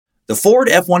The Ford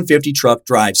F-150 truck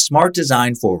drives smart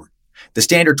design forward. The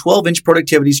standard 12-inch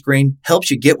productivity screen helps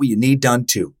you get what you need done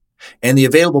too. And the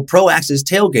available Pro Access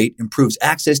tailgate improves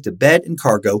access to bed and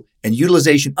cargo and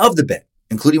utilization of the bed,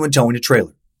 including when towing a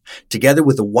trailer. Together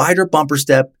with a wider bumper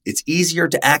step, it's easier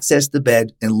to access the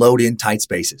bed and load in tight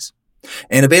spaces.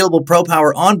 And available Pro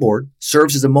Power onboard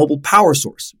serves as a mobile power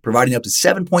source, providing up to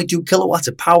 7.2 kilowatts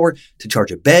of power to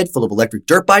charge a bed full of electric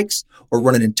dirt bikes or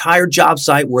run an entire job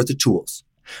site worth of tools.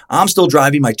 I'm still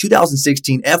driving my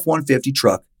 2016 F-150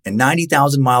 truck and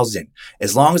 90,000 miles in.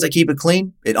 As long as I keep it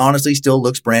clean, it honestly still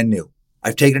looks brand new.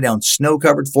 I've taken it down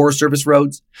snow-covered Forest Service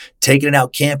roads, taken it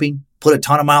out camping, put a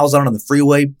ton of miles on it on the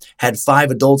freeway, had 5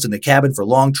 adults in the cabin for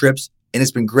long trips, and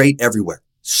it's been great everywhere.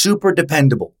 Super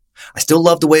dependable. I still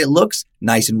love the way it looks,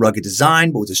 nice and rugged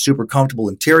design, but with a super comfortable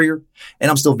interior.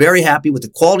 And I'm still very happy with the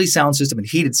quality sound system and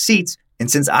heated seats. And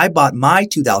since I bought my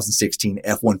 2016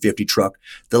 F-150 truck,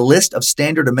 the list of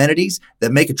standard amenities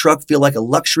that make a truck feel like a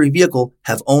luxury vehicle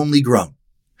have only grown.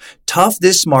 Tough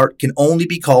this smart can only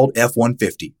be called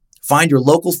F-150. Find your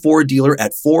local Ford dealer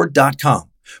at Ford.com.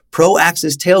 Pro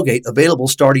Access tailgate available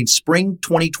starting spring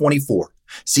 2024.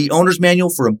 See owner's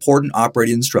manual for important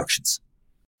operating instructions.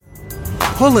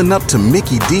 Pulling up to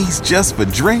Mickey D's just for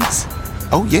drinks?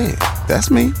 Oh yeah, that's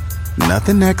me.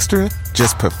 Nothing extra,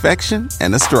 just perfection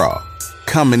and a straw.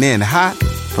 Coming in hot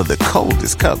for the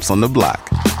coldest cups on the block.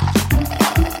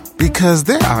 Because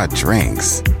there are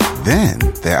drinks. Then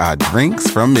there are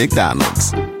drinks from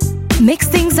McDonald's. Mix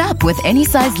things up with any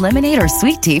size lemonade or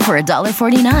sweet tea for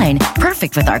 $1.49.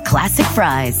 Perfect with our classic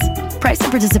fries. Price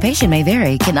and participation may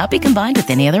vary. Cannot be combined with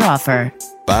any other offer.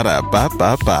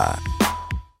 Ba-da-ba-ba-ba.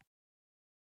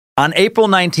 On April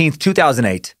 19th,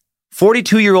 2008,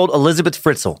 42-year-old Elizabeth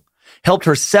Fritzl helped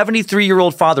her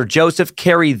 73-year-old father, Joseph,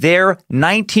 carry their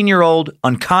 19-year-old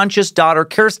unconscious daughter,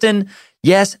 Kirsten,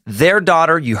 yes, their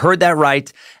daughter, you heard that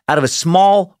right, out of a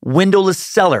small windowless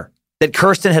cellar that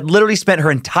Kirsten had literally spent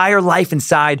her entire life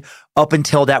inside up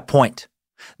until that point.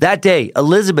 That day,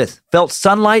 Elizabeth felt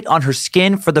sunlight on her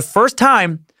skin for the first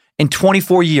time in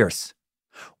 24 years.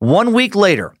 1 week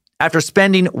later, after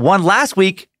spending one last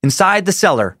week inside the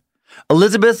cellar,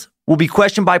 Elizabeth will be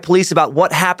questioned by police about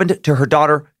what happened to her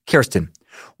daughter, Kirsten.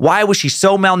 Why was she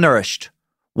so malnourished?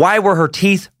 Why were her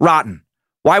teeth rotten?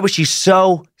 Why was she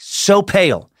so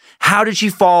pale? How did she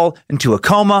fall into a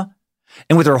coma?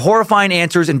 And with her horrifying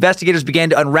answers, investigators began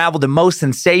to unravel the most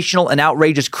sensational and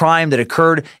outrageous crime that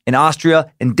occurred in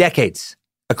Austria in decades.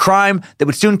 A crime that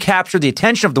would soon capture the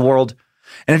attention of the world.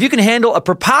 And if you can handle a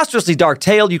preposterously dark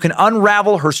tale, you can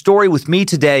unravel her story with me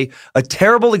today, a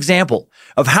terrible example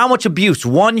of how much abuse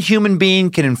one human being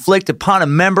can inflict upon a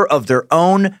member of their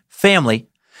own family.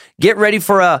 Get ready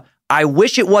for a I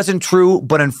wish it wasn't true,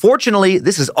 but unfortunately,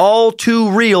 this is all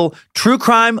too real true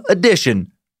crime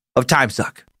edition of Time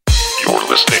Suck. You're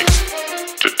listening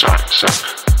to Time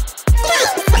Suck.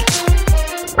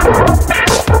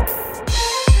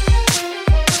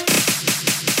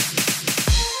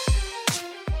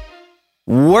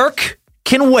 Work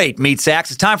can wait, meat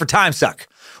sacks. It's time for Time Suck.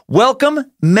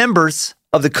 Welcome, members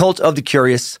of the Cult of the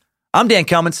Curious. I'm Dan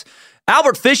Cummins.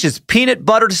 Albert Fish's peanut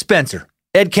butter dispenser.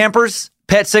 Ed Kemper's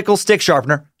pet sickle stick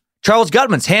sharpener. Charles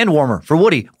Gutman's hand warmer for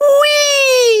Woody.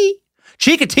 Whee!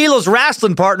 Chikatilo's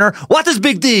wrestling partner. What's his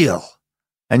big deal?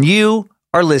 And you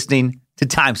are listening to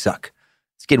Time Suck.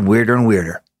 It's getting weirder and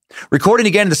weirder. Recording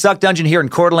again in the Suck Dungeon here in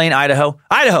Coeur d'Alene, Idaho.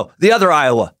 Idaho, the other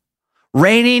Iowa.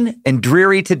 Raining and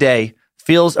dreary today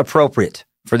feels appropriate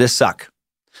for this suck.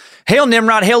 Hail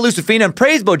Nimrod, hail Lucifina, and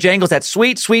praise Bojangles, that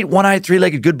sweet, sweet, one-eyed,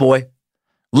 three-legged good boy.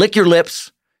 Lick your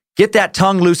lips, get that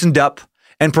tongue loosened up,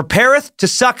 and prepareth to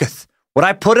sucketh what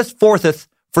I putteth fortheth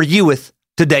for youeth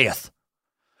todayeth.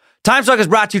 Time Suck is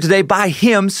brought to you today by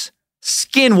Hims,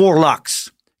 Skin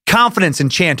Warlocks, Confidence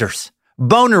Enchanters,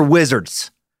 Boner Wizards.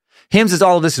 Hims is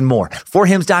all of this and more.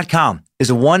 ForHims.com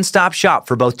is a one-stop shop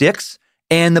for both dicks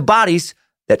and the bodies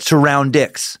that surround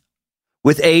dicks.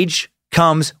 With age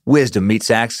comes wisdom, meat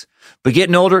sacks. But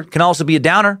getting older can also be a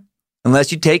downer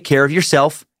unless you take care of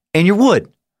yourself and your wood.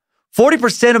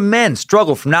 40% of men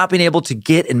struggle from not being able to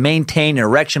get and maintain an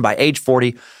erection by age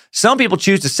 40. Some people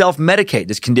choose to self-medicate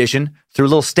this condition through a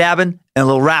little stabbing and a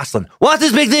little wrestling. What's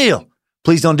this big deal?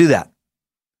 Please don't do that.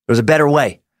 There's a better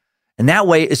way. And that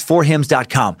way is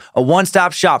forhims.com, a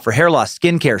one-stop shop for hair loss,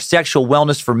 skincare, sexual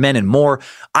wellness for men, and more.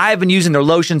 I've been using their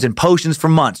lotions and potions for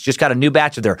months. Just got a new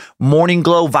batch of their Morning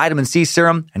Glow Vitamin C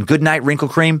Serum and Goodnight Wrinkle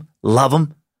Cream. Love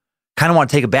them. Kind of want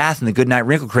to take a bath in the Goodnight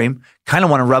Wrinkle Cream. Kind of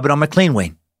want to rub it on my clean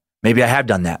wing. Maybe I have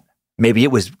done that. Maybe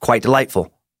it was quite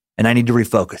delightful, and I need to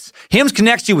refocus. Hims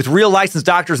connects you with real licensed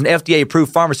doctors and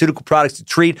FDA-approved pharmaceutical products to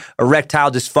treat erectile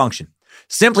dysfunction.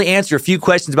 Simply answer a few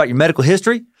questions about your medical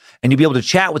history, and you'll be able to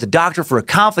chat with the doctor for a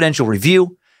confidential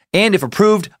review. And if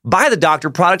approved by the doctor,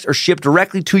 products are shipped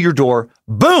directly to your door.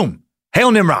 Boom!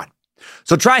 Hail Nimrod.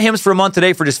 So try Hims for a month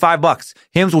today for just $5.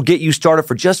 Hims will get you started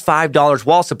for just $5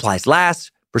 while supplies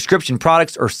last. Prescription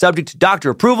products are subject to doctor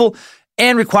approval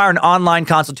and require an online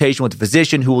consultation with a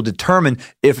physician who will determine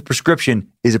if a prescription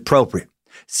is appropriate.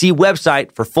 See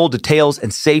website for full details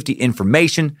and safety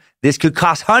information. This could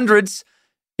cost hundreds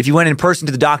if you went in person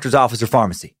to the doctor's office or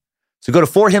pharmacy. So go to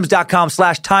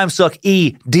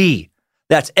forhims.com/timesucked.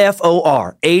 That's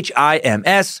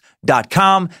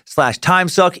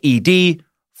forhims.com/timesucked.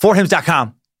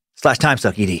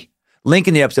 forhims.com/timesucked. Link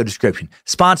in the episode description.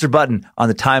 Sponsor button on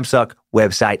the Timesuck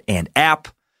website and app.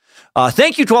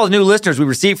 Thank you to all the new listeners we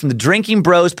received from the Drinking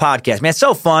Bros podcast. Man,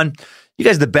 so fun. You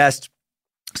guys are the best.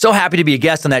 So happy to be a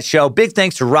guest on that show. Big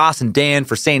thanks to Ross and Dan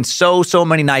for saying so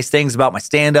many nice things about my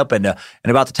stand-up and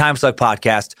about the Timesuck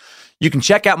podcast. You can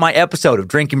check out my episode of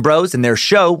Drinking Bros and their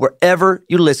show wherever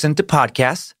you listen to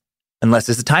podcasts, unless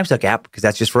it's the Timesuck app, because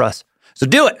that's just for us. So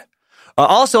do it.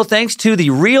 Also, thanks to the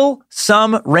real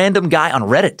some random guy on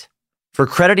Reddit for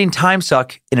crediting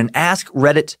Timesuck in an Ask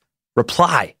Reddit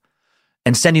reply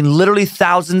and sending literally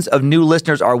thousands of new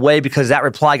listeners our way because that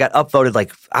reply got upvoted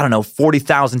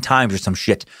 40,000 times or some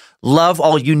shit. Love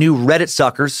all you new Reddit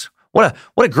suckers. What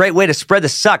a great way to spread the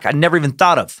suck I never even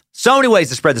thought of. So many ways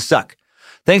to spread the suck.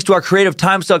 Thanks to our creative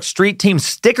Timesuck Street Team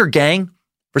sticker gang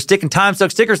for sticking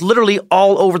Timesuck stickers literally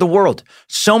all over the world.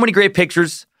 So many great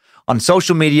pictures on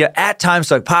social media at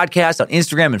Timesuck Podcast on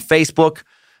Instagram and Facebook.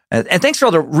 And thanks for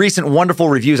all the recent wonderful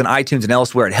reviews on iTunes and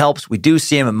elsewhere. It helps. We do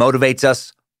see them. It motivates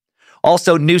us.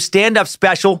 Also, new stand-up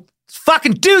special. Let's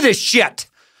fucking do this shit.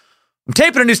 I'm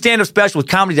taping a new stand-up special with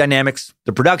Comedy Dynamics,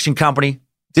 the production company,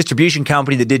 distribution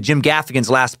company that did Jim Gaffigan's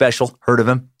last special. Heard of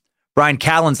him. Brian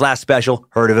Callen's last special.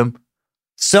 Heard of him.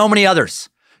 So many others.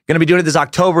 Going to be doing it this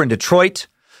October in Detroit.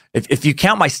 If you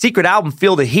count my secret album,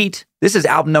 Feel the Heat, this is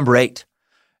album number 8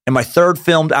 and my third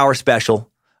filmed hour special.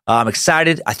 I'm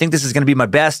excited. I think this is going to be my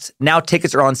best. Now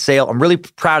tickets are on sale. I'm really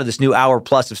proud of this new hour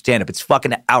plus of stand-up. It's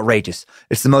fucking outrageous.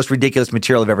 It's the most ridiculous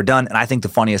material I've ever done, and I think the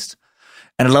funniest.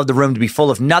 And I love the room to be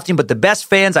full of nothing but the best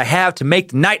fans I have to make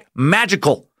the night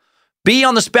magical. Be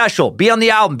on the special. Be on the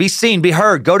album. Be seen. Be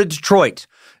heard. Go to Detroit,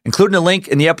 including a link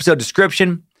in the episode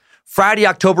description. Friday,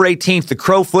 October 18th, the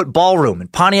Crowfoot Ballroom in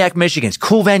Pontiac, Michigan. It's a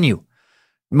cool venue.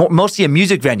 Mostly a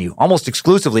music venue, almost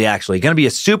exclusively, actually. Going to be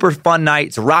a super fun night.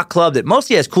 It's a rock club that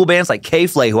mostly has cool bands like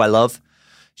K-Flay, who I love.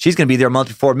 She's going to be there a month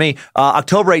before me.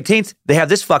 October 18th, they have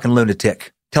this fucking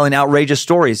lunatic telling outrageous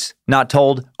stories not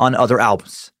told on other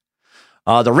albums.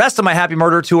 The rest of my Happy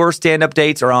Murder Tour stand-up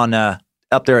dates are on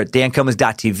up there at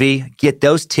dancummins.tv. Get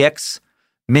those ticks.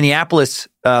 Minneapolis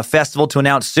festival to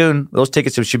announce soon. Those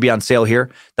tickets should be on sale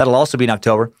here. That'll also be in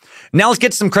October. Now let's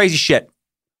get to some crazy shit.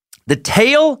 The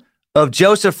tale of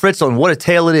Joseph Fritzl, and what a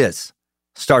tale it is,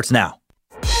 starts now.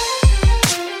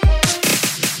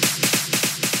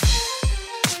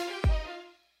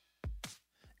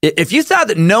 If you thought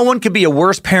that no one could be a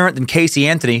worse parent than Casey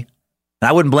Anthony, and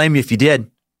I wouldn't blame you if you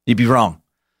did, you'd be wrong.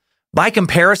 By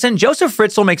comparison, Joseph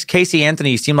Fritzl makes Casey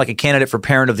Anthony seem like a candidate for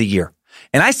Parent of the Year.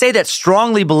 And I say that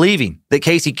strongly believing that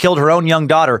Casey killed her own young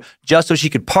daughter just so she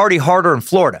could party harder in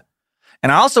Florida.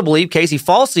 And I also believe Casey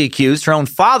falsely accused her own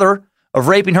father of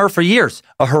raping her for years,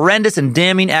 a horrendous and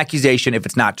damning accusation if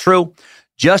it's not true,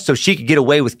 just so she could get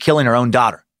away with killing her own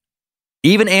daughter.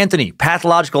 Even Anthony,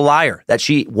 pathological liar that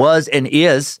she was and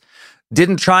is,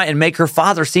 didn't try and make her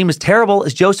father seem as terrible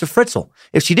as Joseph Fritzl.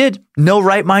 If she did, no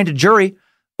right-minded jury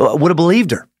would have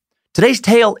believed her. Today's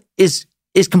tale is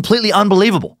completely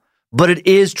unbelievable, but it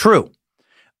is true.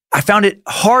 I found it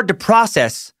hard to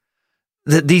process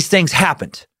that these things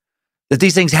happened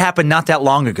not that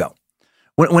long ago.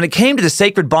 When it came to the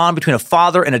sacred bond between a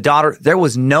father and a daughter, there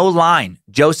was no line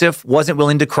Joseph wasn't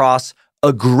willing to cross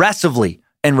aggressively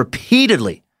and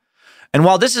repeatedly. And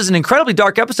while this is an incredibly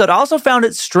dark episode, I also found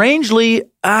it strangely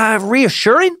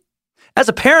reassuring. As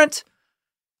a parent,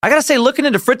 I gotta say, looking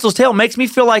into Fritzl's tale makes me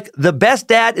feel like the best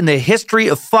dad in the history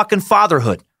of fucking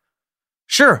fatherhood.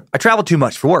 Sure, I travel too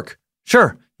much for work.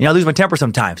 Sure, I lose my temper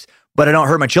sometimes, but I don't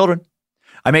hurt my children.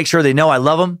 I make sure they know I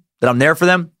love them, that I'm there for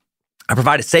them. I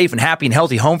provide a safe and happy and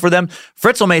healthy home for them.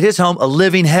 Fritzl made his home a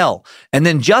living hell. And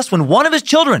then just when one of his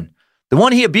children, the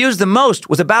one he abused the most,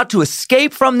 was about to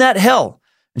escape from that hell,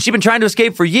 and she'd been trying to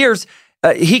escape for years,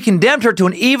 he condemned her to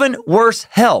an even worse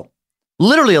hell.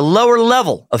 Literally a lower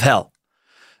level of hell.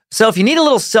 So if you need a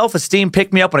little self-esteem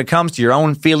pick-me-up when it comes to your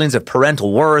own feelings of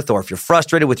parental worth, or if you're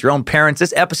frustrated with your own parents,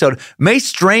 this episode may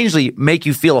strangely make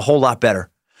you feel a whole lot better.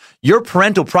 your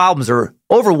parental problems are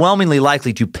overwhelmingly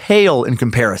likely to pale in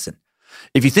comparison.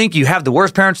 If you think you have the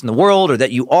worst parents in the world or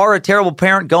that you are a terrible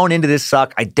parent going into this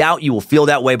suck, I doubt you will feel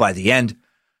that way by the end.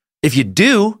 If you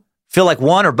do feel like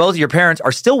one or both of your parents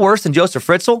are still worse than Joseph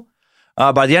Fritzl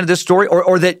by the end of this story,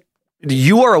 or that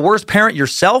you are a worse parent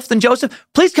yourself than Joseph,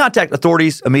 please contact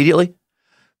authorities immediately,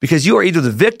 because you are either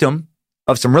the victim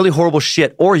of some really horrible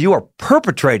shit or you are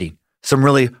perpetrating some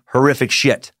really horrific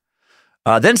shit.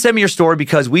 Then send me your story,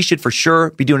 because we should for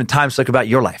sure be doing a time suck about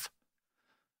your life.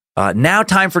 Now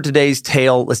time for today's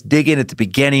tale. Let's dig in at the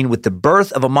beginning with the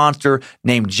birth of a monster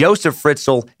named Joseph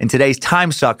Fritzl in today's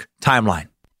Time Suck timeline.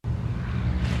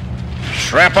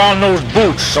 Strap on those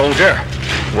boots, soldier.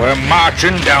 We're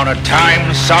marching down a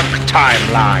Time Suck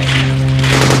timeline.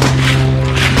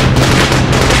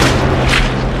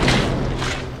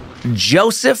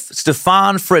 Joseph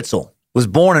Stefan Fritzl was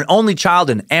born an only child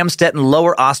in Amstetten,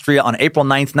 Lower Austria on April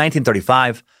 9th,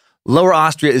 1935. Lower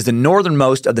Austria is the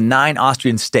northernmost of the 9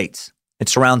 Austrian states. It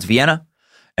surrounds Vienna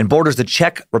and borders the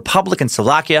Czech Republic and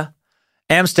Slovakia.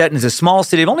 Amstetten is a small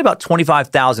city of only about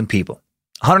 25,000 people,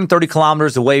 130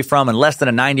 kilometers away from and less than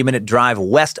a 90-minute drive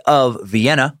west of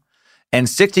Vienna, and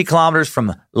 60 kilometers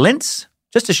from Linz,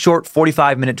 just a short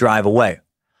 45-minute drive away.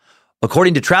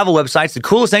 According to travel websites, the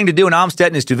coolest thing to do in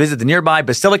Amstetten is to visit the nearby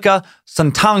Basilica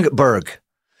Sonntagsberg,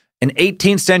 an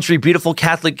 18th century beautiful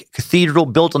Catholic cathedral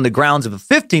built on the grounds of a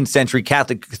 15th century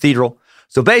Catholic cathedral.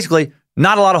 So basically,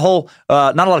 not a lot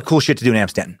of cool shit to do in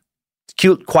Amstetten. It's a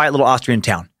cute, quiet little Austrian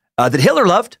town that Hitler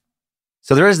loved.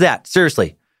 So there is that.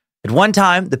 Seriously, at one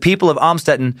time, the people of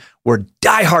Amstetten were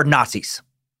diehard Nazis.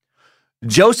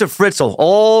 Joseph Fritzl,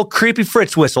 old creepy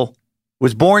Fritz Whistle,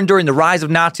 was born during the rise of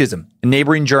Nazism in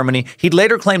neighboring Germany. He'd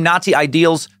later claim Nazi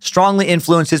ideals strongly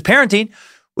influenced his parenting,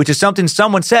 which is something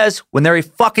someone says when they're a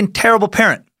fucking terrible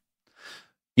parent.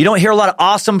 You don't hear a lot of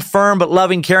awesome, firm, but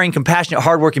loving, caring, compassionate,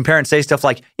 hardworking parents say stuff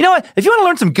like, you know what, if you want to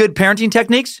learn some good parenting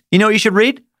techniques, you know what you should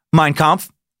read? Mein Kampf.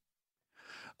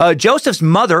 Joseph's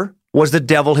mother was the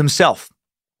devil himself.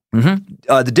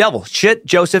 The devil shit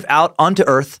Joseph out onto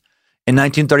earth in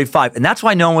 1935. And that's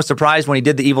why no one was surprised when he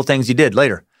did the evil things he did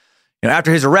later. You know,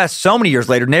 after his arrest, so many years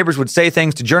later, neighbors would say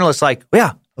things to journalists like, well,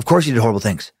 yeah, of course he did horrible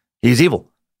things. He's evil.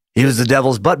 He was the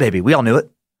devil's butt baby. We all knew it.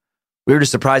 We were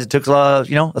just surprised it took,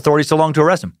 authorities so long to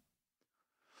arrest him.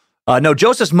 No,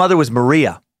 Joseph's mother was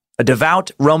Maria, a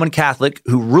devout Roman Catholic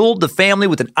who ruled the family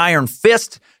with an iron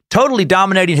fist, totally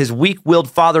dominating his weak-willed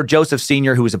father, Joseph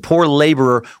Sr., who was a poor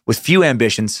laborer with few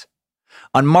ambitions.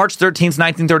 On March 13th,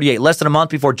 1938, less than a month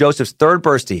before Joseph's third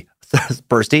birthday,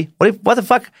 what the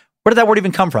fuck? Where did that word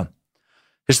even come from?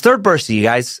 His third birthday, you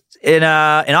guys. In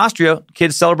Austria,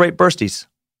 kids celebrate birthdays,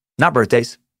 not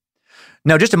birthdays.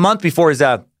 No, just a month before his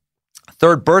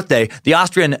third birthday, the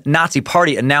Austrian Nazi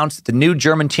Party announced that the new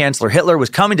German Chancellor Hitler was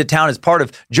coming to town as part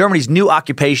of Germany's new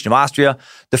occupation of Austria.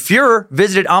 The Fuhrer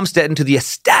visited Amstetten to the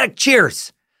ecstatic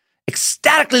cheers,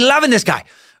 ecstatically loving this guy.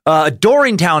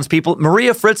 Adoring townspeople,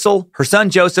 Maria Fritzl, her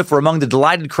son Joseph were among the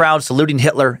delighted crowd saluting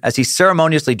Hitler as he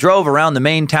ceremoniously drove around the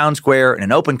main town square in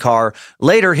an open car.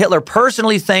 Later, Hitler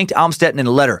personally thanked Amstetten in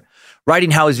a letter, writing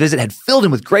how his visit had filled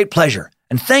him with great pleasure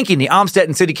and thanking the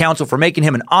Amstetten City Council for making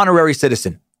him an honorary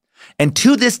citizen. And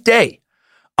to this day,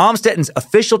 Amstetten's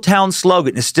official town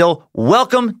slogan is still,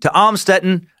 "Welcome to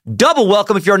Amstetten, double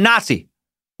welcome if you're a Nazi.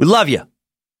 We love you."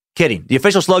 Kidding. The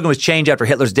official slogan was changed after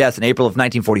Hitler's death in April of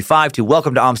 1945 to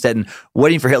 "Welcome to Amstetten,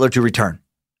 waiting for Hitler to return."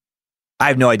 I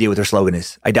have no idea what their slogan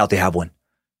is. I doubt they have one.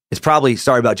 It's probably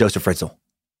 "Sorry about Joseph Fritzl."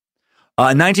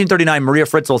 In 1939, Maria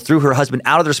Fritzl threw her husband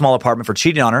out of their small apartment for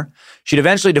cheating on her. She'd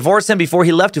eventually divorce him before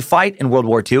he left to fight in World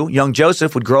War II. Young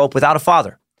Joseph would grow up without a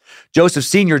father. Joseph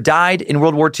Sr. died in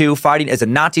World War II fighting as a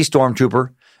Nazi stormtrooper,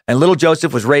 and little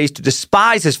Joseph was raised to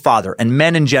despise his father and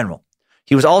men in general.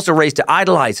 He was also raised to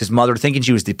idolize his mother, thinking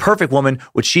she was the perfect woman,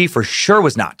 which she for sure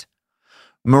was not.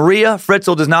 Maria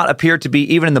Fritzl does not appear to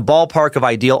be even in the ballpark of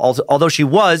ideal, although she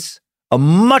was a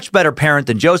much better parent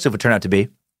than Joseph would turn out to be.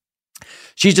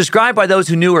 She's described by those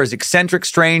who knew her as eccentric,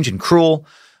 strange, and cruel.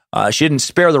 She didn't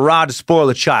spare the rod to spoil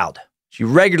the child. She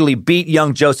regularly beat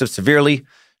young Joseph severely.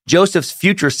 Joseph's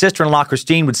future sister-in-law,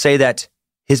 Christine, would say that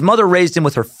his mother raised him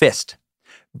with her fist,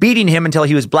 beating him until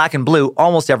he was black and blue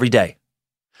almost every day.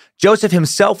 Joseph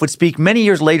himself would speak many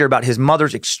years later about his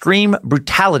mother's extreme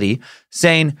brutality,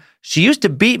 saying, "She used to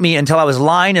beat me until I was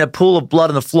lying in a pool of blood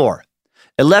on the floor.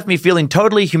 It left me feeling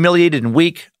totally humiliated and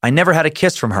weak. I never had a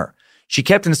kiss from her. She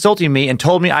kept insulting me and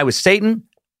told me I was Satan,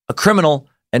 a criminal,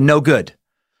 and no good.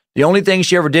 The only thing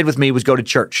she ever did with me was go to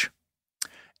church."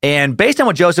 And based on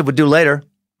what Joseph would do later,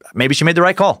 maybe she made the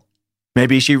right call.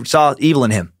 Maybe she saw evil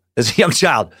in him as a young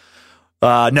child.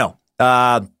 No.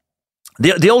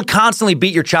 The old constantly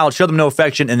beat your child, show them no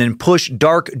affection, and then push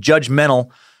dark, judgmental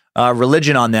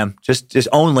religion on them, just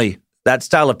only that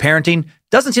style of parenting,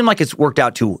 doesn't seem like it's worked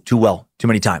out too well too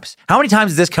many times. How many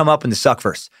times does this come up in the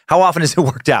Suckverse? How often has it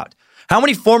worked out? How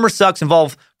many former sucks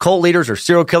involve cult leaders or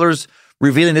serial killers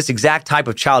revealing this exact type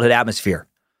of childhood atmosphere?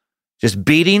 Just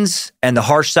beatings and the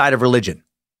harsh side of religion.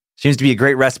 Seems to be a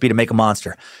great recipe to make a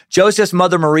monster. Joseph's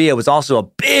mother, Maria, was also a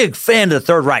big fan of the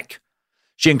Third Reich.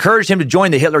 She encouraged him to join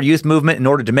the Hitler Youth movement in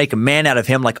order to make a man out of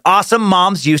him like awesome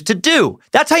moms used to do.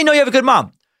 That's how you know you have a good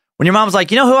mom. When your mom's like,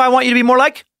 you know who I want you to be more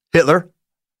like? Hitler.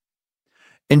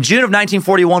 In June of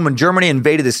 1941, when Germany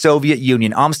invaded the Soviet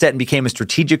Union, Amstetten became a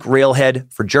strategic railhead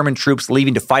for German troops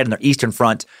leaving to fight on their Eastern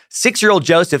Front. 6-year-old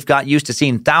Joseph got used to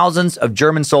seeing thousands of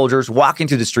German soldiers walking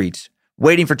through the streets,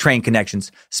 waiting for train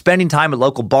connections, spending time at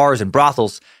local bars and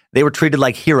brothels. They were treated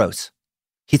like heroes.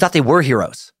 He thought they were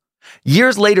heroes.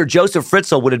 Years later, Joseph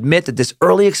Fritzl would admit that this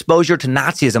early exposure to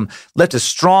Nazism left a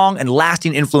strong and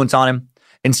lasting influence on him,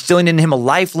 instilling in him a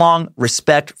lifelong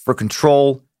respect for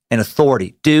control and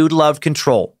authority. Dude loved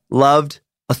control, loved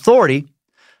authority,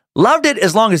 loved it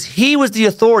as long as he was the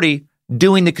authority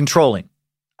doing the controlling.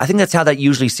 I think that's how that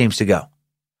usually seems to go.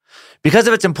 Because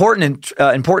of its importance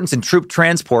in troop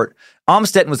transport,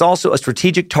 Amstetten was also a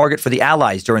strategic target for the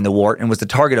Allies during the war and was the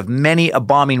target of many a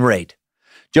bombing raid.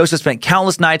 Joseph spent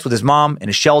countless nights with his mom in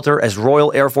a shelter as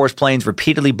Royal Air Force planes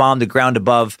repeatedly bombed the ground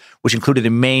above, which included a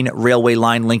main railway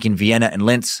line linking Vienna and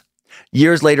Linz.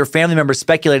 Years later, family members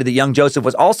speculated that young Joseph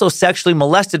was also sexually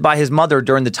molested by his mother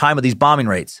during the time of these bombing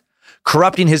raids,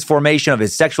 corrupting his formation of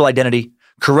his sexual identity,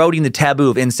 corroding the taboo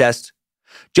of incest.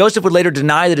 Joseph would later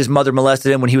deny that his mother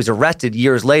molested him when he was arrested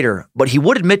years later, but he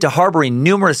would admit to harboring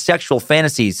numerous sexual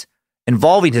fantasies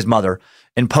involving his mother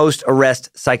in post-arrest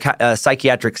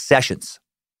psychiatric sessions.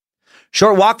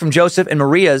 Short walk from Joseph and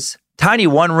Maria's tiny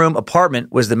one-room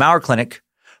apartment was the Mauer Clinic,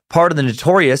 part of the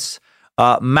notorious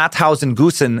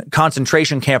Mauthausen-Gusen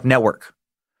concentration camp network.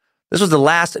 This was the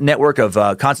last network of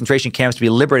concentration camps to be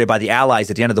liberated by the Allies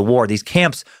at the end of the war. These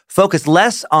camps focused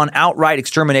less on outright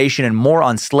extermination and more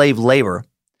on slave labor.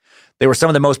 They were some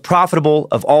of the most profitable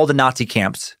of all the Nazi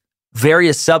camps.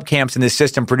 Various sub-camps in this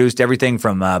system produced everything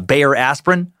from Bayer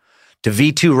aspirin to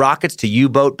V-2 rockets to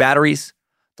U-boat batteries.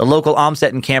 The local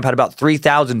Amstetten camp had about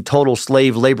 3,000 total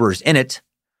slave laborers in it.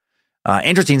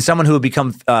 Interesting, someone who had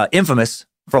become infamous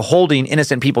for holding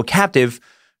innocent people captive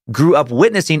grew up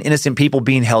witnessing innocent people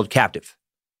being held captive.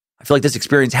 I feel like this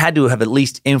experience had to have at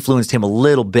least influenced him a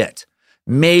little bit.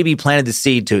 Maybe planted the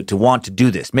seed to want to do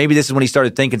this. Maybe this is when he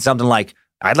started thinking something like,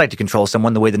 I'd like to control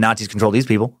someone the way the Nazis control these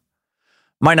people.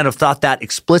 Might not have thought that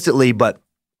explicitly, but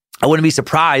I wouldn't be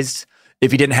surprised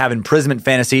if he didn't have imprisonment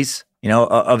fantasies,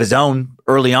 of his own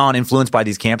early on, influenced by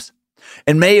these camps.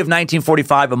 In May of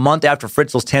 1945, a month after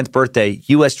Fritzl's 10th birthday,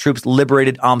 U.S. troops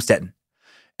liberated Amstetten.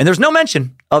 And there's no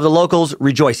mention of the locals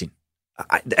rejoicing.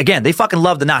 Again, they fucking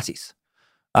love the Nazis.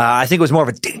 I think it was more of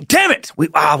a, damn it, we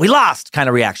lost kind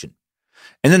of reaction.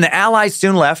 And then the Allies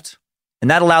soon left, and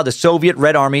that allowed the Soviet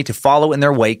Red Army to follow in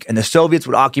their wake, and the Soviets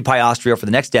would occupy Austria for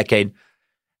the next decade.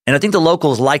 And I think the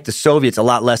locals liked the Soviets a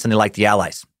lot less than they liked the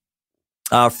Allies.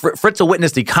 Fritzl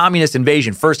witnessed the communist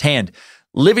invasion firsthand,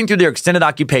 living through their extended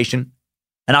occupation,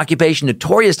 an occupation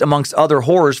notorious amongst other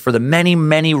horrors for the many,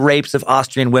 many rapes of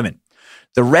Austrian women.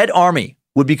 The Red Army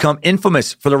would become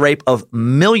infamous for the rape of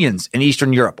millions in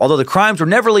Eastern Europe. Although the crimes were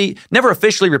never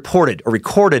officially reported or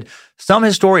recorded, some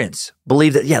historians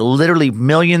believe that, literally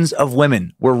millions of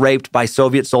women were raped by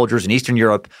Soviet soldiers in Eastern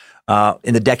Europe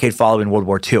in the decade following World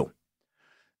War II.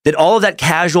 Did all of that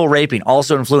casual raping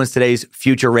also influence today's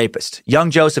future rapist? Young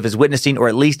Joseph is witnessing, or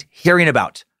at least hearing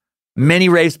about, many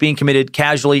rapes being committed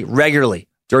casually, regularly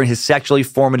during his sexually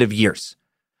formative years.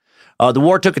 The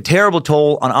war took a terrible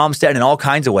toll on Amstetten in all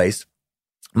kinds of ways.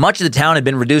 Much of the town had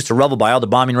been reduced to rubble by all the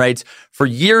bombing raids. For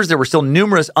years, there were still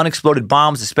numerous unexploded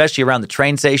bombs, especially around the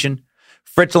train station.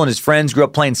 Fritzl and his friends grew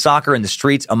up playing soccer in the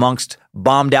streets amongst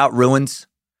bombed-out ruins.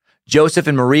 Joseph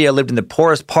and Maria lived in the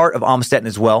poorest part of Amstetten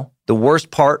as well, the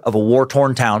worst part of a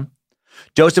war-torn town.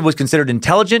 Joseph was considered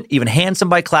intelligent, even handsome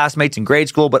by classmates in grade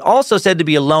school, but also said to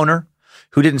be a loner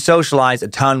who didn't socialize a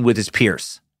ton with his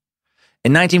peers.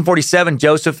 In 1947,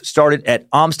 Joseph started at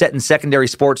Amstetten Secondary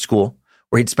Sports School,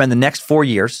 where he'd spend the next 4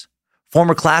 years.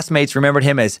 Former classmates remembered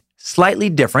him as slightly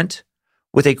different,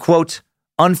 with a, quote,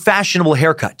 unfashionable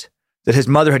haircut that his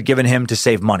mother had given him to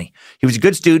save money. He was a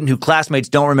good student who classmates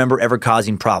don't remember ever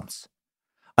causing problems.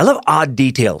 I love odd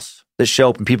details that show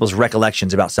up in people's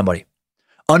recollections about somebody.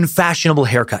 Unfashionable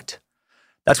haircut.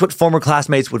 That's what former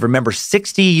classmates would remember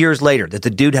 60 years later, that the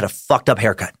dude had a fucked up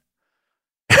haircut.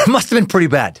 It must have been pretty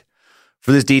bad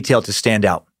for this detail to stand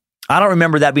out. I don't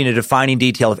remember that being a defining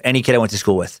detail of any kid I went to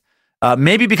school with.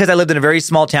 Maybe because I lived in a very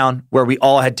small town where we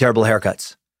all had terrible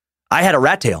haircuts. I had a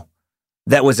rat tail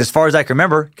that was, as far as I can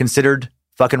remember, considered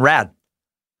fucking rad.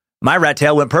 My rat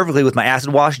tail went perfectly with my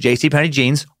acid wash JCPenney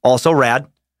jeans, also rad,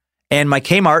 and my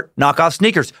Kmart knockoff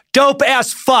sneakers. Dope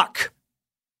as fuck.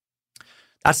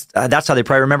 That's how they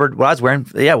probably remembered what I was wearing.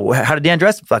 Yeah, how did Dan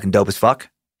dress? Fucking dope as fuck.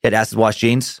 He had acid wash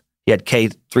jeans. He had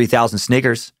K3000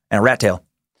 sneakers and a rat tail.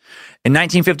 In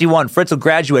 1951, Fritzl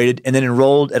graduated and then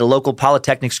enrolled at a local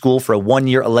polytechnic school for a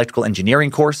 1-year electrical engineering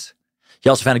course. He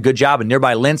also found a good job in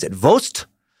nearby Linz at Vost.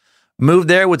 Moved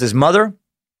there with his mother.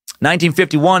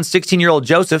 1951, 16-year-old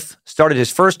Joseph started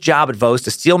his first job at Vost,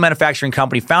 a steel manufacturing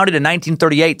company founded in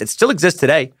 1938 that still exists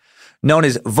today, known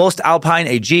as Vost Alpine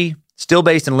AG, still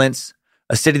based in Linz,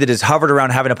 a city that has hovered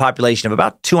around having a population of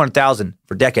about 200,000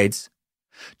 for decades.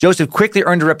 Joseph quickly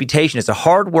earned a reputation as a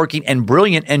hard-working and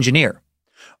brilliant engineer.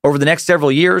 Over the next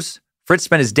several years, Fritz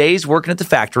spent his days working at the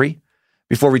factory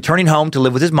before returning home to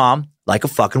live with his mom like a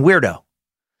fucking weirdo.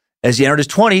 As he entered his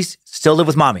 20s, still lived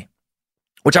with mommy,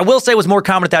 which I will say was more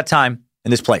common at that time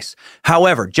in this place.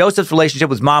 However, Joseph's relationship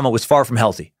with Mama was far from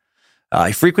healthy.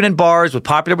 He frequented bars, was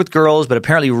popular with girls, but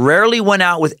apparently rarely went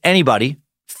out with anybody,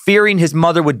 fearing his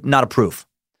mother would not approve.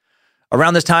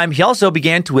 Around this time, he also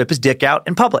began to whip his dick out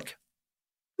in public.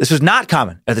 This was not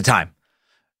common at the time.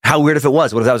 How weird if it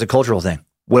was? What if that was a cultural thing?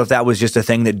 What if that was just a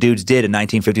thing that dudes did in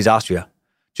 1950s Austria?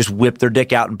 Just whip their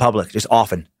dick out in public, just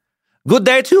often. Good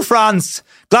day too, Franz.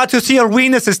 Glad to see your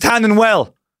weenus is standing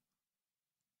well.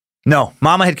 No,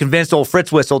 Mama had convinced old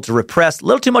Fritz Whistle to repress a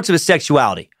little too much of his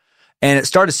sexuality, and it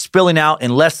started spilling out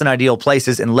in less than ideal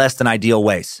places in less than ideal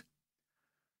ways.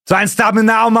 Try and stop me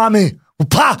now, Mommy.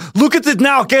 Pa, look at it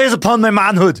now. Gaze upon my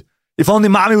manhood. If only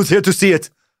Mommy was here to see it.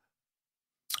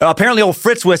 Apparently, old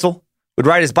Fritz Whistle would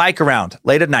ride his bike around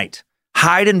late at night,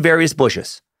 hide in various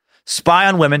bushes, spy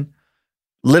on women,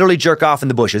 literally jerk off in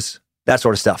the bushes, that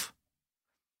sort of stuff.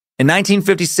 In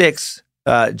 1956,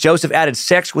 Joseph added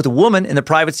sex with a woman in the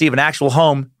privacy of an actual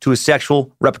home to his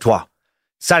sexual repertoire.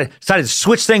 Decided to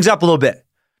switch things up a little bit.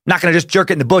 Not going to just jerk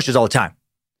it in the bushes all the time.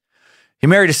 He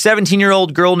married a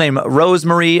 17-year-old girl named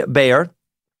Rosemarie Bayer,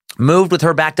 moved with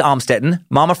her back to Amstetten.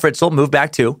 Mama Fritzl moved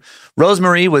back too.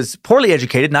 Rosemarie was poorly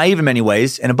educated, naive in many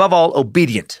ways, and above all,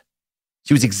 obedient.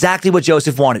 She was exactly what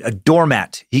Joseph wanted, a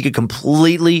doormat he could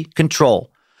completely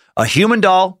control. A human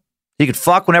doll he could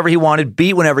fuck whenever he wanted,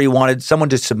 beat whenever he wanted, someone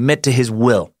to submit to his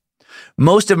will.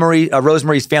 Most of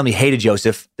Rosemarie's family hated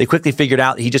Joseph. They quickly figured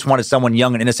out that he just wanted someone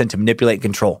young and innocent to manipulate and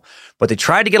control. But they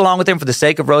tried to get along with him for the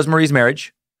sake of Rosemarie's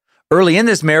marriage. Early in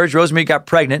this marriage, Rosemarie got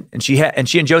pregnant, and she and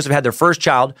Joseph had their first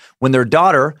child when their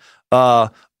daughter,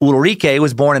 Ulrike,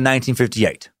 was born in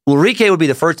 1958. Ulrike would be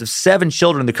the first of 7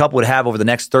 children the couple would have over the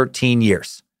next 13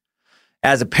 years.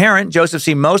 As a parent, Joseph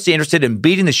seemed mostly interested in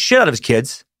beating the shit out of his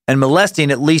kids and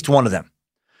molesting at least one of them.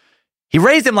 He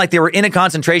raised them like they were in a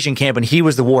concentration camp and he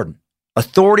was the warden.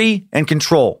 Authority and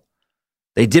control.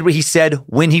 They did what he said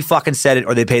when he fucking said it,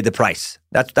 or they paid the price.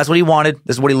 That's what he wanted.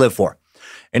 This is what he lived for.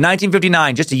 In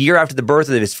 1959, just a year after the birth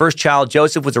of his first child,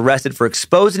 Joseph was arrested for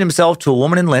exposing himself to a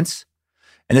woman in Linz.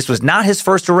 And this was not his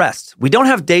first arrest. We don't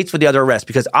have dates for the other arrests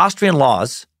because Austrian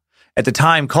laws at the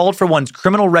time called for one's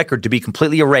criminal record to be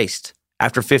completely erased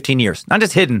after 15 years. Not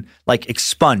just hidden, like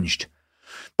expunged.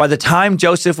 By the time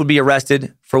Joseph would be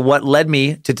arrested for what led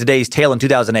me to today's tale in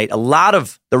 2008, a lot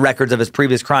of the records of his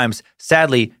previous crimes,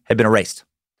 sadly, had been erased.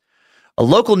 A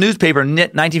local newspaper in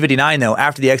 1959, though,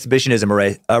 after the exhibitionism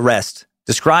arrest,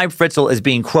 described Fritzl as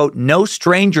being, quote, no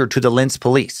stranger to the Linz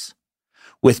police,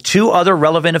 with 2 other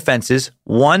relevant offenses,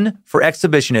 one for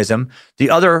exhibitionism,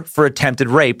 the other for attempted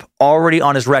rape, already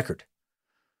on his record.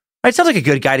 Right, sounds like a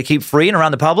good guy to keep free and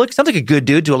around the public. Sounds like a good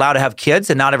dude to allow to have kids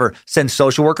and not ever send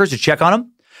social workers to check on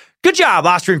him. Good job,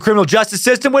 Austrian criminal justice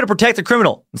system. Way to protect the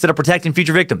criminal instead of protecting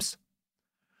future victims.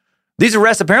 These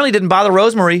arrests apparently didn't bother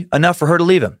Rosemarie enough for her to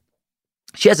leave him.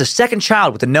 She has a second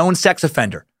child with a known sex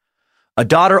offender, a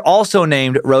daughter also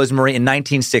named Rosemarie in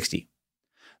 1960.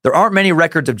 There aren't many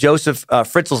records of Joseph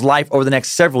Fritzl's life over the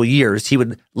next several years. He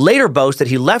would later boast that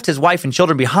he left his wife and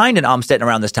children behind in Amstetten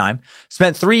around this time,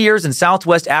 spent 3 years in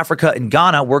Southwest Africa and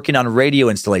Ghana working on radio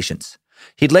installations.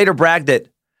 He'd later brag that,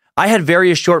 I had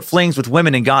various short flings with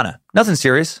women in Ghana. Nothing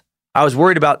serious. I was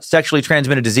worried about sexually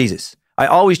transmitted diseases. I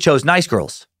always chose nice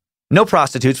girls. No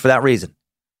prostitutes for that reason.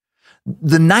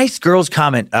 The nice girls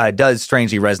comment does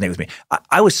strangely resonate with me.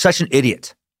 I was such an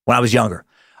idiot when I was younger.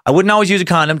 I wouldn't always use a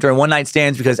condom during one-night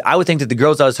stands because I would think that the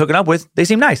girls I was hooking up with, they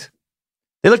seemed nice.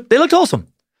 They looked wholesome,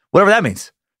 whatever that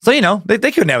means. So,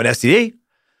 they couldn't have an STD.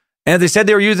 And if they said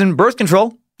they were using birth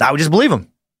control, I would just believe them.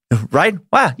 Right?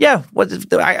 Wow, yeah.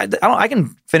 I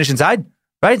can finish inside,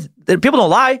 right? People don't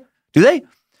lie, do they?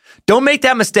 Don't make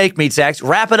that mistake, meat sacks.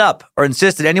 Wrap it up or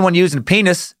insist that anyone using a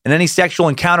penis in any sexual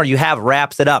encounter you have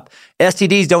wraps it up.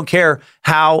 STDs don't care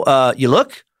how you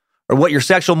look or what your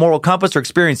sexual moral compass or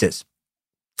experience is.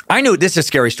 I knew this is a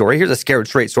scary story. Here's a scared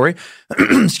straight story.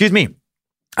 Excuse me.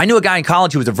 I knew a guy in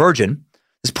college who was a virgin.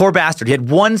 This poor bastard. He had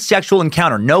one sexual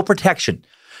encounter, no protection.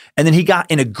 And then he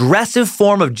got an aggressive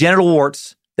form of genital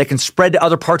warts that can spread to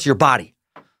other parts of your body.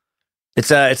 It's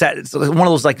one of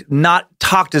those like not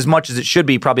talked as much as it should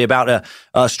be, probably about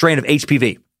a strain of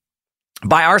HPV.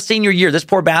 By our senior year, this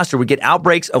poor bastard would get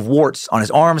outbreaks of warts on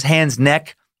his arms, hands,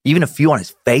 neck, even a few on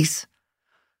his face.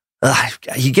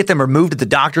 He'd get them removed at the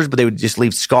doctors, but they would just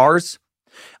leave scars.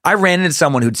 I ran into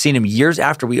someone who'd seen him years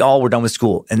after we all were done with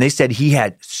school, and they said he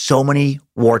had so many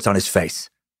warts on his face.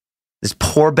 This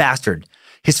poor bastard.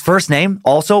 His first name,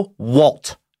 also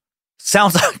Walt.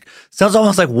 Sounds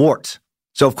almost like Wart.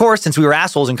 So, of course, since we were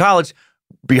assholes in college,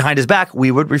 behind his back,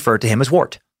 we would refer to him as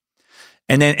Wart.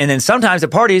 And then sometimes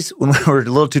at parties, when we were a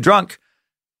little too drunk,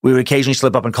 we would occasionally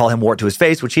slip up and call him Wart to his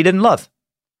face, which he didn't love.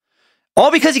 All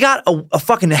because he got a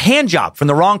fucking hand job from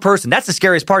the wrong person. That's the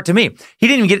scariest part to me. He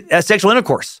didn't even get a sexual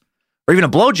intercourse or even a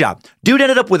blowjob. Dude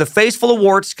ended up with a face full of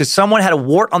warts because someone had a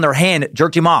wart on their hand that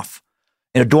jerked him off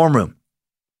in a dorm room.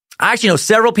 I actually know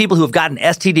several people who have gotten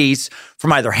STDs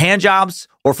from either hand jobs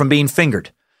or from being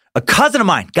fingered. A cousin of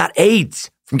mine got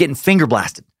AIDS from getting finger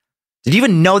blasted. Did you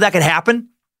even know that could happen?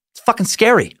 It's fucking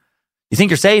scary. You think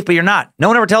you're safe, but you're not. No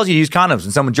one ever tells you to use condoms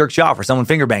when someone jerks you off or someone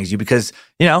finger bangs you because,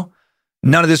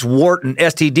 none of this wart and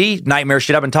STD nightmare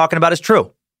shit I've been talking about is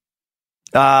true.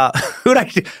 Who'd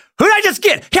I just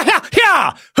get?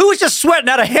 Yeah. Who was just sweating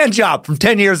out a hand job from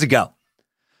 10 years ago?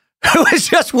 Who was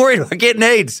just worried about getting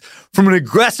AIDS from an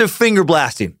aggressive finger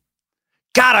blasting?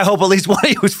 God, I hope at least one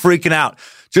of you was freaking out.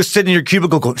 Just sitting in your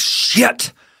cubicle going,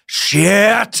 shit.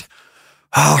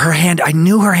 Oh, her hand, I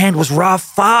knew her hand was rough.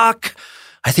 Fuck.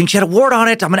 I think she had a wart on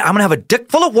it. I'm gonna have a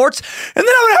dick full of warts, and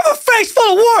then I'm gonna have a face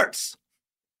full of warts.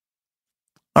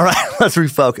 All right, let's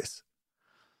refocus.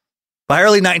 By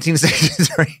early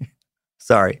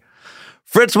 1963,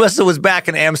 Fritz Wissel was back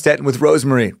in Amstetten with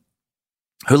Rosemarie,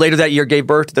 who later that year gave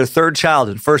birth to their third child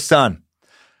and first son,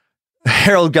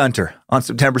 Harold Gunter, on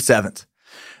September 7th.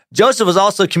 Joseph was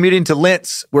also commuting to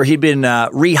Linz, where he'd been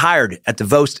rehired at the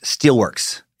Vost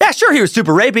Steelworks. Yeah, sure, he was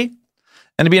super rapey.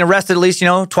 And being arrested at least,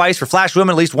 twice for flash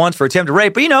women, at least once for attempted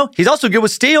rape. But, he's also good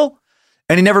with steel.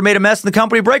 And he never made a mess in the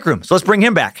company break room. So let's bring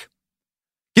him back.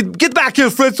 Get back here,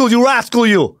 Fritzl, you rascal,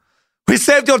 you. We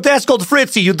saved your desk, old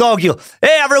Fritzy, you dog, you.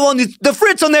 Hey, everyone, the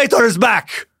Fritzonator is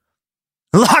back.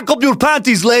 Lock up your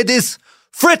panties, ladies.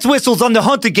 Fritz Wissel's on the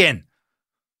hunt again.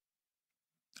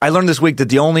 I learned this week that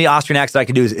the only Austrian accent I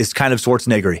can do is kind of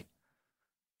Schwarzenegger-y.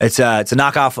 It's a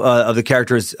knockoff of the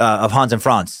characters of Hans and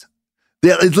Franz.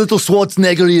 Yeah, it's little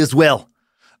Schwarzenegger-y as well.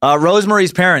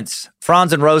 Rosemarie's parents,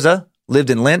 Franz and Rosa, lived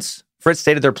in Linz. Fritz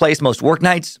stayed at their place most work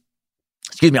nights.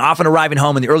 Often arriving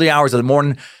home in the early hours of the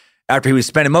morning after he was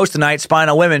spending most of the night spying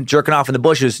on women, jerking off in the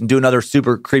bushes, and doing other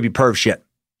super creepy perv shit.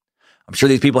 I'm sure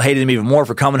these people hated him even more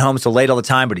for coming home so late all the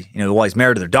time, but while he's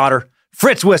married to their daughter.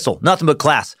 Fritz Wissel, nothing but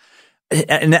class.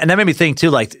 And that made me think, too,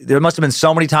 like, there must have been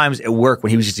so many times at work when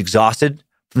he was just exhausted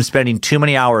from spending too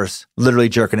many hours literally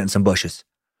jerking it in some bushes.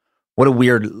 What a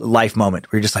weird life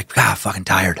moment where you're just like, God, I'm fucking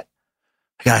tired.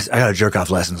 I gotta jerk off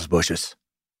less in those bushes.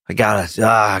 I'm going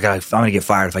to get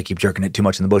fired if I keep jerking it too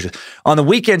much in the bushes. On the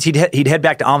weekends, he'd head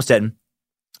back to Amstetten,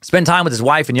 spend time with his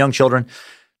wife and young children.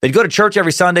 They'd go to church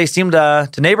every Sunday, seemed to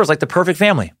neighbors like the perfect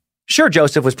family. Sure,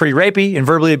 Joseph was pretty rapey and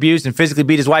verbally abused and physically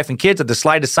beat his wife and kids at the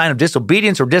slightest sign of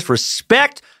disobedience or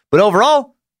disrespect, but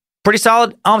overall, pretty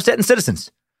solid Amstetten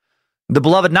citizens. The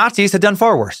beloved Nazis had done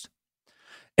far worse.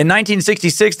 In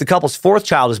 1966, the couple's fourth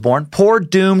child was born, poor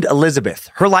doomed Elizabeth.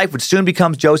 Her life would soon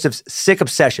become Joseph's sick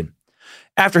obsession.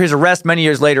 After his arrest many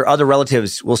years later, other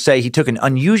relatives will say he took an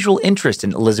unusual interest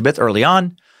in Elizabeth early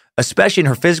on, especially in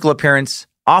her physical appearance,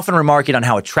 often remarking on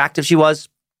how attractive she was.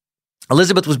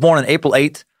 Elizabeth was born on April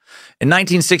 8th. In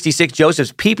 1966,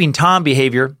 Joseph's peeping Tom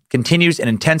behavior continues and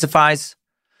intensifies.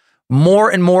 More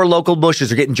and more local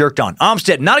bushes are getting jerked on.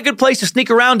 Amstetten, not a good place to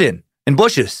sneak around in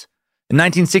bushes. In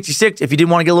 1966, if you didn't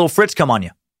want to get a little Fritz come on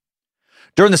you.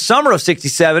 During the summer of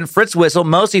 67, Fritz Wissel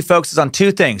mostly focuses on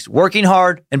two things, working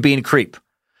hard and being a creep.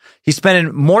 He's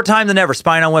spending more time than ever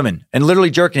spying on women and literally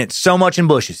jerking it so much in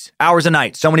bushes, hours a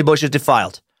night, so many bushes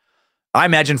defiled. I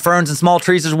imagine ferns and small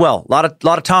trees as well. A lot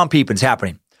of Tom peepings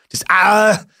happening. Just,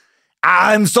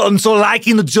 I'm so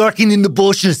liking the jerking in the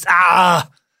bushes. All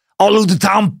of the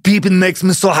Tom peeping makes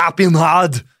me so happy and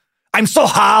hard. I'm so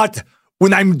hard.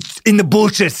 when I'm in the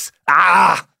bushes.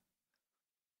 Ah!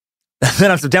 Then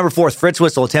on September 4th, Fritz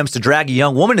Wissel attempts to drag a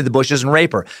young woman into the bushes and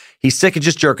rape her. He's sick of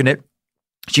just jerking it.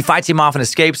 She fights him off and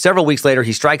escapes. Several weeks later,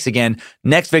 he strikes again.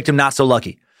 Next victim, not so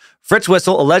lucky. Fritz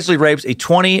Wissel allegedly rapes a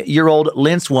 20-year-old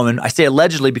Linz woman. I say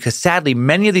allegedly because sadly,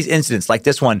 many of these incidents, like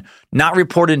this one, not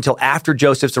reported until after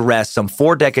Joseph's arrest some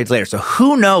 4 decades later. So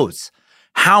who knows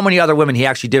how many other women he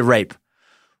actually did rape.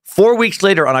 4 weeks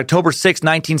later, on October 6,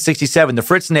 1967, the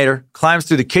Fritzinator climbs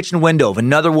through the kitchen window of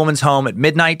another woman's home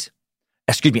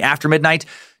after midnight,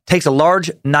 takes a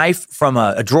large knife from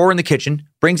a drawer in the kitchen,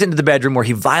 brings it into the bedroom where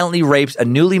he violently rapes a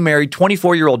newly married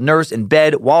 24-year-old nurse in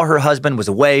bed while her husband was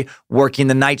away working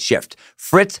the night shift.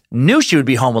 Fritz knew she would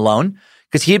be home alone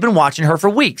because he had been watching her for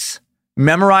weeks,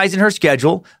 memorizing her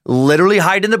schedule, literally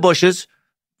hiding in the bushes,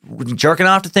 jerking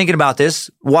off to thinking about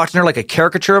this, watching her like a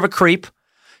caricature of a creep.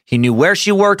 He knew where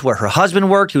she worked, where her husband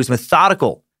worked. He was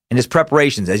methodical in his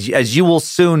preparations, as you will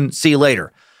soon see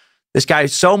later. This guy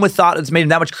is so methodical, it's made him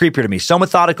that much creepier to me, so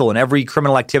methodical in every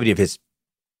criminal activity of his.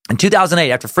 In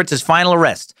 2008, after Fritz's final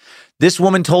arrest, this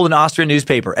woman told an Austrian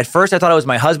newspaper, "At first I thought it was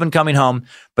my husband coming home,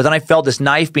 but then I felt this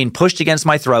knife being pushed against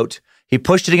my throat. He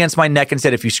pushed it against my neck and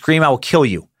said, 'If you scream, I will kill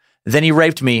you.' Then he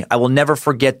raped me. I will never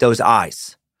forget those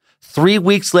eyes." 3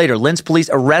 weeks later, Linz police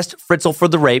arrest Fritzl for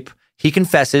the rape. He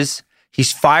confesses.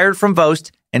 He's fired from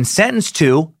Vost and sentenced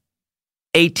to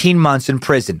 18 months in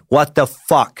prison. What the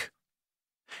fuck?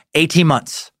 18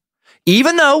 months.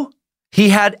 Even though he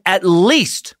had at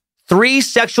least 3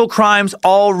 sexual crimes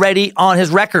already on his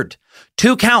record.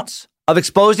 2 counts of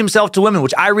exposing himself to women,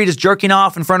 which I read as jerking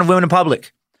off in front of women in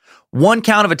public. 1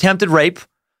 count of attempted rape.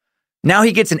 Now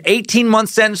he gets an 18-month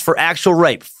sentence for actual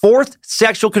rape. 4th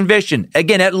sexual conviction.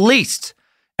 Again, at least.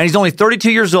 And he's only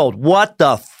 32 years old. What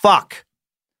the fuck?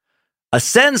 A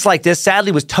sentence like this,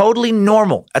 sadly, was totally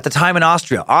normal at the time in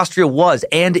Austria. Austria was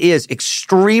and is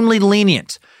extremely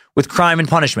lenient with crime and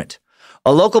punishment.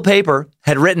 A local paper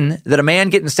had written that a man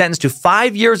getting sentenced to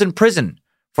 5 years in prison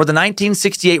for the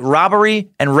 1968 robbery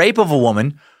and rape of a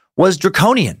woman was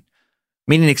draconian,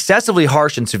 meaning excessively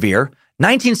harsh and severe.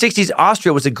 1960s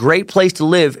Austria was a great place to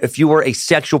live if you were a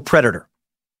sexual predator.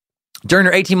 During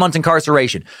her 18 months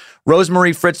incarceration,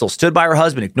 Rosemarie Fritzl stood by her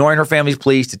husband, ignoring her family's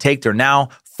pleas to take their now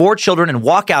 4 children and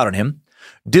walk out on him.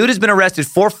 Dude has been arrested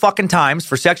 4 fucking times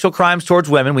for sexual crimes towards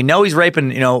women. We know he's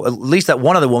raping, at least that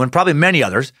one other woman, probably many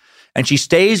others. And she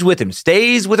stays with him,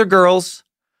 stays with her girls,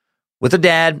 with her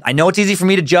dad. I know it's easy for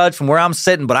me to judge from where I'm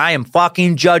sitting, but I am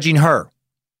fucking judging her.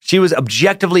 She was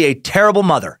objectively a terrible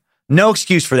mother. No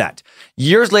excuse for that.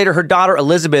 Years later, her daughter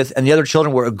Elizabeth and the other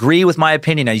children will agree with my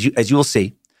opinion, as you will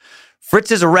see.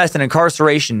 Fritz's arrest and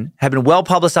incarceration have been well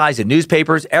publicized in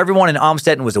newspapers. Everyone in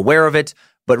Amstetten was aware of it,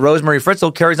 but Rosemarie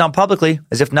Fritzl carries on publicly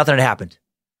as if nothing had happened.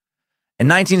 In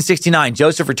 1969,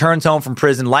 Joseph returns home from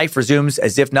prison. Life resumes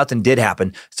as if nothing did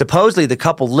happen. Supposedly, the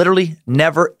couple literally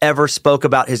never, ever spoke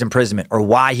about his imprisonment or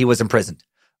why he was imprisoned.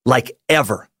 Like,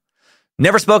 ever.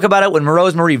 Never spoke about it when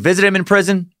Rosemarie visited him in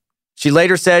prison. She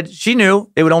later said she knew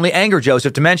it would only anger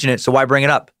Joseph to mention it, so why bring it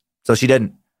up? So she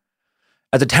didn't.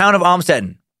 And the town of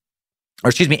Amstetten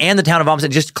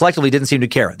just collectively didn't seem to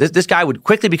care. This guy would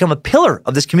quickly become a pillar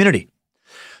of this community.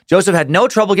 Joseph had no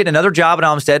trouble getting another job at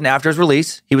Amstetten after his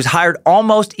release. He was hired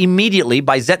almost immediately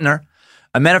by Zettner,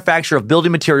 a manufacturer of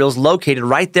building materials located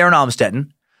right there in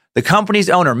Amstetten. The company's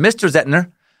owner, Mr.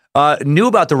 Zettner, knew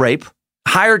about the rape,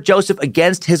 hired Joseph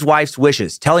against his wife's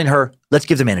wishes, telling her, let's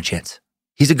give the man a chance.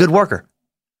 He's a good worker.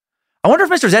 I wonder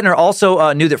if Mr. Zettner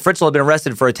also knew that Fritzl had been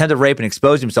arrested for attempted rape and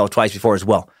exposed himself twice before as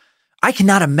well. I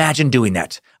cannot imagine doing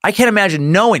that. I can't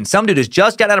imagine knowing some dude has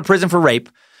just got out of prison for rape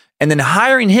and then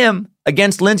hiring him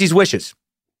against Lindsay's wishes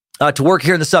to work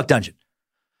here in the Suck Dungeon.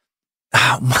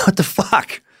 What the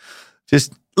fuck?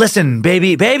 Just listen,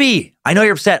 baby. I know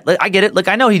you're upset. I get it. Look,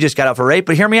 I know he just got out for rape,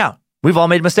 but hear me out. We've all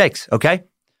made mistakes, okay?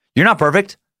 You're not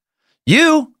perfect.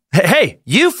 You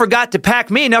forgot to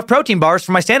pack me enough protein bars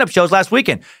for my stand-up shows last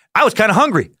weekend. I was kind of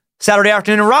hungry Saturday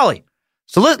afternoon in Raleigh.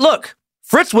 So look,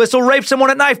 Fritz Wissel raped someone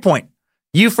at knife point.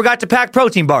 You forgot to pack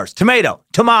protein bars.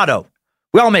 Tomato.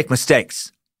 We all make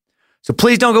mistakes. So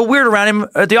please don't go weird around him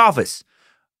at the office.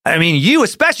 I mean, you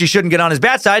especially shouldn't get on his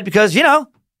bad side because,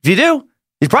 if you do,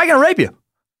 he's probably going to rape you.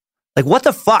 Like, what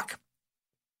the fuck?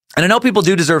 And I know people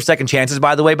do deserve second chances,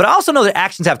 by the way, but I also know that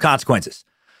actions have consequences.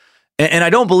 And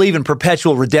I don't believe in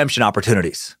perpetual redemption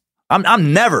opportunities.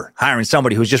 I'm never hiring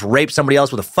somebody who's just raped somebody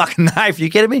else with a fucking knife. Are you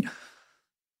kidding me?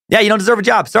 Yeah, you don't deserve a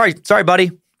job. Sorry,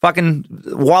 buddy. Fucking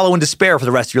wallow in despair for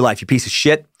the rest of your life, you piece of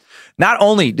shit. Not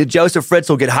only did Joseph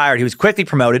Fritzl get hired, he was quickly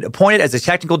promoted, appointed as a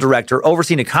technical director,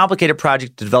 overseeing a complicated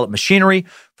project to develop machinery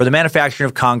for the manufacturing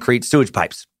of concrete sewage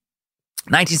pipes.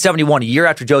 1971, a year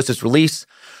after Joseph's release,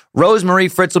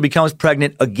 Rosemarie Fritzl becomes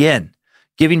pregnant again,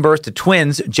 giving birth to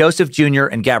twins, Joseph Jr.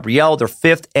 and Gabrielle, their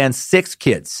fifth and sixth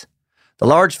kids. The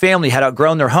large family had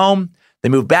outgrown their home. They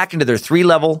moved back into their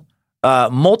three-level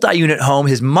multi-unit home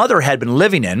his mother had been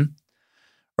living in,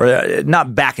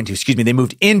 they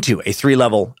moved into a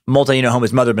three-level multi-unit home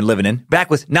his mother had been living in, back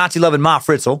with Nazi-loving Ma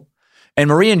Fritzl. And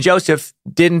Marie and Joseph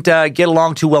didn't get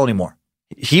along too well anymore.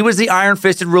 He was the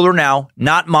iron-fisted ruler now,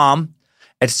 not Mom.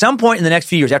 At some point in the next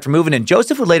few years after moving in,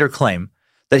 Joseph would later claim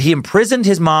that he imprisoned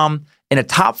his mom in a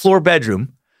top-floor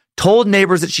bedroom, told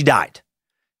neighbors that she died.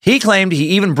 He claimed he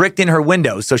even bricked in her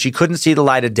windows so she couldn't see the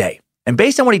light of day. And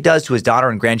based on what he does to his daughter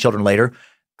and grandchildren later,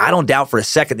 I don't doubt for a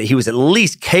second that he was at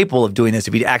least capable of doing this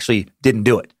if he actually didn't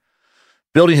do it.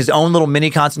 Building his own little mini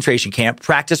concentration camp,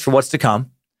 practiced for what's to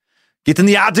come. Get in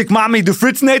the attic, mommy. The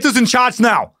Fritznator's in charge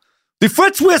now. The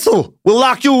Fritz whistle will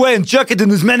lock you away and jerk it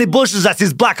in as many bushes as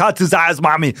his black heart desires,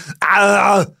 mommy.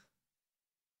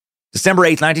 December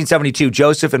 8th, 1972,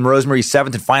 Joseph and Rosemarie's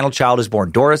seventh and final child is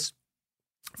born, Doris.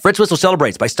 Fritz Whistle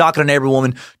celebrates by stalking a neighbor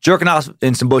woman, jerking off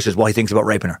in some bushes while he thinks about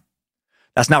raping her.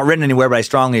 That's not written anywhere, but I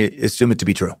strongly assume it to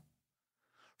be true.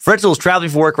 Fritzl was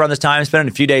traveling for work around this time,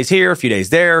 spending a few days here, a few days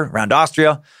there, around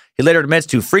Austria. He later admits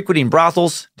to frequenting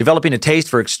brothels, developing a taste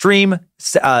for extreme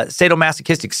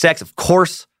sadomasochistic sex, of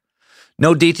course.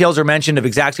 No details are mentioned of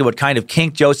exactly what kind of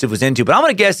kink Joseph was into, but I'm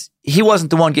going to guess he wasn't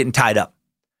the one getting tied up.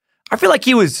 I feel like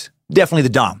he was definitely the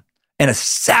dom, and a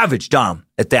savage dom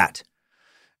at that.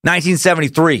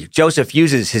 1973, Joseph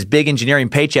uses his big engineering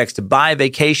paychecks to buy a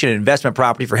vacation and investment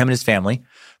property for him and his family,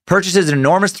 purchases an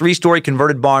enormous 3-story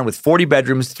converted barn with 40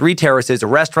 bedrooms, 3 terraces, a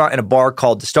restaurant, and a bar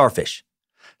called the Starfish.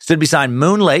 Stood beside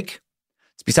Moon Lake.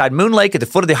 It's beside Moon Lake at the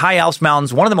foot of the High Alps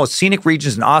Mountains, one of the most scenic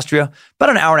regions in Austria, about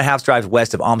an hour and a half drive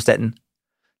west of Amstetten.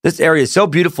 This area is so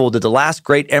beautiful that the last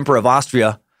great emperor of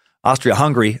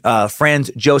Austria-Hungary,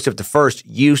 Franz Joseph I,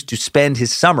 used to spend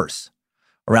his summers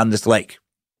around this lake.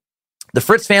 The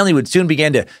Fritz family would soon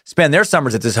begin to spend their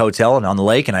summers at this hotel and on the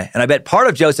lake, and I bet part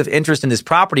of Joseph's interest in this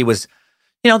property was,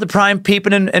 the prime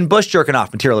peeping and bush jerking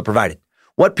off material it provided.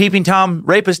 What peeping Tom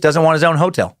rapist doesn't want his own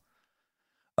hotel?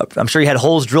 I'm sure he had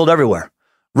holes drilled everywhere.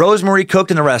 Rosemarie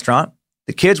cooked in the restaurant.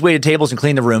 The kids waited tables and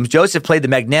cleaned the rooms. Joseph played the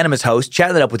magnanimous host,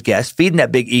 chatting it up with guests, feeding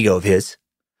that big ego of his.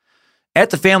 At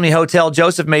the family hotel,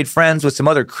 Joseph made friends with some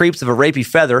other creeps of a rapey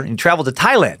feather and traveled to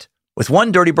Thailand with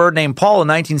one dirty bird named Paul in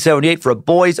 1978 for a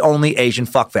boys-only Asian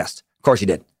fuckfest. Of course he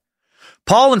did.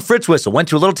 Paul and Fritz Whistle went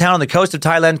to a little town on the coast of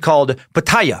Thailand called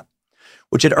Pattaya,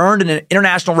 which had earned an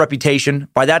international reputation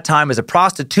by that time as a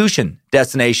prostitution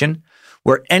destination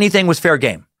where anything was fair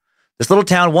game. This little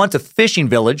town, once a fishing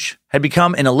village, had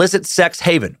become an illicit sex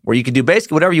haven where you could do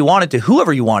basically whatever you wanted to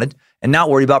whoever you wanted and not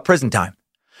worry about prison time.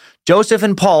 Joseph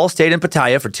and Paul stayed in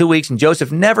Pattaya for 2 weeks, and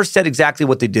Joseph never said exactly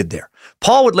what they did there.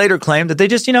 Paul would later claim that they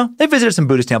just, they visited some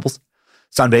Buddhist temples,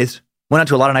 sunbathed, went out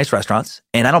to a lot of nice restaurants,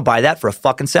 and I don't buy that for a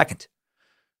fucking second.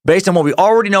 Based on what we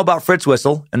already know about Fritz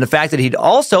Whistle and the fact that he'd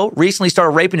also recently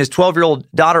started raping his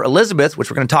 12-year-old daughter, Elizabeth, which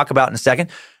we're going to talk about in a second,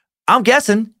 I'm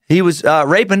guessing he was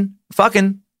raping,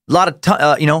 fucking, a lot of,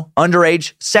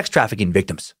 underage sex trafficking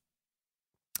victims.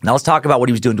 Now let's talk about what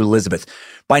he was doing to Elizabeth.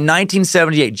 By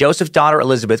 1978, Joseph's daughter,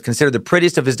 Elizabeth, considered the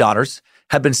prettiest of his daughters,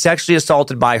 had been sexually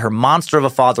assaulted by her monster of a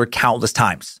father countless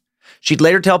times. She'd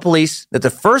later tell police that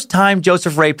the first time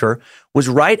Joseph raped her was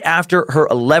right after her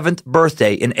 11th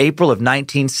birthday in April of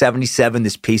 1977,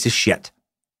 this piece of shit.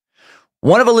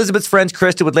 One of Elizabeth's friends,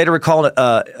 Krista, would later recall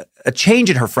a change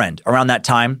in her friend around the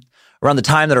time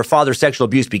that her father's sexual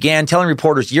abuse began, telling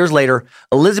reporters years later,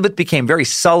 Elizabeth became very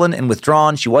sullen and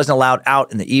withdrawn. She wasn't allowed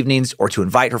out in the evenings or to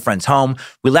invite her friends home.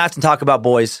 We laughed and talked about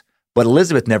boys, but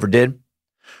Elizabeth never did.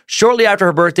 Shortly after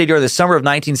her birthday during the summer of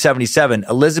 1977,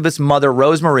 Elizabeth's mother,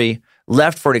 Rosemarie,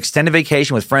 left for an extended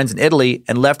vacation with friends in Italy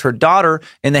and left her daughter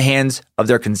in the hands of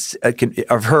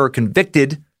her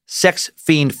convicted sex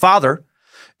fiend father.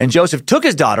 And Joseph took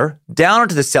his daughter down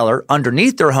into the cellar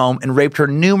underneath their home and raped her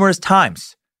numerous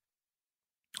times.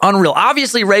 Unreal.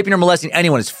 Obviously, raping or molesting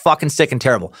anyone is fucking sick and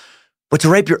terrible. But to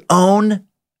rape your own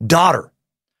daughter,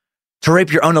 to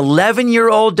rape your own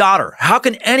 11-year-old daughter, how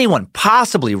can anyone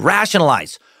possibly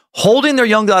rationalize holding their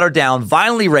young daughter down,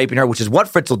 violently raping her, which is what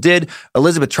Fritzl did?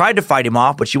 Elizabeth tried to fight him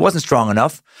off, but she wasn't strong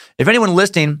enough. If anyone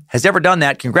listening has ever done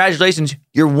that, congratulations,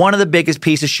 you're one of the biggest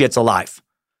pieces of shits alive.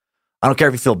 I don't care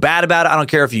if you feel bad about it. I don't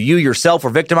care if you yourself were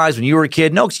victimized when you were a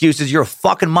kid. No excuses. You're a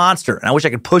fucking monster. And I wish I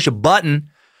could push a button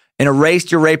and erase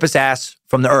your rapist ass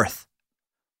from the earth.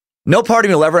 No part of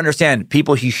me will ever understand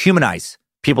people who humanize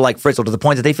people like Fritzl to the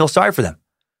point that they feel sorry for them.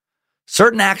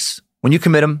 Certain acts, when you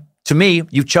commit them, to me,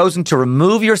 you've chosen to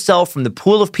remove yourself from the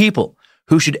pool of people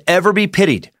who should ever be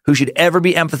pitied, who should ever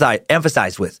be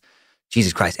emphasized with.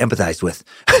 Jesus Christ, empathized with.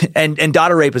 and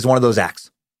daughter rape is one of those acts.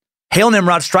 Hail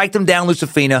Nimrod, strike them down,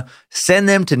 Lucifina, send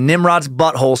them to Nimrod's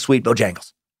butthole, sweet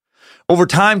Bojangles. Over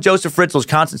time, Joseph Fritzl's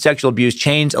constant sexual abuse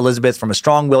changed Elizabeth from a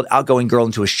strong-willed, outgoing girl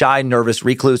into a shy, nervous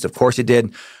recluse. Of course it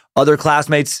did. Other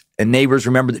classmates and neighbors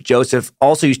remember that Joseph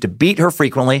also used to beat her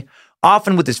frequently,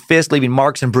 often with his fist, leaving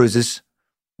marks and bruises.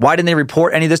 Why didn't they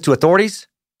report any of this to authorities?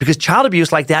 Because child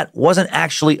abuse like that wasn't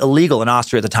actually illegal in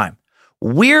Austria at the time.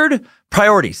 Weird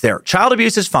priorities there. Child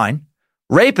abuse is fine.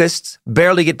 Rapists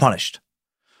barely get punished.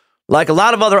 Like a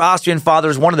lot of other Austrian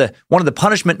fathers, one of the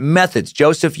punishment methods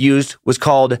Joseph used was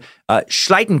called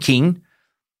Schleitenkien,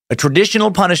 a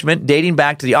traditional punishment dating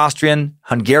back to the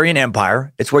Austrian-Hungarian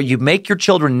Empire. It's where you make your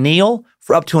children kneel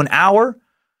for up to an hour,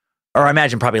 or I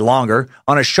imagine probably longer,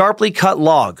 on a sharply cut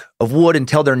log of wood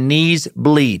until their knees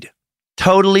bleed.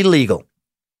 Totally legal.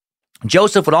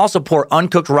 Joseph would also pour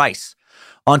uncooked rice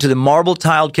onto the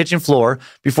marble-tiled kitchen floor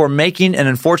before making an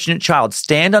unfortunate child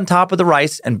stand on top of the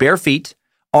rice and bare feet,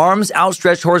 arms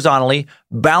outstretched horizontally,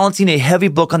 balancing a heavy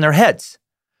book on their heads.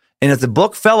 And if the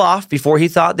book fell off before he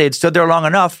thought they had stood there long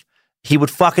enough, he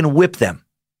would fucking whip them.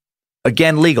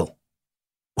 Again, legal.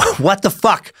 What the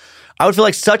fuck? I would feel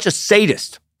like such a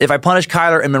sadist if I punished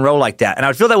Kyler and Monroe like that. And I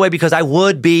would feel that way because I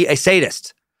would be a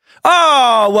sadist.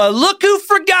 Oh, well, look who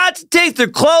forgot to take their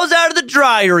clothes out of the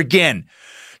dryer again.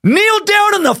 Kneel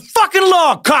down on the fucking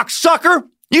log, cocksucker.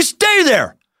 You stay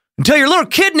there until your little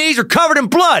kidneys are covered in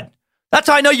blood. That's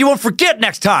how I know you won't forget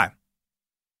next time.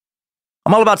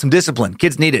 I'm all about some discipline.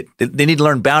 Kids need it. They need to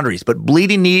learn boundaries. But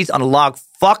bleeding knees on a log,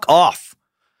 fuck off.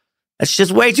 That's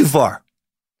just way too far.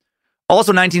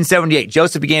 Also, 1978,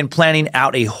 Joseph began planning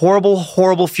out a horrible,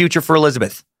 horrible future for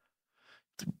Elizabeth.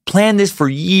 Planned this for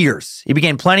years. He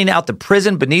began planning out the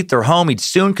prison beneath their home he'd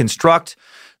soon construct.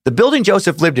 The building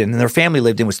Joseph lived in and their family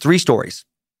lived in was 3 stories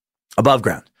above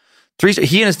ground.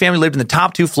 He and his family lived in the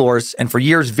top 2 floors, and for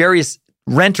years, various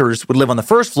renters would live on the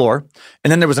first floor, and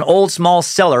then there was an old small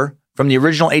cellar from the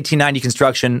original 1890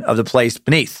 construction of the place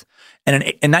beneath. And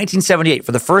in 1978,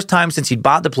 for the first time since he'd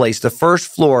bought the place, the first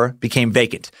floor became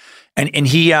vacant. And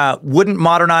he wouldn't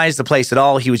modernize the place at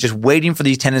all. He was just waiting for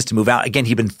these tenants to move out. Again,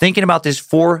 he'd been thinking about this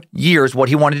for years, what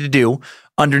he wanted to do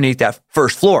underneath that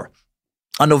first floor.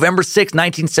 On November 6,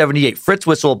 1978, Fritz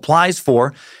Witzel applies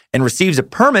for and receives a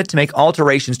permit to make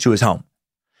alterations to his home.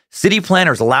 City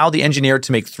planners allowed the engineer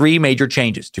to make 3 major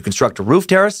changes: to construct a roof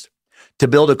terrace, to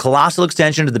build a colossal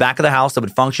extension to the back of the house that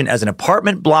would function as an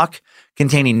apartment block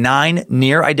containing 9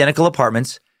 near-identical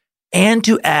apartments, and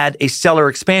to add a cellar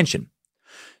expansion.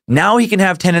 Now he can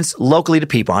have tenants locally to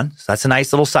peep on, so that's a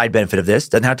nice little side benefit of this.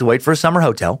 Doesn't have to wait for a summer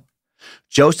hotel.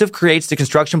 Joseph creates the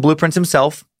construction blueprints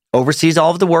himself, oversees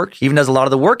all of the work, even does a lot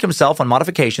of the work himself on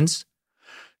modifications.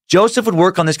 Joseph would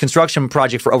work on this construction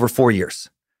project for over 4 years.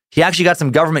 He actually got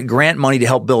some government grant money to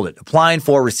help build it, applying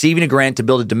for, receiving a grant to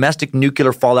build a domestic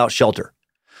nuclear fallout shelter.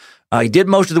 He did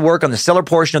most of the work on the cellar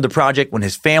portion of the project when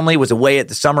his family was away at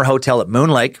the summer hotel at Moon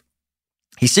Lake.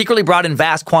 He secretly brought in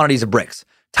vast quantities of bricks,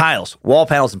 tiles, wall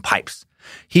panels, and pipes.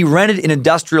 He rented an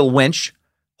industrial winch,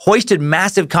 hoisted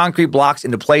massive concrete blocks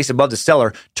into place above the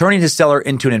cellar, turning his cellar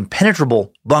into an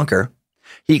impenetrable bunker.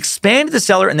 He expanded the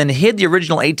cellar and then hid the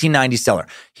original 1890 cellar.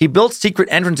 He built secret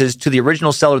entrances to the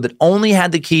original cellar that he only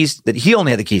had the keys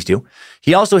to.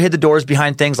 He also hid the doors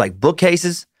behind things like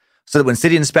bookcases so that when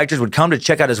city inspectors would come to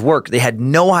check out his work, they had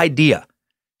no idea.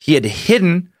 He had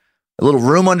hidden a little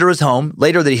room under his home.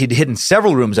 Later, that he'd hidden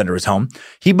several rooms under his home.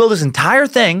 He built this entire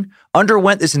thing,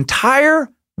 underwent this entire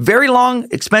very long,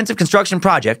 expensive construction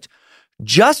project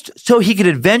just so he could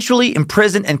eventually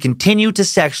imprison and continue to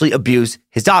sexually abuse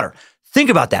his daughter. Think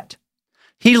about that.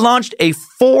 He launched a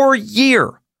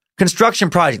 4-year construction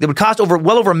project that would cost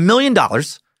well over $1 million.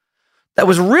 That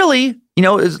was really,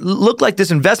 it looked like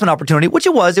this investment opportunity, which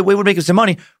it was. It would make him some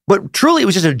money, but truly it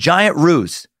was just a giant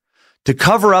ruse to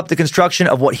cover up the construction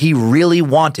of what he really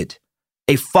wanted,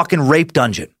 a fucking rape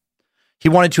dungeon. He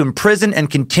wanted to imprison and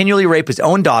continually rape his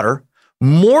own daughter,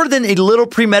 more than a little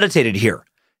premeditated here.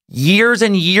 Years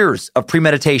and years of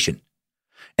premeditation.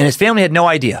 And his family had no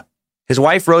idea. His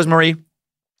wife, Rosemary,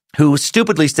 who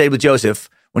stupidly stayed with Joseph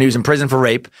when he was in prison for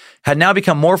rape, had now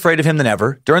become more afraid of him than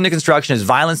ever. During the construction, his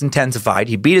violence intensified.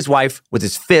 He beat his wife with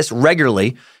his fist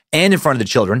regularly and in front of the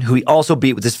children, who he also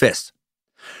beat with his fists.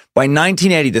 By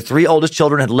 1980, the 3 oldest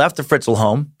children had left the Fritzl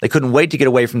home. They couldn't wait to get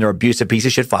away from their abusive piece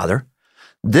of shit father.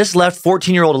 This left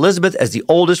 14-year-old Elizabeth as the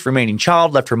oldest remaining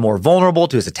child, left her more vulnerable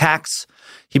to his attacks.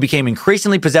 He became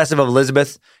increasingly possessive of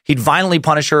Elizabeth. He'd violently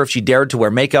punish her if she dared to wear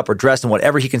makeup or dress in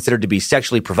whatever he considered to be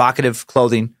sexually provocative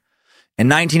clothing. In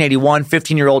 1981,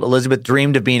 15-year-old Elizabeth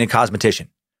dreamed of being a cosmetician,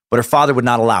 but her father would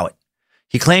not allow it.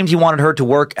 He claimed he wanted her to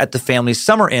work at the family's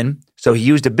summer inn, so he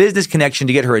used a business connection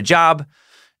to get her a job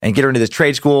and get her into this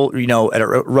trade school, at a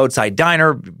roadside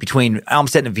diner between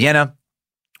Almstetten and Vienna,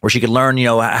 where she could learn,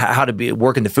 how to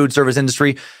work in the food service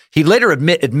industry. He'd later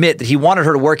admit that he wanted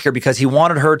her to work here because he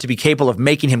wanted her to be capable of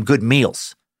making him good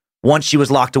meals once she was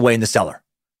locked away in the cellar.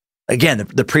 Again,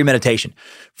 the premeditation.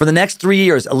 For the next 3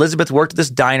 years, Elizabeth worked at this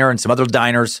diner and some other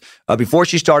diners. Before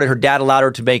she started, her dad allowed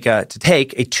her to take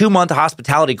a 2-month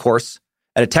hospitality course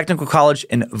at a technical college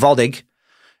in Waldig,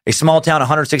 a small town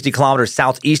 160 kilometers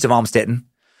southeast of Almstetten,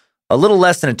 a little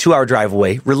less than a 2-hour drive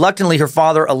away. Reluctantly, her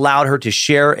father allowed her to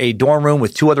share a dorm room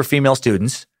with 2 other female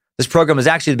students. This program was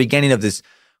actually the beginning of this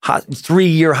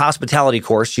 3-year hospitality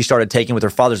course she started taking with her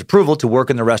father's approval to work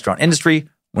in the restaurant industry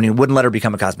when he wouldn't let her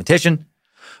become a cosmetician.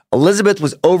 Elizabeth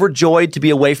was overjoyed to be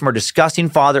away from her disgusting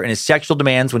father and his sexual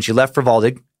demands when she left for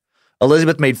Waldig.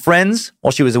 Elizabeth made friends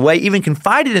while she was away, even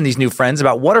confided in these new friends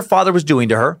about what her father was doing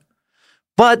to her.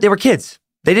 But they were kids.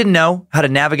 They didn't know how to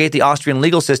navigate the Austrian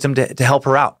legal system to help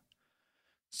her out.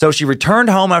 So she returned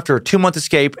home after a 2-month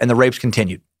escape, and the rapes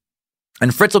continued.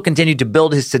 And Fritzl continued to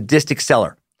build his sadistic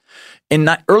cellar. In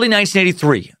early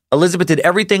 1983, Elizabeth did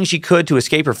everything she could to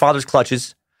escape her father's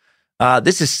clutches.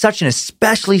 This is such an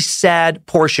especially sad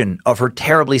portion of her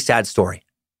terribly sad story.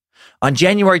 On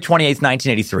January 28th,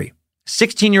 1983,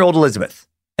 16-year-old Elizabeth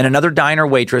and another diner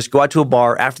waitress go out to a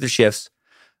bar after the shifts.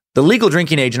 The legal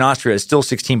drinking age in Austria is still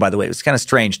 16, by the way. It was kind of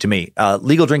strange to me.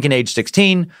 Legal drinking age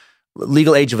 16,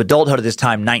 legal age of adulthood at this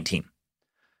time 19.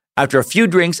 After a few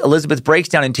drinks, Elizabeth breaks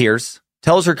down in tears,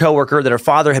 tells her coworker that her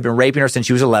father had been raping her since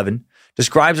she was 11,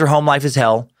 describes her home life as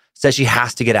hell, says she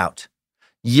has to get out.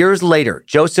 Years later,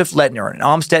 Joseph Lettner, an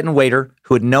Almstetten waiter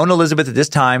who had known Elizabeth at this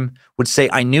time, would say,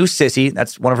 "I knew Sissy,"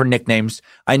 that's one of her nicknames,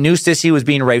 "I knew Sissy was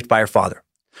being raped by her father."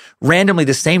 Randomly,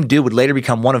 the same dude would later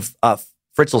become one of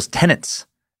Fritzl's tenants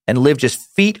and live just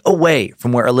feet away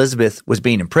from where Elizabeth was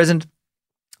being imprisoned.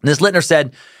 And this Lettner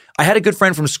said, "I had a good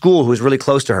friend from school who was really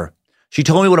close to her. She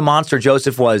told me what a monster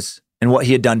Joseph was and what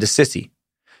he had done to Sissy.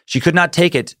 She could not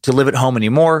take it to live at home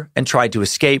anymore and tried to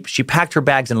escape. She packed her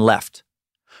bags and left."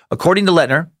 According to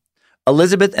Lettner,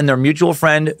 Elizabeth and their mutual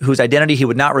friend, whose identity he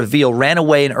would not reveal, ran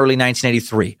away in early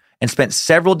 1983 and spent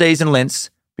several days in Linz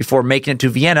before making it to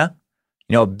Vienna,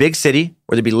 a big city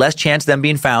where there'd be less chance of them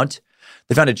being found.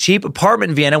 They found a cheap apartment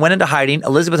in Vienna, went into hiding.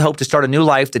 Elizabeth hoped to start a new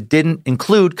life that didn't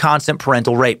include constant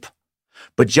parental rape.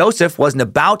 But Joseph wasn't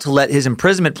about to let his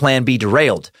imprisonment plan be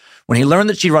derailed. When he learned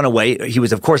that she'd run away, he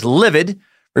was, of course, livid,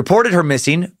 reported her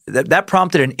missing. That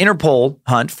prompted an Interpol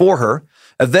hunt for her.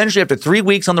 Eventually, after 3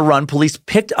 weeks on the run, police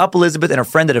picked up Elizabeth and her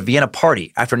friend at a Vienna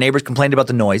party after neighbors complained about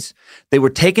the noise. They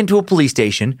were taken to a police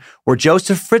station where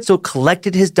Joseph Fritzl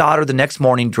collected his daughter the next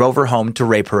morning, drove her home to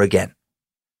rape her again.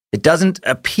 It doesn't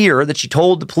appear that she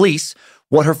told the police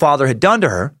what her father had done to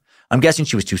her. I'm guessing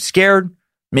she was too scared.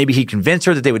 Maybe he convinced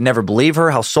her that they would never believe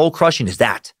her. How soul-crushing is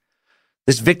that?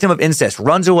 This victim of incest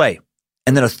runs away,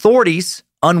 and then authorities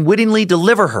unwittingly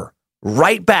deliver her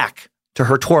right back to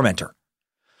her tormentor.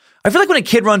 I feel like when a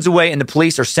kid runs away and the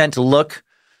police are sent to look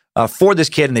for this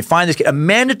kid and they find this kid, a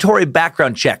mandatory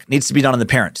background check needs to be done on the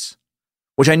parents,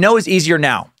 which I know is easier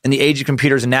now in the age of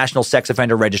computers and national sex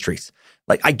offender registries.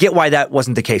 Like, I get why that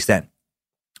wasn't the case then.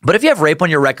 But if you have rape on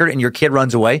your record and your kid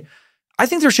runs away, I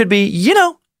think there should be,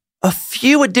 a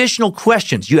few additional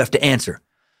questions you have to answer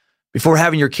before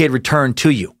having your kid returned to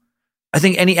you. I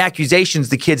think any accusations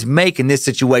the kids make in this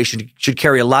situation should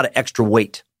carry a lot of extra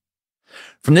weight.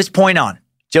 From this point on,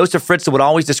 Joseph Fritzl would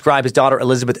always describe his daughter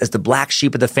Elizabeth as the black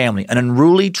sheep of the family, an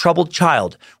unruly, troubled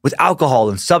child with alcohol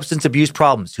and substance abuse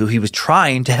problems who he was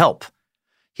trying to help.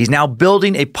 He's now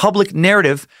building a public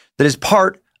narrative that is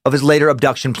part of his later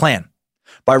abduction plan.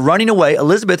 By running away,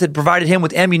 Elizabeth had provided him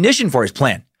with ammunition for his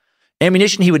plan.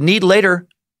 Ammunition he would need later,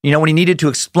 when he needed to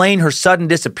explain her sudden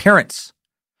disappearance.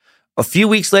 A few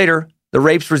weeks later, the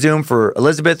rapes resume for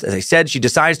Elizabeth. As I said, she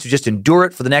decides to just endure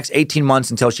it for the next 18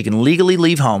 months until she can legally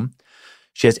leave home.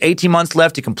 She has 18 months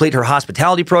left to complete her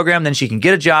hospitality program. Then she can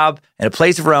get a job and a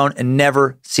place of her own and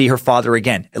never see her father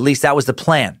again. At least that was the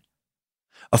plan.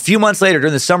 A few months later,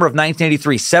 during the summer of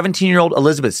 1983, 17-year-old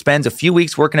Elizabeth spends a few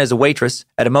weeks working as a waitress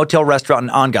at a motel restaurant in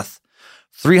Angath,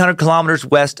 300 kilometers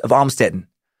west of Almstetten.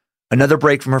 Another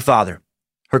break from her father.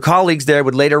 Her colleagues there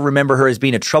would later remember her as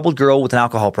being a troubled girl with an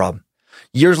alcohol problem.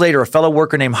 Years later, a fellow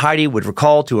worker named Heidi would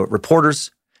recall to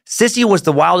reporters, "Sissy was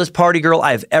the wildest party girl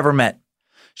I have ever met.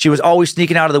 She was always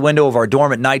sneaking out of the window of our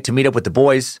dorm at night to meet up with the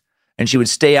boys, and she would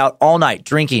stay out all night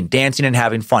drinking, dancing, and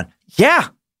having fun." Yeah,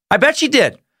 I bet she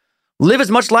did. Live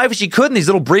as much life as she could in these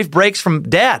little brief breaks from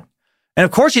dad. And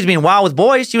of course, she's being wild with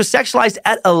boys. She was sexualized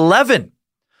at 11.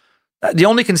 The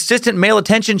only consistent male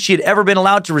attention she had ever been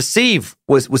allowed to receive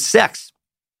was sex.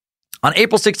 On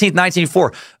April 16th,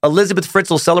 1904, Elizabeth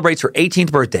Fritzl celebrates her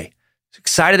 18th birthday. She's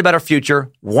excited about her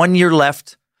future, 1 year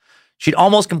left. She'd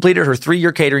almost completed her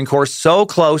 3-year catering course, so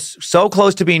close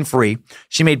to being free.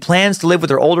 She made plans to live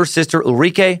with her older sister,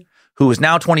 Ulrike, who was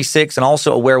now 26 and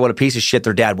also aware what a piece of shit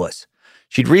their dad was.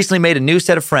 She'd recently made a new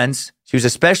set of friends. She was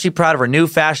especially proud of her new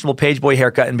fashionable pageboy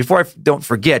haircut. And before I don't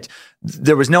forget,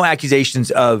 there was no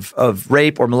accusations of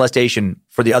rape or molestation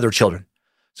for the other children.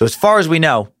 So as far as we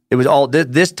know, it was all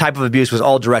this type of abuse was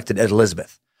all directed at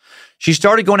Elizabeth. She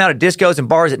started going out at discos and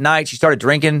bars at night. She started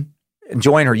drinking,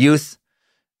 enjoying her youth,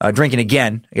 drinking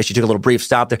again. I guess she took a little brief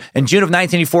stop there. In June of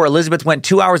 1984, Elizabeth went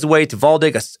 2 hours away to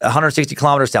Waldeck, 160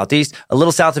 kilometers southeast, a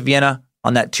little south of Vienna,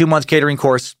 on that 2-month catering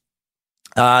course.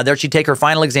 There she'd take her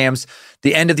final exams,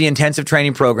 the end of the intensive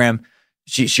training program.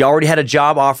 She already had a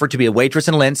job offered to be a waitress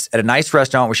in Linz at a nice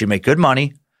restaurant where she'd make good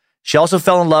money. She also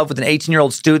fell in love with an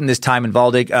 18-year-old student this time in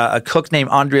Waldeck, a cook named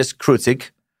Andreas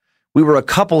Krutzig. We were a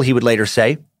couple, he would later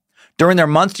say. During their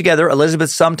months together, Elizabeth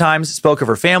sometimes spoke of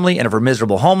her family and of her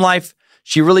miserable home life.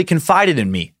 She really confided in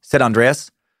me, said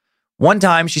Andreas. One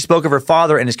time, she spoke of her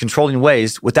father and his controlling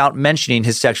ways without mentioning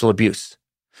his sexual abuse.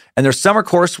 And their summer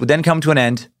course would then come to an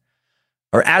end.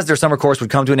 Or as their summer course would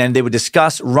come to an end, they would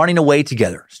discuss running away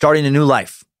together, starting a new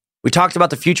life. We talked about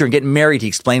the future and getting married, he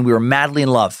explained. We were madly in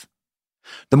love.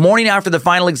 The morning after the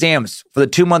final exams for the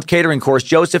 2-month catering course,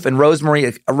 Joseph and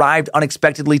Rosemary arrived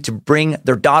unexpectedly to bring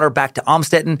their daughter back to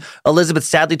Amstetten. Elizabeth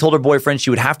sadly told her boyfriend she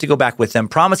would have to go back with them,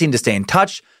 promising to stay in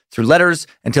touch through letters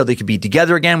until they could be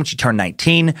together again when she turned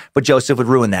 19, but Joseph would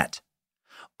ruin that.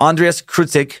 Andreas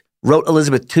Krutzig wrote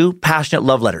Elizabeth 2 passionate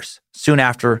love letters soon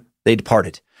after they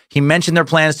departed. He mentioned their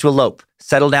plans to elope,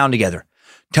 settle down together,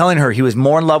 telling her he was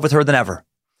more in love with her than ever.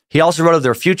 He also wrote of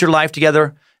their future life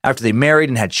together after they married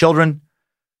and had children.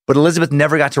 But Elizabeth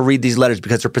never got to read these letters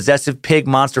because her possessive pig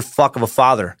monster fuck of a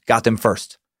father got them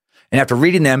first. And after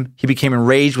reading them, he became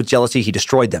enraged with jealousy. He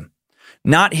destroyed them.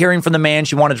 Not hearing from the man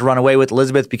she wanted to run away with,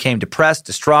 Elizabeth became depressed,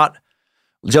 distraught.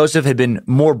 Joseph had been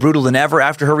more brutal than ever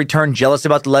after her return, jealous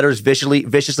about the letters,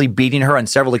 viciously beating her on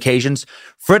several occasions.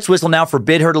 Fritz Wissel now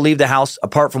forbid her to leave the house,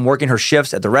 apart from working her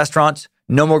shifts at the restaurant.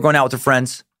 No more going out with her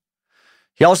friends.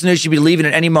 He also knew she'd be leaving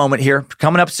at any moment here,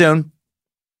 coming up soon.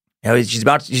 You know, she's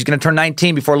going to turn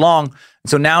 19 before long. And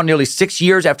so now, nearly 6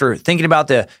 years after thinking about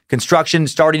the construction,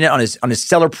 starting it on his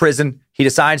cellar prison, he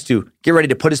decides to get ready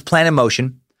to put his plan in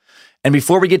motion. And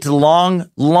before we get to the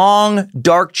long,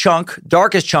 darkest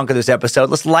chunk of this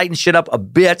episode, let's lighten shit up a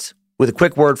bit with a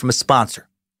quick word from a sponsor.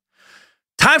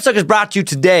 Time Suck is brought to you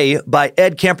today by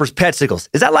Ed Kemper's Petsicles.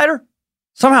 Is that lighter?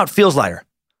 Somehow it feels lighter.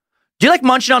 Do you like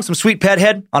munching on some sweet pet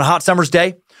head on a hot summer's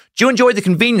day? Do you enjoy the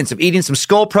convenience of eating some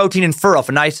skull protein and fur off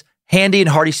a nice, handy and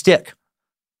hearty stick?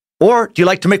 Or do you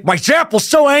like to make my Zapple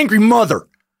so angry mother?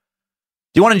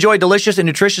 Do you want to enjoy a delicious and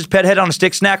nutritious pet head on a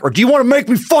stick snack? Or do you want to make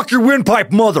me fuck your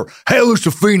windpipe mother? Hey,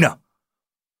 Lucifina.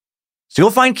 So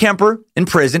you'll find Kemper in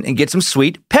prison and get some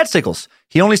sweet Petsicles.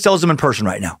 He only sells them in person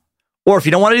right now. Or if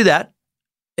you don't want to do that,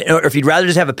 or if you'd rather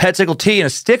just have a Petsicle tee and a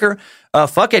sticker,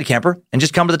 fuck Ed Kemper and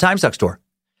just come to the Time Suck store.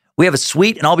 We have a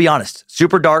sweet, and I'll be honest,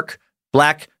 super dark,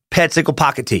 black Petsicle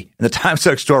pocket tee in the Time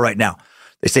Suck store right now.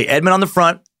 They say Edmund on the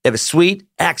front. They have a sweet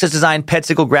Access Design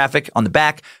Petsicle graphic on the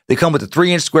back. They come with a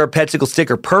 3-inch square Petsicle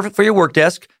sticker, perfect for your work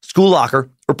desk, school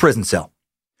locker, or prison cell.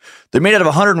 They're made out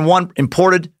of 101%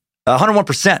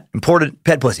 imported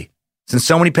pet pussy, since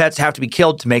so many pets have to be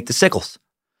killed to make the sickles.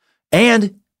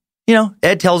 And, you know,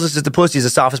 Ed tells us that the pussy is the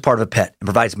softest part of a pet and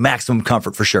provides maximum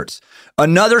comfort for shirts.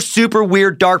 Another super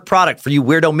weird, dark product for you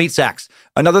weirdo meat sacks.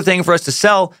 Another thing for us to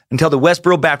sell until the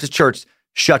Westboro Baptist Church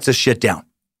shuts this shit down.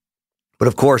 But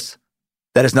of course,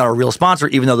 that is not a real sponsor,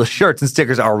 even though the shirts and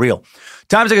stickers are real.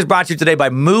 Time Suck is brought to you today by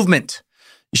Movement.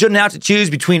 You shouldn't have to choose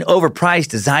between overpriced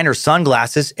designer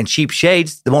sunglasses and cheap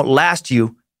shades that won't last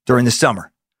you during the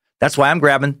summer. That's why I'm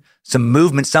grabbing some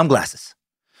Movement sunglasses.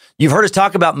 You've heard us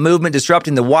talk about Movement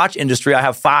disrupting the watch industry. I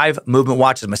have 5 Movement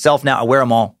watches myself now. I wear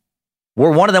them all.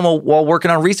 Wore one of them while working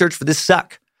on research for this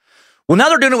suck. Well, now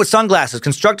they're doing it with sunglasses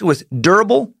constructed with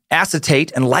durable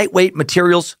acetate and lightweight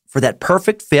materials for that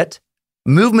perfect fit.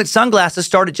 Movement sunglasses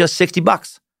start at just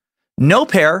 $60. No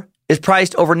pair is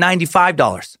priced over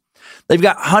 $95. They've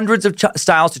got hundreds of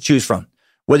styles to choose from.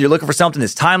 Whether you're looking for something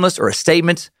that's timeless or a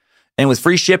statement, and with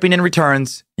free shipping and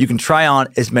returns, you can try on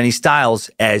as many styles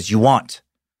as you want.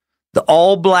 The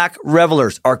all-black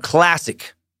Revelers are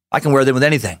classic. I can wear them with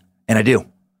anything, and I do.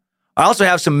 I also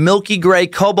have some milky gray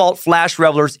cobalt flash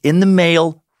Revelers in the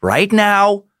mail right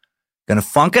now. Gonna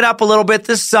funk it up a little bit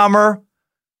this summer.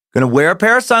 Going to wear a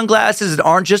pair of sunglasses that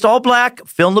aren't just all black,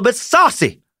 feeling a little bit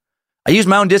saucy. I use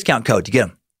my own discount code to get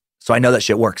them, so I know that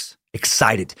shit works.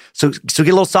 Excited. So get a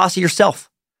little saucy yourself.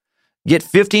 Get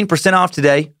 15% off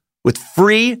today with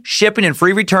free shipping and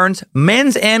free returns,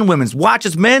 men's and women's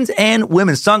watches, men's and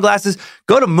women's sunglasses.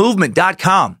 Go to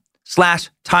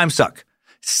movement.com/timesuck.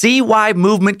 See why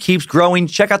Movement keeps growing.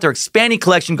 Check out their expanding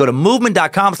collection. Go to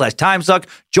movement.com/timesuck.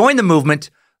 Join the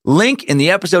movement. Link in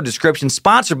the episode description,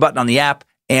 sponsor button on the app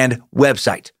and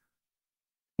website.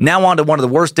 Now on to one of the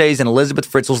worst days in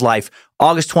Elizabeth Fritzl's life,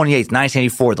 August 28th,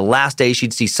 1984, the last day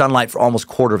she'd see sunlight for almost a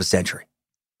quarter of a century.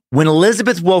 When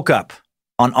Elizabeth woke up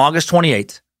on August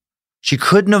 28th, she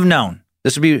couldn't have known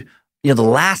this would be the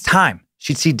last time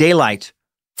she'd see daylight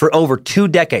for over 2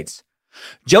 decades.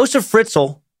 Joseph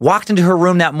Fritzl walked into her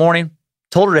room that morning,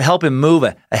 told her to help him move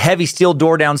a heavy steel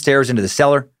door downstairs into the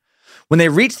cellar. When they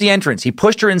reached the entrance, he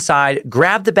pushed her inside,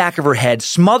 grabbed the back of her head,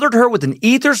 smothered her with an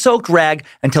ether-soaked rag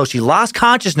until she lost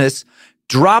consciousness,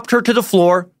 dropped her to the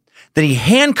floor. Then he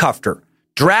handcuffed her,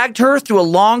 dragged her through a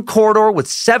long corridor with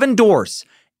 7 doors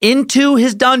into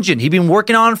his dungeon he'd been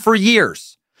working on for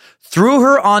years, threw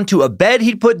her onto a bed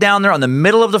he'd put down there on the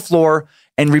middle of the floor,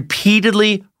 and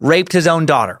repeatedly raped his own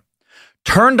daughter.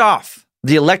 Turned off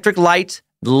the electric light,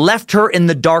 left her in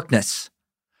the darkness,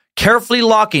 carefully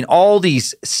locking all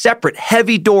these separate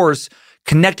heavy doors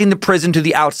connecting the prison to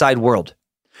the outside world.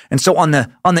 And so on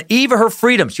the eve of her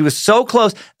freedom, she was so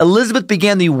close, Elizabeth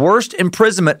began the worst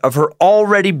imprisonment of her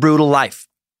already brutal life.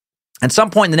 At some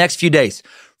point in the next few days,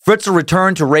 Fritzl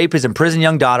returned to rape his imprisoned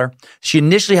young daughter. She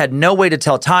initially had no way to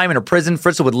tell time in her prison.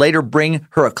 Fritzl would later bring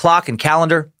her a clock and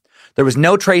calendar. There was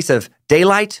no trace of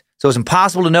daylight, so it was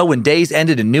impossible to know when days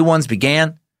ended and new ones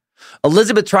began.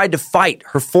 Elizabeth tried to fight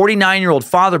her 49-year-old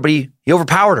father, but he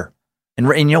overpowered her and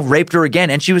raped her again.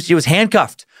 And she was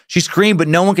handcuffed. She screamed, but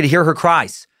no one could hear her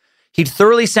cries. He'd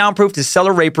thoroughly soundproofed his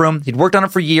cellar rape room. He'd worked on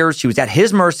it for years. She was at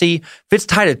his mercy. Fitz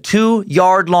tied a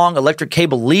 2-yard-long electric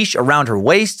cable leash around her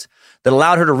waist that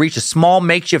allowed her to reach a small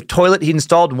makeshift toilet he'd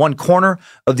installed in one corner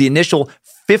of the initial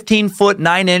 15-foot,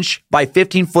 9-inch by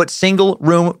 15-foot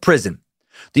single-room prison.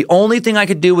 The only thing I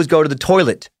could do was go to the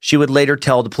toilet, she would later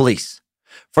tell the police.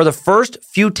 For the first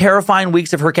few terrifying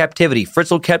weeks of her captivity,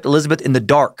 Fritzl kept Elizabeth in the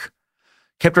dark,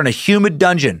 kept her in a humid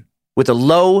dungeon with a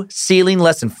low ceiling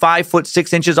less than 5 foot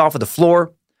 6 inches off of the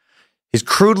floor. His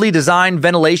crudely designed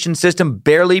ventilation system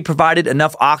barely provided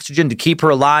enough oxygen to keep her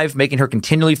alive, making her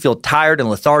continually feel tired and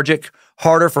lethargic,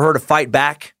 harder for her to fight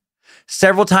back.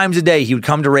 Several times a day, he would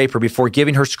come to rape her before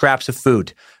giving her scraps of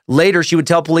food. Later, she would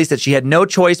tell police that she had no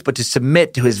choice but to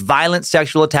submit to his violent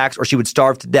sexual attacks or she would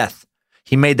starve to death.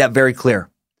 He made that very clear.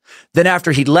 Then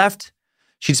after he'd left,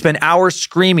 she'd spend hours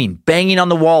screaming, banging on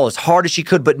the wall as hard as she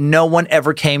could, but no one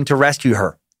ever came to rescue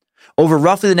her. Over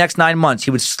roughly the next 9 months,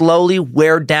 he would slowly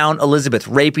wear down Elizabeth,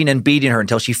 raping and beating her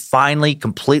until she finally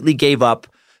completely gave up,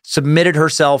 submitted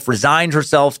herself, resigned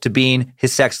herself to being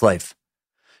his sex slave.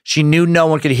 She knew no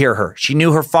one could hear her. She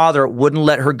knew her father wouldn't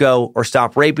let her go or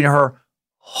stop raping her.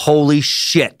 Holy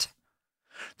shit.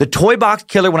 The toy box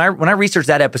killer, when I researched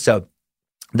that episode,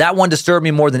 that one disturbed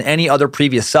me more than any other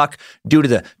previous suck due to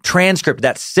the transcript of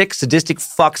that sick, sadistic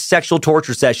fuck sexual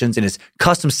torture sessions in his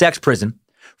custom sex prison.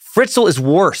 Fritzl is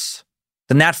worse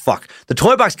than that fuck. The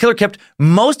toy box killer kept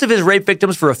most of his rape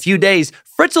victims for a few days.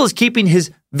 Fritzl is keeping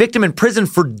his victim in prison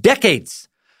for decades.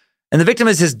 And the victim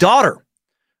is his daughter,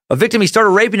 a victim he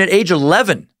started raping at age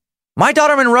 11. My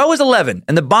daughter Monroe is 11,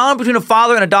 and the bond between a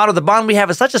father and a daughter, the bond we have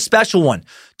is such a special one.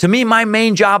 To me, my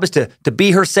main job is to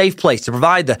be her safe place, to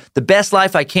provide the best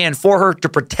life I can for her, to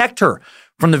protect her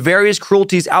from the various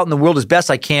cruelties out in the world as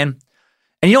best I can.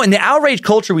 And in the outrage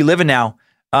culture we live in now,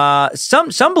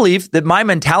 some believe that my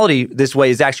mentality this way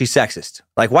is actually sexist.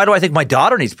 Like, why do I think my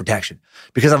daughter needs protection?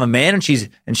 Because I'm a man and she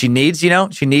needs,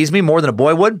 she needs me more than a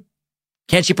boy would?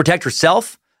 Can't she protect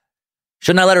herself?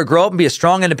 Shouldn't I let her grow up and be a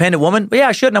strong, independent woman? But yeah,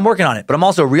 I should, and I'm working on it. But I'm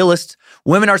also a realist.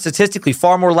 Women are statistically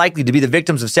far more likely to be the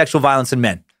victims of sexual violence than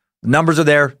men. The numbers are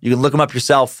there. You can look them up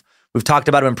yourself. We've talked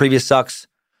about them in previous sucks.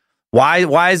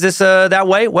 Why is this that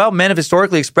way? Well, men have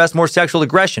historically expressed more sexual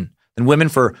aggression than women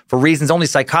for reasons only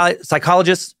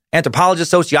psychologists,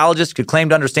 anthropologists, sociologists could claim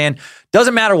to understand.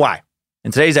 Doesn't matter why.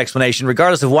 In today's explanation,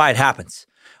 regardless of why it happens.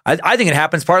 I think it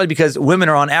happens partly because women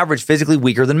are on average physically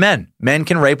weaker than men. Men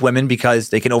can rape women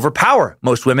because they can overpower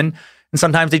most women, and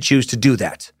sometimes they choose to do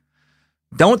that.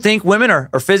 Don't think women are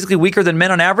physically weaker than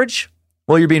men on average?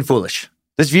 Well, you're being foolish.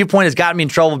 This viewpoint has gotten me in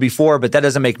trouble before, but that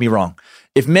doesn't make me wrong.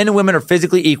 If men and women are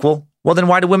physically equal, well, then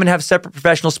why do women have separate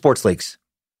professional sports leagues?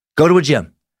 Go to a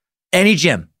gym, any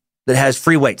gym that has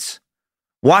free weights.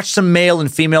 Watch some male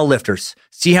and female lifters.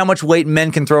 See how much weight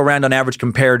men can throw around on average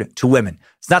compared to women.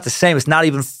 It's not the same. It's not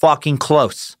even fucking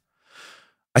close.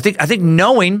 I think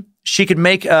knowing she could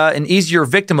make an easier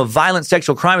victim of violent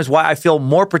sexual crime is why I feel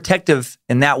more protective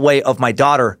in that way of my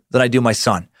daughter than I do my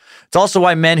son. It's also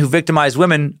why men who victimize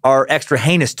women are extra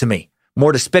heinous to me,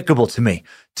 more despicable to me.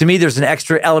 To me, there's an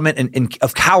extra element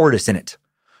of cowardice in it.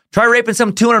 Try raping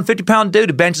some 250-pound dude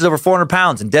who benches over 400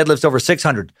 pounds and deadlifts over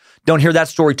 600. Don't hear that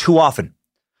story too often.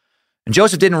 And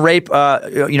Joseph didn't rape,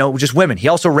 just women. He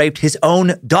also raped his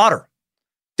own daughter.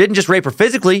 Didn't just rape her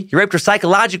physically, he raped her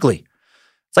psychologically.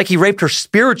 It's like he raped her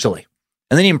spiritually.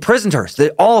 And then he imprisoned her so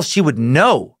that all she would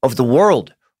know of the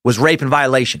world was rape and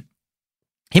violation.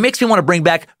 He makes me want to bring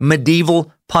back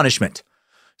medieval punishment.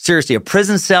 Seriously, a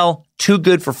prison cell, too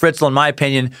good for Fritzl, in my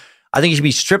opinion. I think he should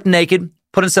be stripped naked,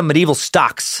 put in some medieval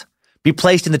stocks, be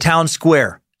placed in the town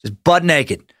square, just butt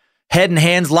naked, head and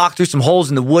hands locked through some holes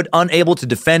in the wood, unable to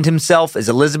defend himself as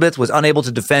Elizabeth was unable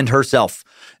to defend herself.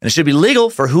 And it should be legal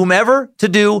for whomever to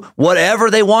do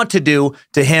whatever they want to do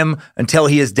to him until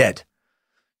he is dead.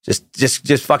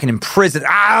 Just fucking imprisoned.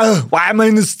 Why am I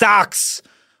in the stocks?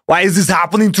 Why is this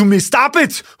happening to me? Stop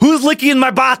it! Who's licking in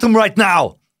my bottom right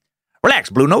now? Relax,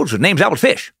 Blue Nose. His name's Albert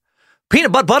Fish.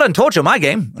 Peanut butter and torture my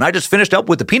game, and I just finished up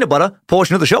with the peanut butter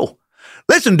portion of the show.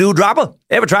 Listen, dude dropper,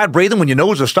 ever tried breathing when your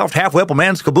nose is stuffed halfway up a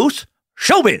man's caboose?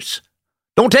 Showbiz.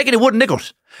 Don't take any wooden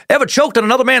nickels. Ever choked on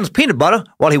another man's peanut butter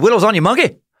while he whittles on your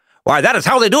monkey? Why, that is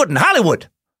how they do it in Hollywood.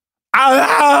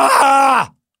 That's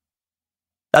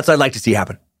what I'd like to see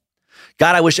happen.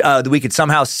 God, I wish that we could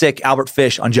somehow sick Albert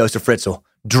Fish on Joseph Fritzl.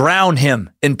 Drown him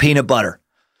in peanut butter.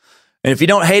 And if you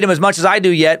don't hate him as much as I do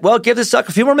yet, well, give this suck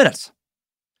a few more minutes.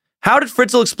 How did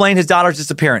Fritzl explain his daughter's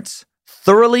disappearance?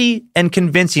 Thoroughly and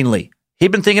convincingly.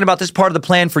 He'd been thinking about this part of the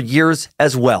plan for years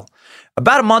as well.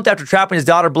 About a month after trapping his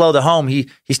daughter below the home, he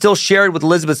still shared with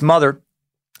Elizabeth's mother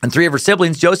and 3 of her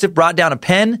siblings. Joseph brought down a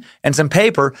pen and some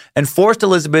paper and forced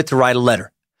Elizabeth to write a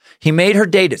letter. He made her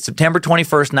date it September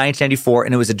 21st, 1994,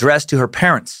 and it was addressed to her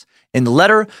parents. In the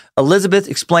letter, Elizabeth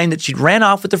explained that she'd ran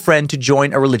off with a friend to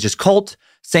join a religious cult,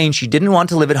 saying she didn't want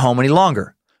to live at home any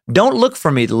longer. Don't look for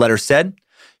me, the letter said.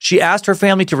 She asked her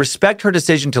family to respect her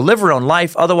decision to live her own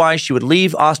life, otherwise she would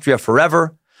leave Austria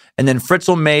forever. And then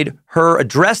Fritzl made her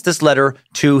address this letter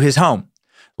to his home.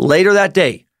 Later that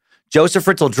day, Joseph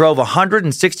Fritzl drove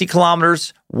 160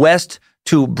 kilometers west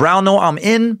to Braunau am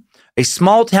Inn, a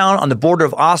small town on the border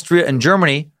of Austria and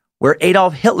Germany where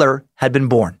Adolf Hitler had been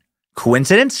born.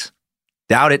 Coincidence?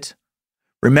 Doubt it.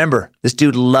 Remember, this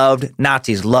dude loved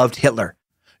Nazis, loved Hitler.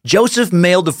 Joseph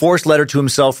mailed the forced letter to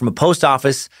himself from a post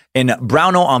office in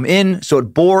Braunau am Inn, so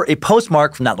it bore a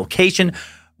postmark from that location.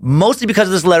 Mostly because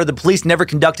of this letter, the police never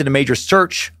conducted a major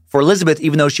search for Elizabeth,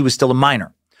 even though she was still a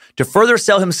minor. To further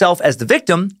sell himself as the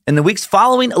victim, in the weeks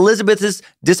following Elizabeth's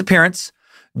disappearance,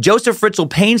 Joseph Fritzl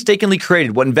painstakingly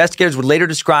created what investigators would later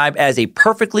describe as a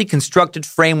perfectly constructed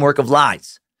framework of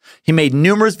lies. He made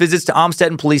numerous visits to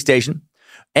Amstetten police station,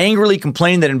 angrily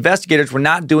complaining that investigators were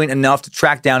not doing enough to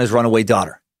track down his runaway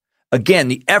daughter. Again,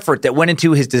 the effort that went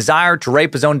into his desire to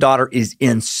rape his own daughter is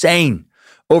insane.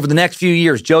 Over the next few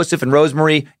years, Joseph and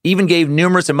Rosemarie even gave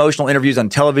numerous emotional interviews on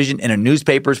television and in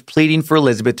newspapers pleading for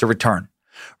Elizabeth to return.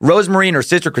 Rosemarie and her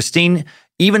sister Christine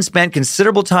even spent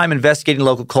considerable time investigating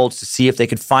local cults to see if they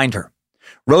could find her.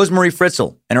 Rosemarie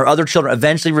Fritzl and her other children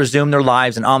eventually resumed their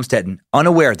lives in Amstetten,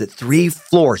 unaware that 3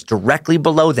 floors directly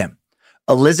below them,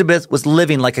 Elizabeth was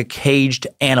living like a caged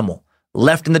animal,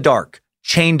 left in the dark,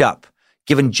 chained up,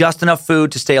 given just enough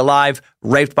food to stay alive,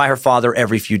 raped by her father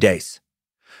every few days.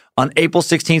 On April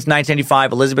 16,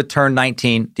 1985, Elizabeth turned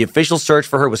 19. The official search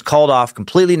for her was called off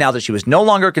completely now that she was no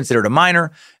longer considered a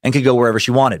minor and could go wherever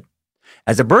she wanted.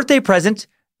 As a birthday present,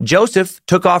 Joseph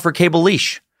took off her cable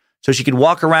leash so she could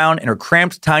walk around in her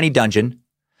cramped, tiny dungeon.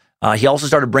 He also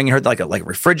started bringing her like a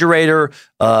refrigerator,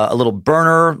 a little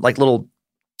burner, like little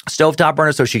stovetop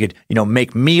burner so she could,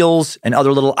 make meals and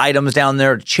other little items down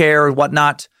there, a chair,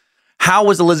 whatnot. How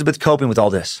was Elizabeth coping with all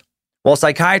this? While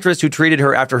psychiatrists who treated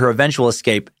her after her eventual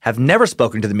escape have never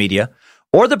spoken to the media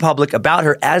or the public about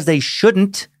her as they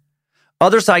shouldn't,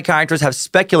 other psychiatrists have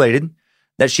speculated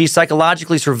that she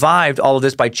psychologically survived all of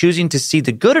this by choosing to see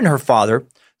the good in her father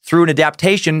through an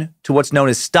adaptation to what's known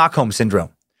as Stockholm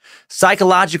Syndrome.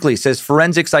 Psychologically, says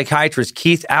forensic psychiatrist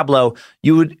Keith Ablow,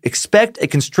 you would expect a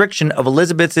constriction of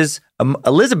Elizabeth's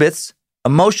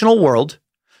emotional world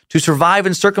to survive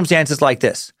in circumstances like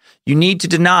this. You need to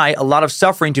deny a lot of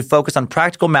suffering to focus on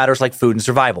practical matters like food and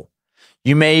survival.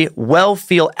 You may well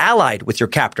feel allied with your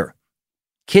captor.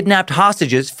 Kidnapped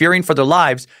hostages, fearing for their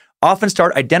lives, often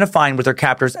start identifying with their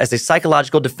captors as a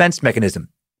psychological defense mechanism.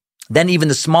 then even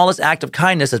the smallest act of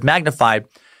kindness is magnified,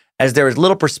 as there is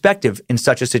little perspective in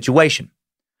such a situation.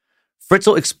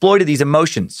 Fritzl exploited these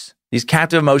emotions, these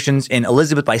captive emotions in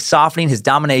Elizabeth by softening his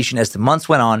domination as the months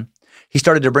went on. He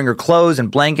started to bring her clothes and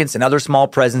blankets and other small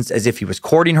presents as if he was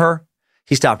courting her.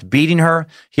 He stopped beating her.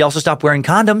 He also stopped wearing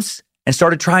condoms and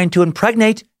started trying to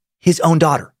impregnate his own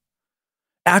daughter.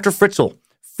 After Fritzl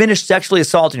finished sexually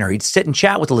assaulting her, he'd sit and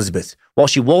chat with Elizabeth while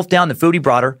she wolfed down the food he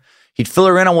brought her. He'd fill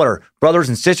her in on what her brothers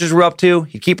and sisters were up to.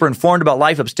 He'd keep her informed about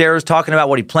life upstairs, talking about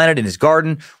what he planted in his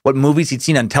garden, what movies he'd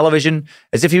seen on television,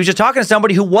 as if he was just talking to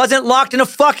somebody who wasn't locked in a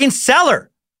fucking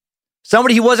cellar,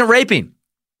 somebody he wasn't raping.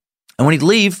 And when he'd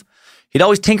leave, he'd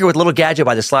always tinker with a little gadget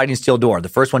by the sliding steel door, the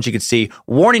first one she could see,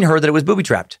 warning her that it was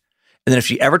booby-trapped. And then if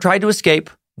she ever tried to escape,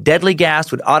 deadly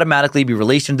gas would automatically be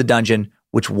released into the dungeon,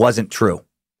 which wasn't true.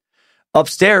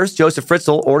 Upstairs, Joseph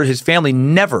Fritzl ordered his family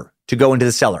never to go into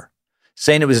the cellar,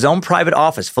 saying it was his own private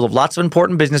office full of lots of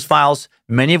important business files,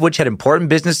 many of which had important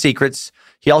business secrets.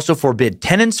 He also forbid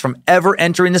tenants from ever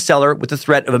entering the cellar with the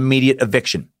threat of immediate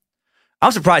eviction.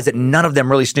 I'm surprised that none of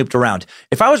them really snooped around.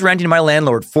 If I was renting and my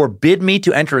landlord forbid me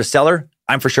to enter a cellar,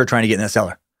 I'm for sure trying to get in the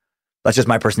cellar. That's just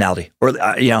my personality. Or,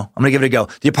 I'm going to give it a go.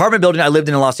 The apartment building I lived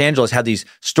in Los Angeles had these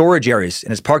storage areas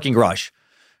in its parking garage,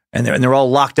 and they're all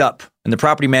locked up, and the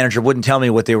property manager wouldn't tell me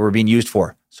what they were being used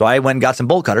for. So I went and got some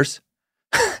bolt cutters,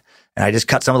 and I just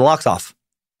cut some of the locks off.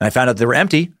 And I found out they were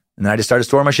empty, and then I just started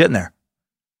storing my shit in there.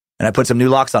 And I put some new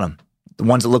locks on them, the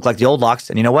ones that look like the old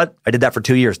locks. And you know what? I did that for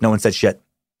 2 years. No one said shit.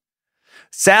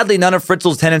 Sadly, none of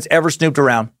Fritzl's tenants ever snooped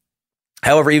around.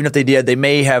 However, even if they did, they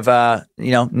may have,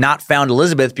 not found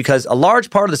Elizabeth because a large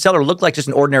part of the cellar looked like just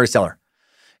an ordinary cellar.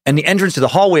 And the entrance to the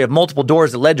hallway of multiple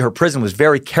doors that led to her prison was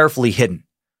very carefully hidden.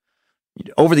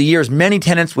 Over the years, many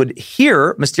tenants would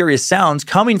hear mysterious sounds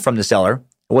coming from the cellar.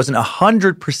 It wasn't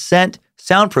 100%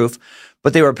 soundproof,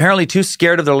 but they were apparently too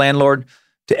scared of their landlord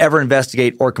to ever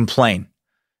investigate or complain.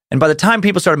 And by the time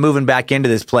people started moving back into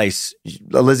this place,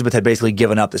 Elizabeth had basically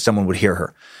given up that someone would hear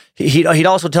her. He'd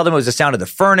also tell them it was the sound of the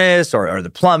furnace or the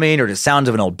plumbing or the sounds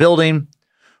of an old building.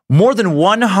 More than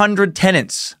 100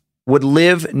 tenants would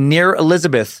live near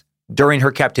Elizabeth during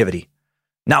her captivity.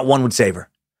 Not one would save her.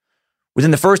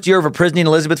 Within the first year of imprisoning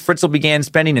Elizabeth, Fritzl began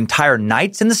spending entire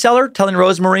nights in the cellar, telling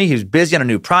Rosemary he was busy on a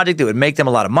new project that would make them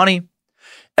a lot of money.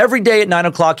 Every day at 9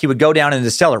 o'clock, he would go down into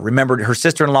the cellar, remembered her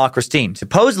sister-in-law, Christine,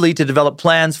 supposedly to develop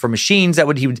plans for machines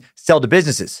that he would sell to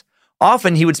businesses.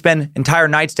 Often, he would spend entire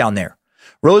nights down there.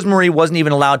 Rosemary wasn't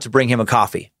even allowed to bring him a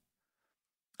coffee.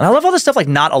 And I love all this stuff like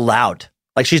not allowed.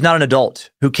 Like she's not an adult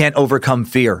who can't overcome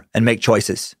fear and make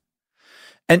choices.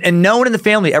 And no one in the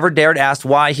family ever dared ask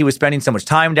why he was spending so much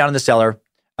time down in the cellar.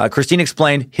 Christine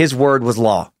explained his word was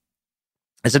law.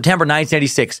 In September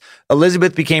 1986,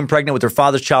 Elizabeth became pregnant with her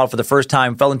father's child for the first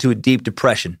time, fell into a deep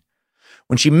depression.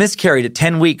 When she miscarried at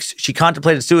 10 weeks, she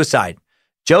contemplated suicide.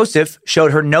 Joseph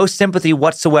showed her no sympathy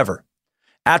whatsoever.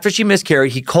 After she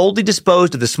miscarried, he coldly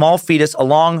disposed of the small fetus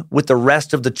along with the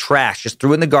rest of the trash, just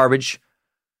threw it in the garbage,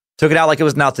 took it out like it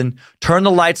was nothing, turned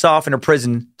the lights off in her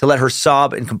prison to let her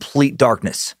sob in complete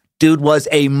darkness. Dude was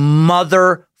a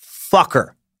motherfucker.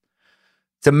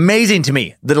 It's amazing to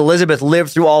me that Elizabeth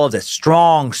lived through all of this.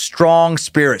 Strong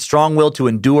spirit, strong will to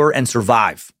endure and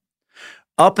survive.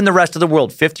 Up in the rest of the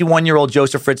world, 51-year-old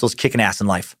Joseph Fritzl is kicking ass in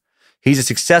life. He's a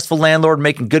successful landlord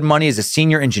making good money as a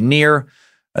senior engineer.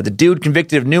 The dude,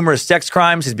 convicted of numerous sex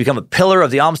crimes, has become a pillar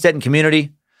of the Olmsted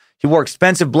community. He wore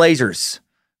expensive blazers,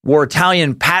 wore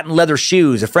Italian patent leather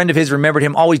shoes. A friend of his remembered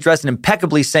him always dressed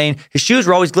impeccably, saying his shoes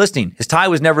were always glistening. His tie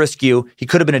was never askew. He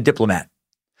could have been a diplomat.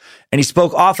 And he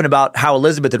spoke often about how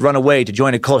Elizabeth had run away to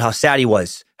join a cult, how sad he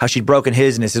was, how she'd broken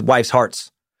his and his wife's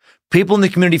hearts. People in the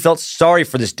community felt sorry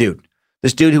for this dude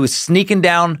who was sneaking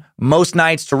down most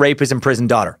nights to rape his imprisoned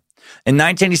daughter. In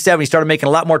 1987, he started making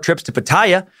a lot more trips to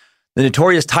Pattaya, the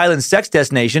notorious Thailand sex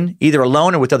destination, either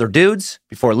alone or with other dudes.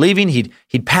 Before leaving,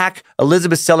 he'd pack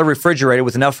Elizabeth's cellar refrigerator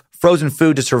with enough frozen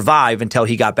food to survive until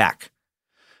he got back.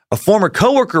 A former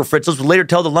coworker of Fritzl's would later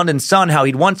tell the London Sun how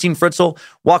he'd once seen Fritzl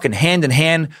walking hand in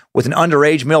hand with an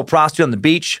underage male prostitute on the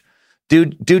beach.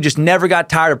 Dude just never got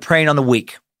tired of preying on the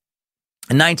weak.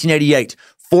 In 1988,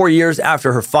 4 years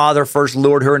after her father first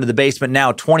lured her into the basement,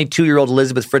 now 22-year-old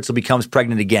Elizabeth Fritzl becomes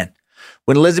pregnant again.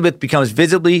 When Elizabeth becomes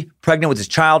visibly pregnant with his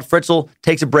child, Fritzl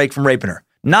takes a break from raping her.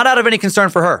 Not out of any concern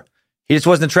for her. He just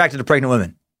wasn't attracted to pregnant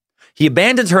women. He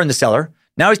abandons her in the cellar.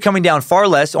 Now he's coming down far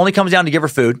less, only comes down to give her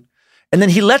food. And then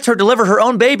he lets her deliver her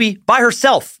own baby by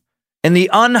herself in the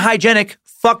unhygienic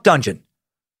fuck dungeon.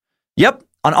 Yep,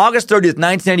 on August 30th,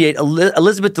 1998,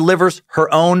 Elizabeth delivers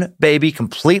her own baby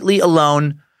completely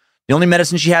alone. The only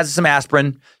medicine she has is some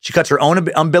aspirin. She cuts her own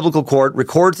umbilical cord,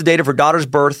 records the date of her daughter's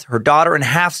birth, her daughter and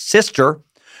half-sister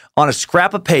on a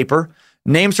scrap of paper,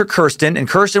 names her Kirsten, and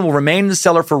Kirsten will remain in the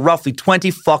cellar for roughly 20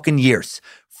 fucking years.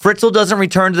 Fritzl doesn't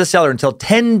return to the cellar until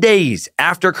 10 days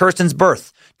after Kirsten's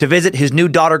birth to visit his new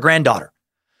daughter-granddaughter.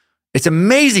 It's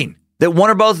amazing that one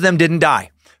or both of them didn't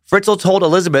die. Fritzl told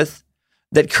Elizabeth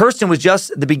that Kirsten was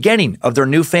just the beginning of their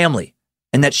new family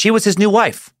and that she was his new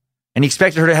wife, and he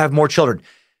expected her to have more children.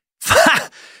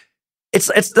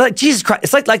 It's like, Jesus Christ,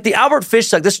 it's like the Albert Fish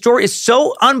saga. This story is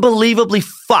so unbelievably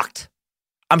fucked.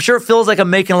 I'm sure it feels like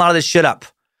I'm making a lot of this shit up.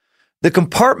 The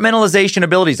compartmentalization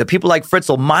abilities of people like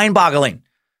Fritzl, mind-boggling.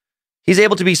 He's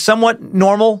able to be somewhat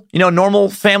normal, normal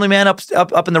family man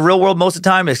up in the real world most of the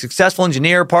time, a successful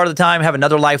engineer part of the time, have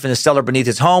another life in the cellar beneath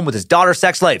his home with his daughter,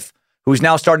 sex slave, who's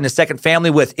now starting a second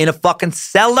family with in a fucking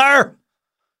cellar.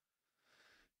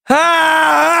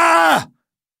 Ah!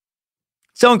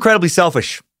 So incredibly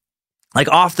selfish, like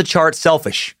off the chart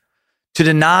selfish, to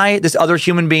deny this other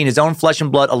human being, his own flesh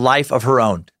and blood, a life of her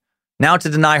own. Now to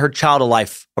deny her child a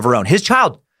life of her own. His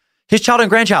child and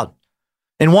grandchild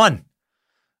in one.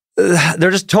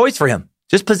 They're just toys for him,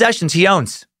 just possessions he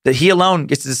owns that he alone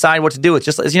gets to decide what to do with.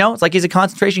 Just as, it's like he's a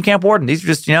concentration camp warden. These are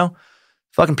just,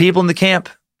 fucking people in the camp.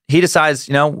 He decides,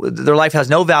 their life has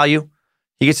no value.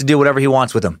 He gets to do whatever he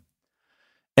wants with them.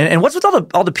 And what's with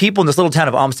all the people in this little town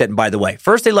of Amstetten, by the way?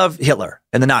 First, they love Hitler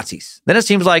and the Nazis. Then it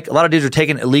seems like a lot of dudes are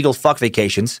taking illegal fuck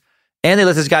vacations, and they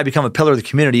let this guy become a pillar of the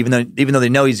community, even though they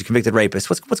know he's a convicted rapist.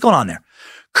 What's going on there?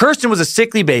 Kirsten was a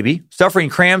sickly baby, suffering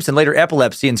cramps and later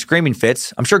epilepsy and screaming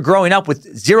fits. I'm sure growing up with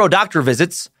 0 doctor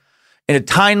visits in a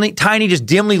tiny, just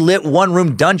dimly lit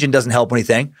one-room dungeon doesn't help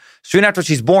anything. Soon after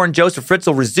she's born, Joseph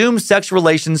Fritzl resumes sexual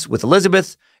relations with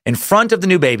Elizabeth in front of the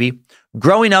new baby.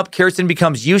 Growing up, Kirsten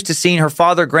becomes used to seeing her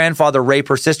father, grandfather rape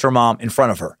her sister mom in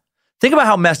front of her. Think about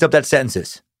how messed up that sentence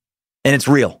is. And it's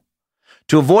real.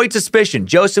 To avoid suspicion,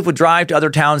 Joseph would drive to other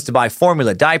towns to buy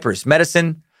formula, diapers,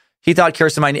 medicine. He thought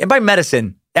Kirsten might need, and by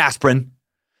medicine, aspirin.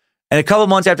 And a couple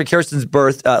months after Kirsten's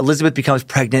birth, Elizabeth becomes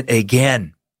pregnant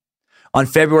again. On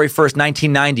February 1st,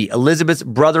 1990, Elizabeth's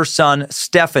brother son,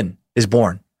 Stefan, is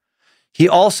born.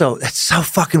 That's so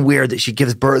fucking weird that she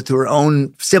gives birth to her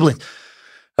own siblings.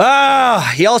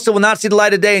 He also will not see the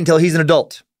light of day until he's an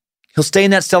adult. He'll stay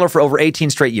in that cellar for over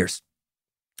 18 straight years.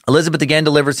 Elizabeth again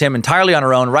delivers him entirely on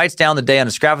her own, writes down the day on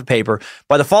a scrap of paper.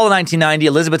 By the fall of 1990,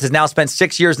 Elizabeth has now spent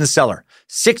 6 years in the cellar.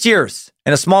 6 years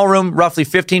in a small room, roughly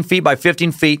 15 feet by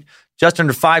 15 feet, just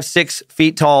under 5-6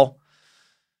 feet tall.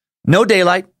 No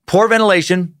daylight, poor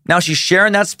ventilation. Now she's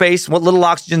sharing that space, what little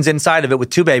oxygen's inside of it, with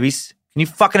 2 babies. Can you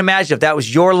fucking imagine if that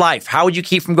was your life? How would you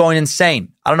keep from going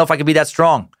insane? I don't know if I could be that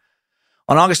strong.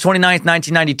 On August 29th,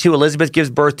 1992, Elizabeth gives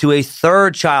birth to a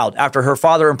 3rd child after her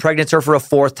father impregnates her for a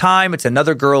 4th time. It's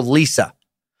another girl, Lisa.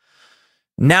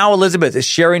 Now Elizabeth is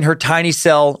sharing her tiny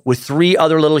cell with 3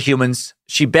 other little humans.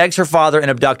 She begs her father, an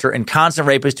abductor and constant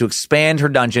rapist, to expand her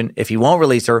dungeon if he won't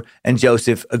release her, and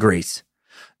Joseph agrees.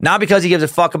 Not because he gives a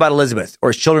fuck about Elizabeth or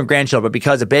his children, grandchildren, but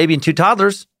because a baby and 2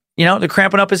 toddlers, they're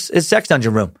cramping up his sex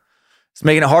dungeon room. It's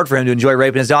making it hard for him to enjoy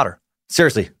raping his daughter.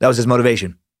 Seriously, that was his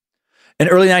motivation. In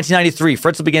early 1993,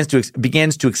 Fritzl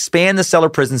begins to expand the cellar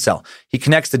prison cell. He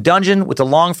connects the dungeon with the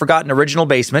long-forgotten original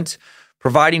basement,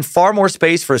 providing far more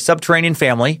space for a subterranean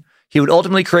family. He would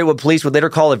ultimately create what police would later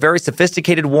call a very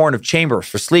sophisticated warren of chambers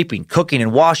for sleeping, cooking,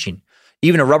 and washing,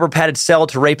 even a rubber-padded cell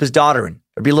to rape his daughter in.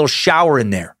 There'd be a little shower in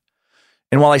there.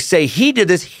 And while I say he did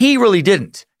this, he really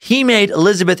didn't. He made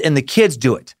Elizabeth and the kids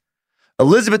do it.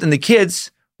 Elizabeth and the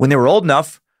kids, when they were old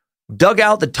enough, dug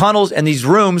out the tunnels and these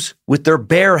rooms with their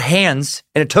bare hands,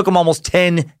 and it took them almost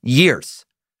 10 years.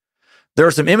 There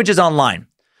are some images online.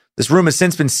 This room has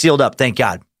since been sealed up, thank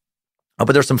God.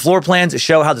 But there's some floor plans that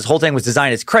show how this whole thing was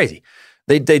designed. It's crazy.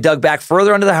 They dug back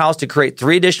further into the house to create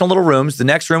 3 additional little rooms. The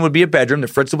next room would be a bedroom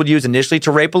that Fritzl would use initially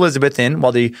to rape Elizabeth in,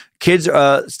 while the kids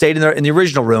stayed in the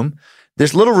original room.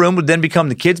 This little room would then become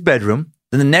the kids' bedroom.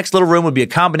 Then the next little room would be a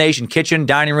combination kitchen,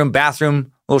 dining room,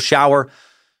 bathroom, little shower.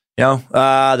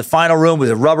 The final room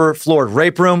was a rubber-floored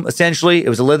rape room, essentially. It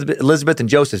was Elizabeth and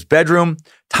Joseph's bedroom.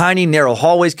 Tiny, narrow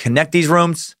hallways connect these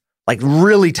rooms, like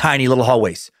really tiny little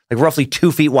hallways, like roughly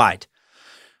 2 feet wide.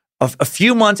 A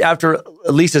few months after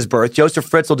Lisa's birth, Joseph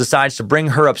Fritzl decides to bring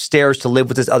her upstairs to live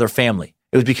with his other family.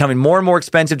 It was becoming more and more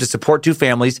expensive to support 2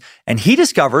 families, and he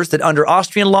discovers that under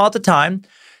Austrian law at the time,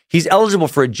 he's eligible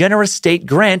for a generous state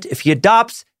grant if he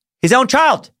adopts his own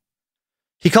child.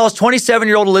 He tells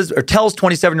 27-year-old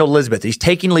Elizabeth that he's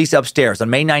taking Lisa upstairs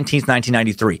on May 19th,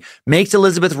 1993, makes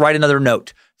Elizabeth write another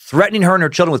note, threatening her and her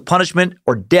children with punishment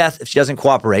or death if she doesn't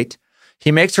cooperate.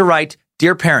 He makes her write,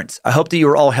 "Dear parents, I hope that you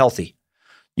are all healthy.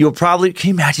 You will probably, can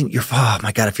you imagine, oh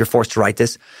my God, if you're forced to write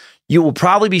this, you will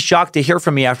probably be shocked to hear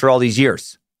from me after all these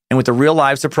years. And with a real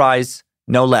live surprise,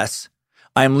 no less,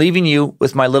 I am leaving you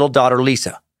with my little daughter,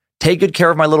 Lisa. Take good care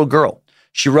of my little girl.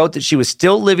 She wrote that she was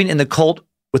still living in the cult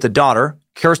with a daughter,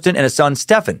 Kirsten, and a son,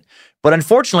 Stefan. But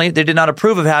unfortunately, they did not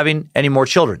approve of having any more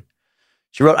children.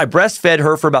 She wrote, I breastfed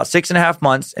her for about 6.5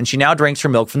 months, and she now drinks her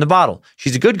milk from the bottle.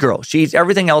 She's a good girl. She eats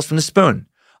everything else from the spoon.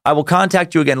 I will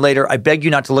contact you again later. I beg you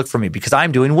not to look for me because I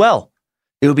am doing well.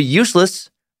 It would be useless,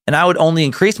 and I would only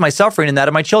increase my suffering and that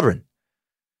of my children.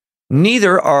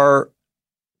 Neither are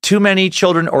too many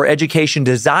children or education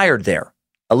desired there.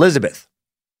 Elizabeth.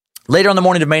 Later on the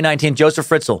morning of May 19th, Joseph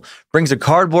Fritzl brings a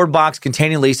cardboard box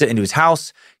containing Lisa into his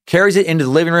house, carries it into the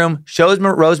living room, shows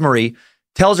Rosemarie,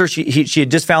 tells her she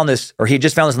had just found this, or he had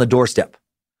just found this on the doorstep.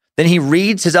 Then he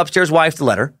reads his upstairs wife the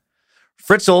letter.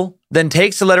 Fritzl then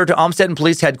takes the letter to Amstetten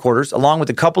Police Headquarters, along with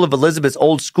a couple of Elizabeth's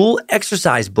old school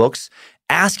exercise books,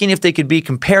 asking if they could be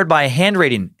compared by a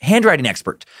handwriting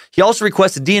expert. He also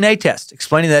requests a DNA test,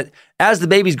 explaining that as the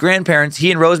baby's grandparents,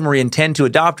 he and Rosemarie intend to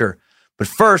adopt her. But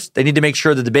first, they need to make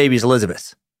sure that the baby is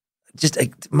Elizabeth's. Just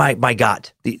my God,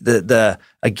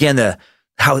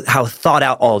 how thought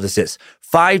out all of this is.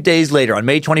 5 days later, on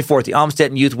May 24th, the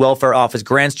Amstetten Youth Welfare Office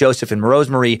grants Joseph and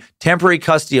Rosemarie temporary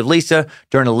custody of Lisa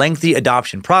during a lengthy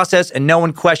adoption process, and no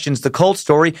one questions the cult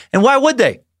story. And why would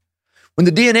they? When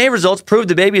the DNA results prove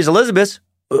the baby is Elizabeth's,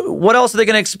 what else are they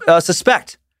going to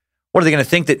suspect? What are they going to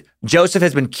think, that Joseph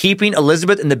has been keeping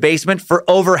Elizabeth in the basement for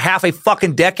over half a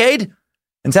fucking decade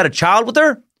and's had a child with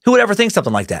her? Who would ever think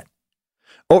something like that?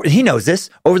 Oh, he knows this.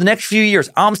 Over the next few years,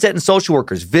 Amstetten social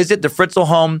workers visit the Fritzl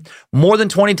home more than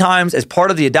 20 times as part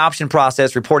of the adoption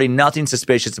process, reporting nothing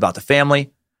suspicious about the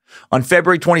family. On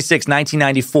February 26,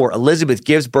 1994, Elizabeth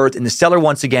gives birth in the cellar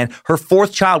once again. Her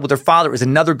fourth child with her father is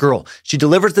another girl. She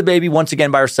delivers the baby once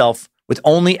again by herself with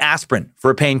only aspirin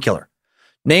for a painkiller.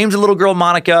 Names the little girl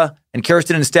Monica, and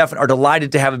Kirsten and Stefan are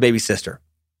delighted to have a baby sister.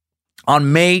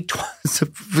 On May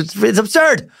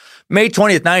 20th,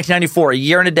 1994, a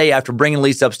year and a day after bringing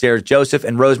Lisa upstairs, Joseph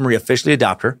and Rosemarie officially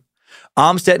adopt her.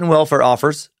 Amstetten welfare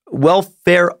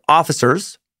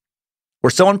officers were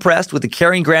so impressed with the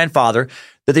caring grandfather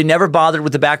that they never bothered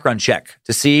with the background check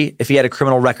to see if he had a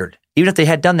criminal record. Even if they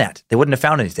had done that, they wouldn't have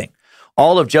found anything.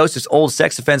 All of Joseph's old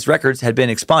sex offense records had been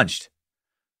expunged.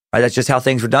 Right, that's just how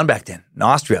things were done back then. In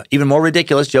Austria, even more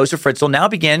ridiculous, Joseph Fritzl now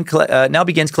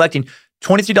begins collecting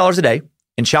 $23 a day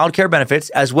in child care benefits,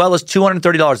 as well as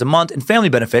 $230 a month in family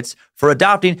benefits for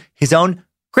adopting his own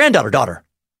daughter.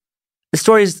 This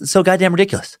story is so goddamn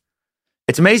ridiculous.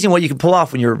 It's amazing what you can pull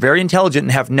off when you're very intelligent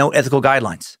and have no ethical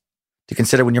guidelines to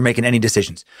consider when you're making any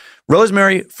decisions.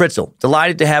 Rosemarie Fritzl,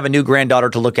 delighted to have a new granddaughter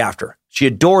to look after. She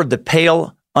adored the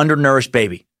pale, undernourished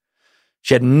baby.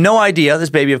 She had no idea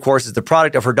this baby, of course, is the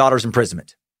product of her daughter's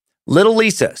imprisonment. Little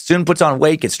Lisa soon puts on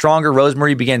weight, gets stronger.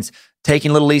 Rosemarie begins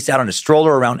taking little Lisa out on a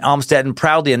stroller around Amstetten,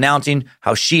 proudly announcing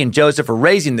how she and Joseph are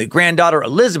raising the granddaughter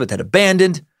Elizabeth had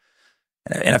abandoned.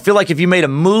 And I feel like if you made a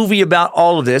movie about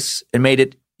all of this and made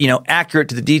it, accurate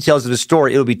to the details of the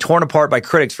story, it would be torn apart by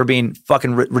critics for being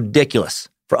fucking ridiculous,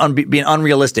 for being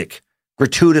unrealistic,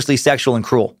 gratuitously sexual and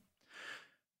cruel.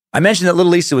 I mentioned that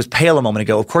little Lisa was pale a moment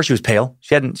ago. Of course she was pale.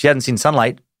 She hadn't seen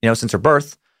sunlight, since her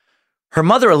birth. Her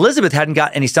mother, Elizabeth, hadn't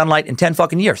got any sunlight in 10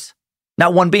 fucking years.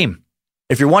 Not one beam.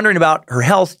 If you're wondering about her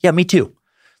health, yeah, me too.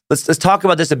 Let's talk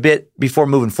about this a bit before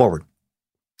moving forward.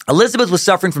 Elizabeth was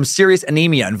suffering from serious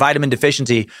anemia and vitamin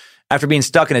deficiency after being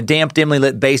stuck in a damp, dimly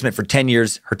lit basement for 10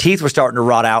 years. Her teeth were starting to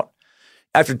rot out.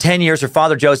 After 10 years, her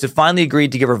father, Joseph, finally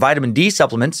agreed to give her vitamin D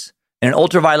supplements and an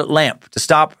ultraviolet lamp to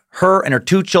stop her and her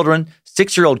two children,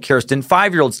 6-year-old Kirsten,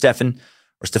 5-year-old Stefan,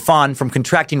 from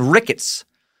contracting rickets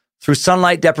through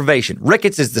sunlight deprivation.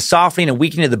 Rickets is the softening and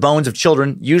weakening of the bones of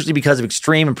children, usually because of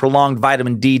extreme and prolonged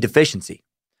vitamin D deficiency.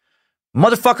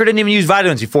 Motherfucker didn't even use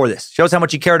vitamins before this. Shows how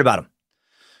much he cared about them.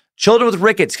 Children with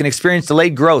rickets can experience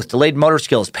delayed growth, delayed motor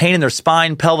skills, pain in their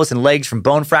spine, pelvis, and legs from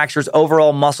bone fractures,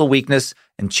 overall muscle weakness,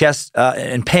 and chest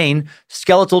and pain,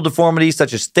 skeletal deformities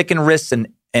such as thickened wrists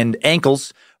and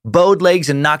ankles, bowed legs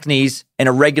and knocked knees, and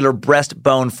irregular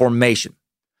breastbone formation.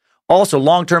 Also,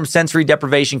 long-term sensory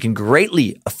deprivation can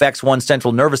greatly affect one's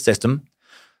central nervous system.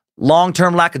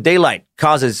 Long-term lack of daylight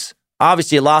causes,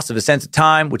 obviously, a loss of a sense of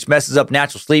time, which messes up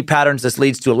natural sleep patterns. This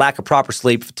leads to a lack of proper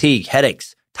sleep, fatigue,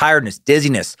 headaches, tiredness,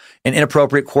 dizziness, and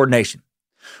inappropriate coordination.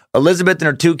 Elizabeth and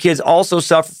her two kids also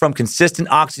suffer from consistent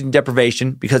oxygen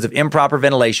deprivation because of improper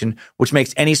ventilation, which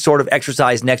makes any sort of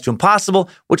exercise next to impossible,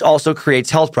 which also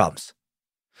creates health problems.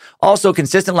 Also,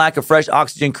 consistent lack of fresh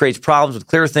oxygen creates problems with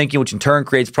clear thinking, which in turn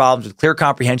creates problems with clear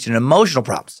comprehension and emotional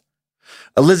problems.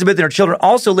 Elizabeth and her children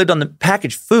also lived on the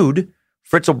packaged food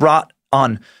Fritzl brought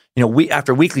on,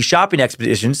 after weekly shopping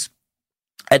expeditions.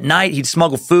 At night, he'd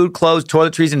smuggle food, clothes,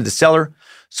 toiletries into the cellar.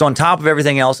 So on top of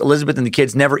everything else, Elizabeth and the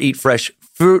kids never eat fresh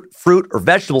fruit or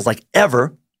vegetables like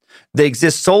ever. They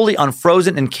exist solely on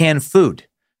frozen and canned food.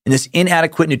 And this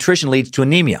inadequate nutrition leads to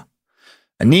anemia.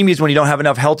 Anemia is when you don't have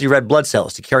enough healthy red blood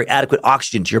cells to carry adequate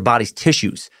oxygen to your body's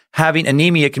tissues. Having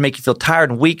anemia can make you feel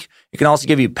tired and weak. It can also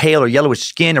give you pale or yellowish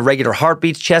skin, irregular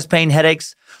heartbeats, chest pain,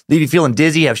 headaches, leave you feeling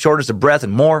dizzy, have shortness of breath,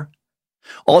 and more.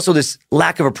 Also, this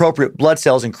lack of appropriate blood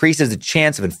cells increases the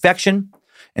chance of infection.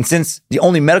 And since the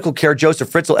only medical care Joseph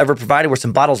Fritzl ever provided were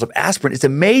some bottles of aspirin, it's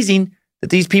amazing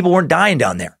that these people weren't dying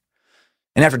down there.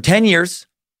 And after 10 years,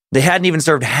 they hadn't even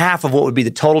served half of what would be the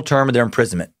total term of their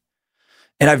imprisonment.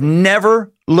 And I've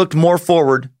never looked more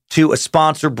forward to a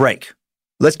sponsor break.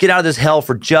 Let's get out of this hell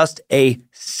for just a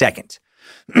second.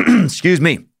 Excuse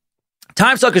me.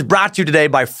 Time Suck is brought to you today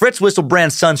by Fritz Whistle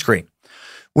brand sunscreen.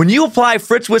 When you apply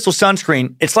Fritz Whistle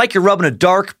sunscreen, it's like you're rubbing a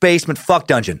dark basement fuck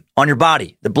dungeon on your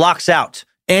body that blocks out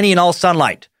any and all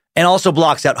sunlight and also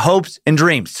blocks out hopes and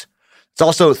dreams. It's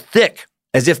also thick,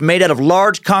 as if made out of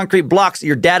large concrete blocks that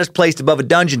your dad has placed above a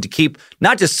dungeon to keep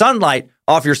not just sunlight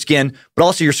off your skin, but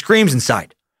also your screams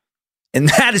inside. And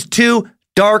that is too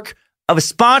dark of a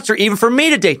sponsor even for me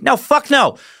today. No, fuck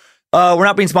no. We're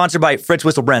not being sponsored by Fritz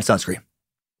Whistle brand sunscreen.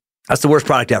 That's the worst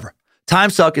product ever. Time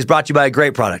Suck is brought to you by a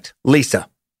great product, Leesa.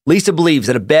 Leesa believes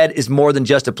that a bed is more than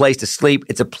just a place to sleep.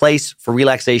 It's a place for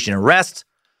relaxation and rest.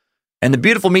 And the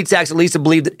beautiful meat sacks at Leesa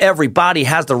believe that every body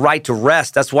has the right to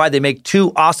rest. That's why they make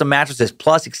 2 awesome mattresses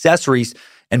plus accessories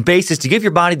and bases to give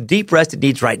your body the deep rest it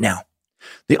needs right now.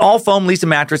 The all-foam Leesa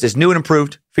mattress is new and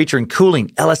improved, featuring cooling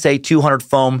LSA 200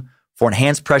 foam for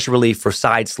enhanced pressure relief for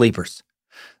side sleepers.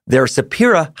 Their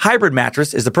Sapira hybrid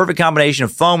mattress is the perfect combination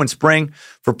of foam and spring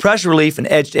for pressure relief and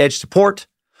edge-to-edge support.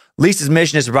 Leesa's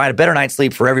mission is to provide a better night's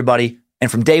sleep for everybody. And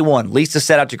from day one, Leesa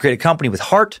set out to create a company with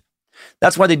heart.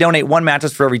 That's why they donate 1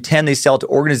 mattress for every 10 they sell to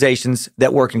organizations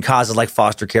that work in causes like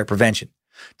foster care prevention.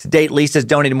 To date, Leesa has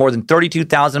donated more than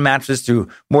 32,000 mattresses to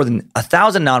more than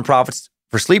 1,000 nonprofits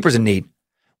for sleepers in need.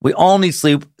 We all need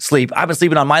sleep. I've been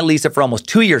sleeping on my Leesa for almost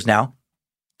 2 years now.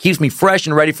 Keeps me fresh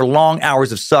and ready for long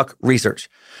hours of suck research.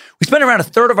 We spend around a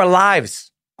third of our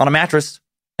lives on a mattress,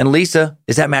 and Leesa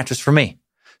is that mattress for me.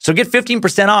 So get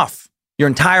 15% off your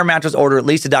entire mattress order at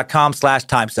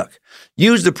leesa.com/timesuck.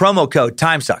 Use the promo code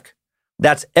TIMESUCK.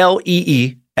 That's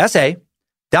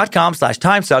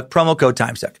LEESA.com/timesuck, promo code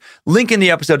TIMESUCK. Link in the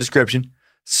episode description,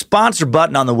 sponsor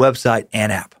button on the website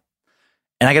and app.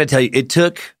 And I got to tell you, it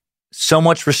took so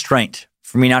much restraint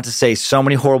for me not to say so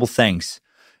many horrible things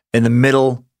in the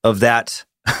middle of that,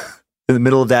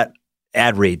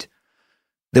 ad read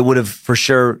that would have for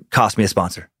sure cost me a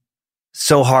sponsor.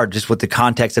 So hard just with the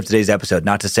context of today's episode,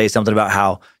 not to say something about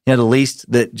how, the least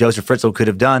that Joseph Fritzl could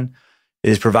have done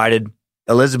is provided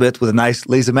Elizabeth with a nice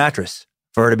Leesa mattress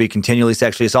for her to be continually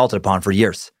sexually assaulted upon for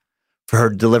years, for her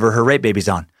to deliver her rape babies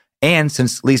on. And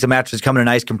since Leesa mattresses come in a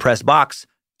nice compressed box,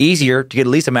 easier to get a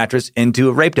Leesa mattress into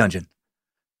a rape dungeon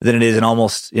than it is in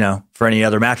almost, for any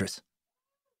other mattress.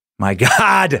 My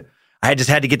God, I just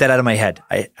had to get that out of my head.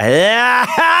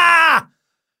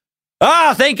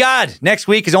 Thank God. Next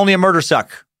week is only a murder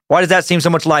suck. Why does that seem so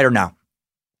much lighter now?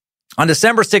 On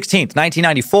December 16th,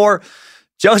 1994,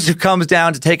 Joseph comes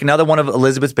down to take another one of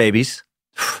Elizabeth's babies.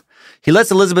 He lets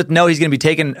Elizabeth know he's going to be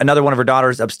taking another one of her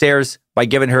daughters upstairs by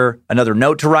giving her another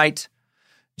note to write.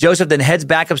 Joseph then heads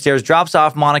back upstairs, drops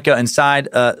off Monica inside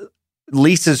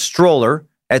Lisa's stroller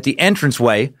at the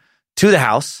entranceway to the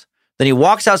house. Then he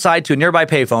walks outside to a nearby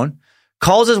payphone,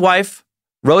 calls his wife.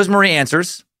 Rosemary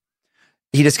answers.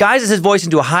 He disguises his voice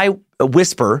into a high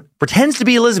whisper, pretends to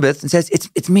be Elizabeth, and says,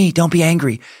 It's me. Don't be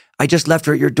angry. I just left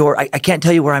her at your door. I can't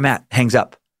tell you where I'm at. Hangs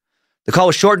up. The call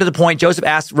was short to the point. Joseph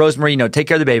asked Rosemary, take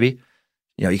care of the baby.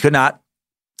 He could not.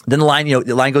 Then the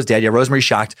line goes dead. Yeah, Rosemary's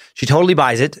shocked. She totally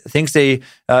buys it. Thinks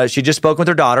she just spoke with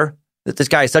her daughter. That this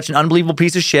guy is such an unbelievable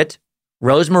piece of shit.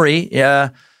 Rosemary,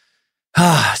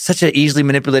 such an easily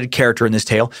manipulated character in this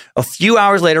tale. A few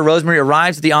hours later, Rosemary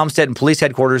arrives at the Amstetten police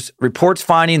headquarters, reports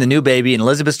finding the new baby in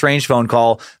Elizabeth's strange phone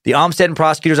call. The Amstetten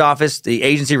prosecutor's office, the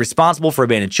agency responsible for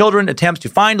abandoned children, attempts to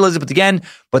find Elizabeth again,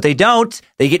 but they don't.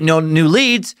 They get no new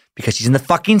leads because she's in the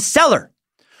fucking cellar.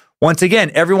 Once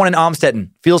again, everyone in Amstetten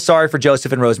feels sorry for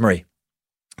Joseph and Rosemary,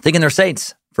 thinking they're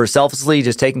saints for selflessly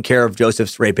just taking care of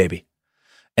Joseph's rape baby.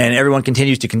 And everyone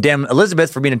continues to condemn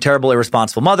Elizabeth for being a terrible,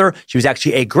 irresponsible mother. She was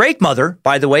actually a great mother,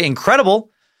 by the way, incredible.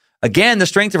 Again, the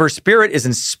strength of her spirit is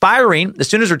inspiring. As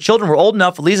soon as her children were old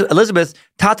enough, Elizabeth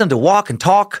taught them to walk and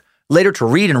talk, later to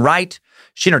read and write.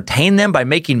 She entertained them by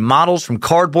making models from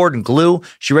cardboard and glue.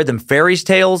 She read them fairy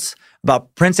tales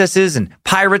about princesses and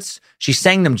pirates. She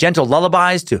sang them gentle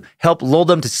lullabies to help lull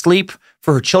them to sleep.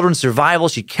 For her children's survival,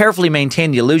 she carefully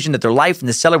maintained the illusion that their life in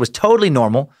the cellar was totally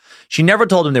normal. She never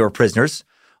told them they were prisoners,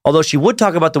 although she would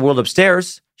talk about the world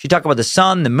upstairs. She'd talk about the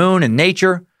sun, the moon, and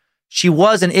nature. She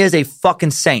was and is a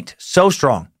fucking saint. So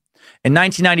strong. In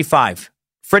 1995,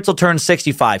 Fritzl turned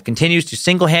 65, continues to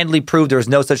single-handedly prove there is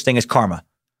no such thing as karma.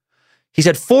 He's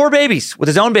had 4 babies with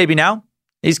his own baby now.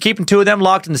 He's keeping 2 of them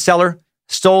locked in the cellar,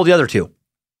 stole the other 2.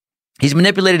 He's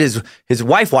manipulated his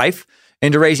wife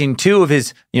into raising 2 of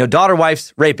his daughter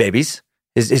wife's rape babies,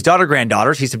 his daughter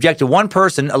granddaughters. He subjected one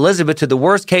person, Elizabeth, to the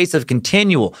worst case of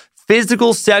continual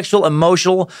physical, sexual,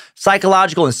 emotional,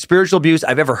 psychological, and spiritual abuse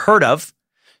I've ever heard of.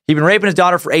 He'd been raping his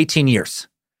daughter for 18 years.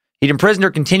 He'd imprisoned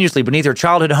her continuously beneath her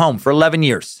childhood home for 11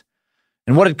 years.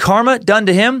 And what had karma done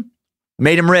to him?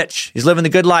 Made him rich. He's living the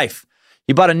good life.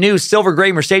 He bought a new silver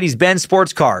gray Mercedes-Benz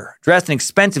sports car, dressed in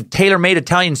expensive tailor-made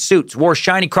Italian suits, wore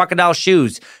shiny crocodile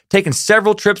shoes, taken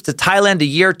several trips to Thailand a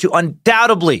year to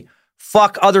undoubtedly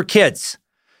fuck other kids.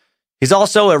 He's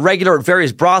also a regular at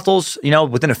various brothels,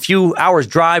 within a few hours'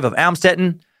 drive of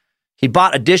Amstetten. He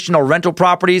bought additional rental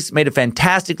properties, made a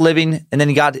fantastic living, and then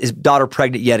he got his daughter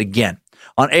pregnant yet again.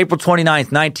 On April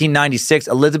 29th, 1996,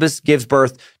 Elizabeth gives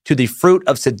birth to the fruit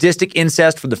of sadistic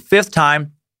incest for the 5th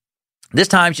time. This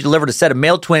time, she delivered a set of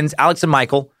male twins, Alex and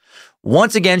Michael.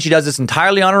 Once again, she does this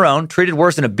entirely on her own, treated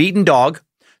worse than a beaten dog.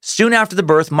 Soon after the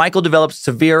birth, Michael develops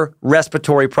severe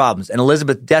respiratory problems, and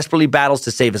Elizabeth desperately battles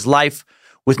to save his life.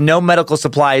 With no medical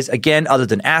supplies, again, other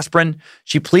than aspirin,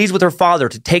 she pleads with her father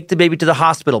to take the baby to the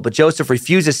hospital, but Joseph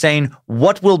refuses, saying,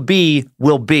 "What will be,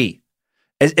 will be."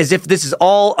 As if this is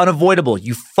all unavoidable,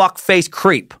 you fuck-face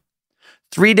creep.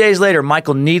 3 days later,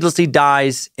 Michael needlessly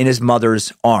dies in his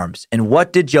mother's arms. And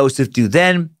what did Joseph do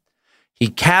then? He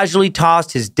casually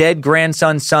tossed his dead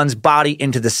grandson's son's body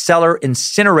into the cellar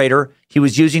incinerator he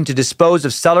was using to dispose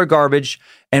of cellar garbage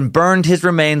and burned his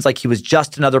remains like he was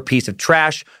just another piece of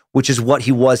trash, which is what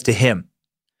he was to him.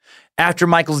 After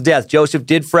Michael's death, Joseph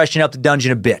did freshen up the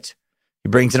dungeon a bit. He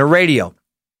brings in a radio,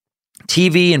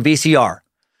 TV, and VCR.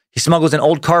 He smuggles in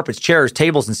old carpets, chairs,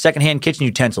 tables, and secondhand kitchen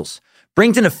utensils.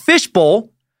 Brings in a fishbowl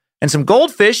and some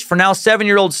goldfish for now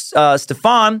 7-year-old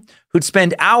Stefan, who'd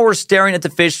spend hours staring at the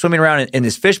fish swimming around in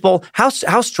this fishbowl. How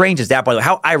strange is that, by the way?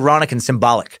 How ironic and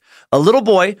symbolic. A little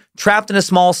boy trapped in a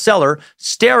small cellar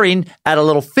staring at a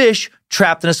little fish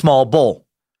trapped in a small bowl.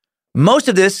 Most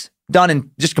of this done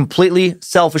in just completely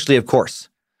selfishly, of course.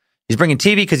 He's bringing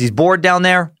TV because he's bored down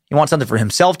there. He wants something for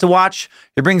himself to watch.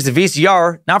 He brings the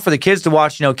VCR, not for the kids to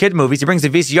watch, kid movies. He brings the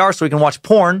VCR so he can watch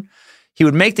porn. He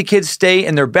would make the kids stay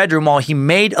in their bedroom while he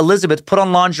made Elizabeth put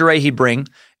on lingerie he'd bring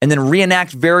and then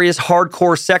reenact various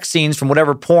hardcore sex scenes from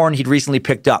whatever porn he'd recently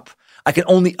picked up. I can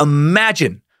only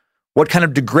imagine what kind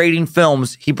of degrading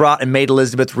films he brought and made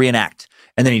Elizabeth reenact.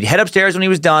 And then he'd head upstairs when he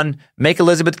was done, make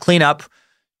Elizabeth clean up.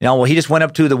 He just went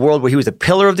up to the world where he was a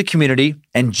pillar of the community,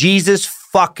 and Jesus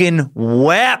fucking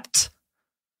wept.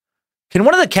 Can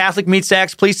one of the Catholic meat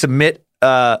sacks please submit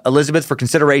Elizabeth for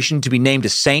consideration to be named a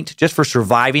saint just for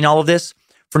surviving all of this,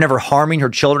 for never harming her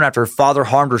children after her father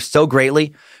harmed her so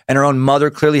greatly, and her own mother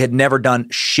clearly had never done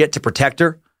shit to protect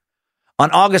her? On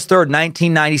August 3rd,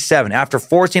 1997, after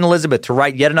forcing Elizabeth to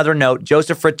write yet another note,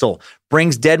 Joseph Fritzl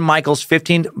brings dead Michael's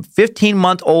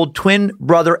 15-month-old twin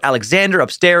brother Alexander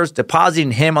upstairs,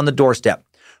 depositing him on the doorstep.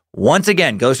 Once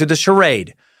again, goes through the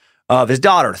charade of his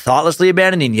daughter thoughtlessly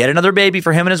abandoning yet another baby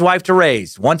for him and his wife to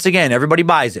raise. Once again, everybody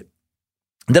buys it.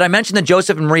 Did I mention that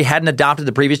Joseph and Marie hadn't adopted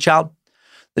the previous child?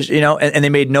 And they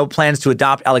made no plans to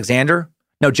adopt Alexander?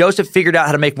 No, Joseph figured out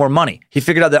how to make more money. He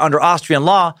figured out that under Austrian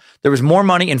law, there was more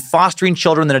money in fostering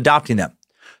children than adopting them.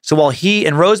 So while he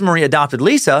and Rosemary adopted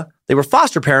Lisa, they were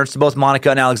foster parents to both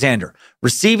Monica and Alexander,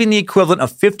 receiving the equivalent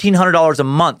of $1,500 a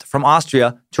month from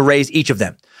Austria to raise each of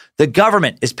them. The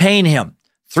government is paying him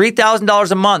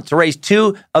 $3,000 a month to raise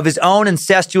 2 of his own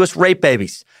incestuous rape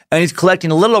babies. And he's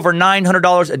collecting a little over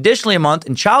 $900 additionally a month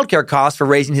in childcare costs for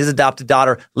raising his adopted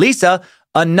daughter, Lisa,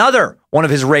 another one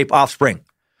of his rape offspring.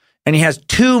 And he has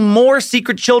 2 more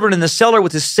secret children in the cellar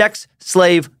with his sex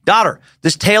slave daughter.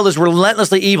 This tale is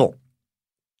relentlessly evil.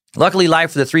 Luckily,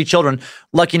 life for the 3 children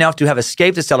lucky enough to have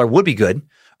escaped the cellar would be good.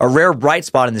 A rare bright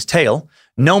spot in this tale.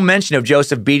 No mention of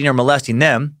Joseph beating or molesting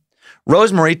them.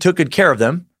 Rosemary took good care of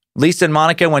them. Lisa and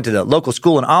Monica went to the local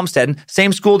school in Amstetten,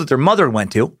 same school that their mother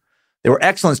went to. They were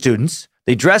excellent students.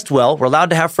 They dressed well, were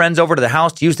allowed to have friends over to the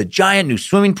house to use the giant new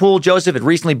swimming pool Joseph had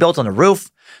recently built on the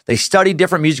roof. They studied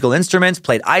different musical instruments,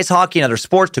 played ice hockey and other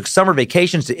sports, took summer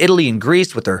vacations to Italy and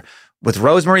Greece with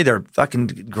Rosemary, their fucking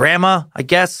grandma, I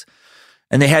guess.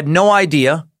 And they had no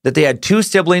idea that they had two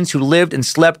siblings who lived and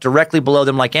slept directly below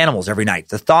them like animals every night.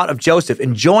 The thought of Joseph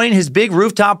enjoying his big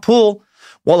rooftop pool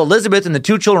while Elizabeth and the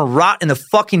two children rot in the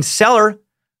fucking cellar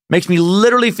makes me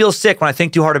literally feel sick when I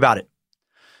think too hard about it.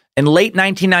 In late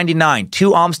 1999,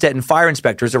 two Amstetten fire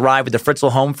inspectors arrive at the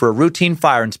Fritzl home for a routine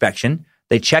fire inspection.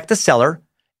 They check the cellar,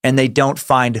 and they don't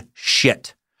find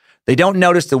shit. They don't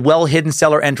notice the well-hidden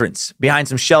cellar entrance behind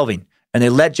some shelving, and they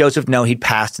let Joseph know he'd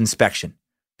passed inspection.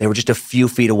 They were just a few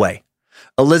feet away.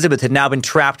 Elizabeth had now been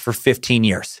trapped for 15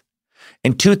 years.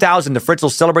 In 2000, the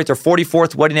Fritzls celebrate their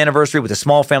 44th wedding anniversary with a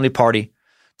small family party.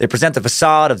 They present the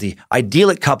facade of the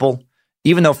idyllic couple,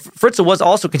 even though Fritzl was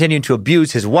also continuing to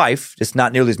abuse his wife, just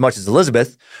not nearly as much as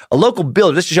Elizabeth. A local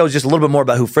builder, this shows just a little bit more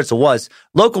about who Fritzl was,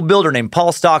 local builder named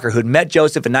Paul Stalker, who had met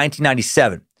Joseph in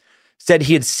 1997, said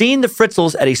he had seen the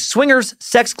Fritzls at a swingers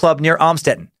sex club near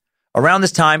Amstetten around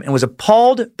this time and was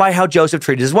appalled by how Joseph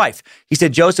treated his wife. He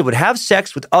said Joseph would have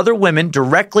sex with other women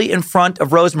directly in front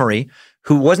of Rosemary,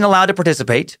 who wasn't allowed to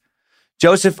participate.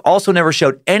 Joseph also never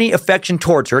showed any affection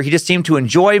towards her. He just seemed to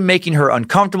enjoy making her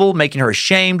uncomfortable, making her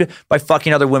ashamed by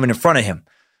fucking other women in front of him,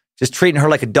 just treating her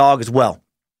like a dog as well.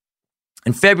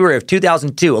 In February of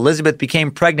 2002, Elizabeth became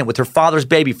pregnant with her father's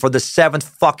baby for the 7th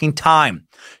fucking time.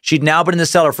 She'd now been in the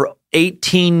cellar for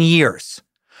 18 years.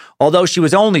 Although she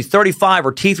was only 35,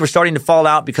 her teeth were starting to fall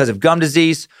out because of gum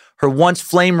disease. Her once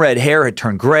flame red hair had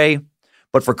turned gray.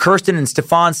 But for Kirsten and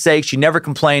Stefan's sake, she never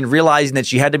complained, realizing that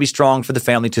she had to be strong for the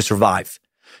family to survive.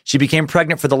 She became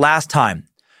pregnant for the last time.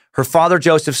 Her father,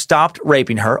 Joseph, stopped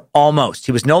raping her, almost.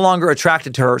 He was no longer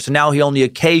attracted to her, so now he only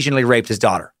occasionally raped his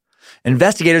daughter.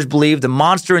 Investigators believe the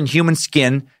monster in human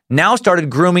skin now started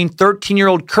grooming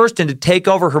 13-year-old Kirsten to take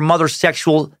over her mother's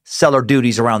sexual cellar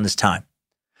duties around this time.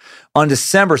 On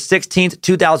December 16th,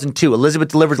 2002, Elizabeth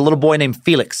delivers a little boy named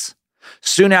Felix.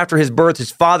 Soon after his birth,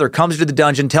 his father comes to the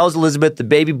dungeon, tells Elizabeth the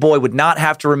baby boy would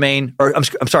have to remain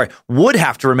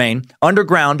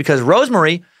underground because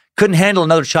Rosemary couldn't handle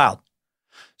another child.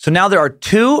 So now there are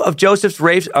two of Joseph's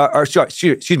rapes,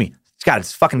 excuse me, God,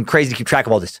 it's fucking crazy to keep track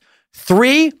of all this.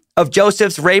 3 of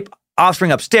Joseph's rape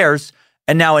offspring upstairs,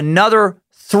 and now another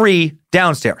 3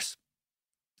 downstairs.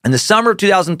 In the summer of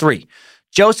 2003,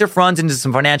 Joseph runs into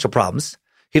some financial problems.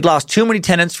 He'd lost too many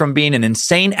tenants from being an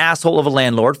insane asshole of a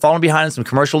landlord, falling behind on some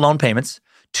commercial loan payments,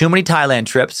 too many Thailand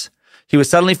trips. He was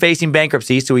suddenly facing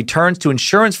bankruptcy, so he turns to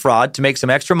insurance fraud to make some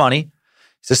extra money.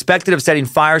 Suspected of setting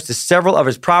fires to several of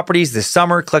his properties this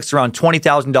summer, collects around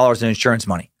 $20,000 in insurance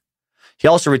money. He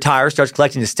also retires, starts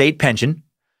collecting his state pension,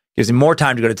 gives him more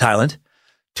time to go to Thailand.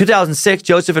 2006,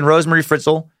 Joseph and Rosemary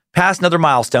Fritzl pass another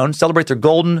milestone, celebrate their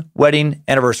golden wedding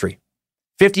anniversary.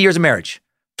 50 years of marriage,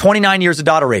 29 years of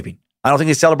daughter raping. I don't think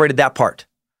they celebrated that part.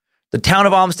 The town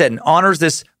of Amstetten honors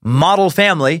this model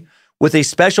family with a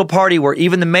special party where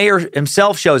even the mayor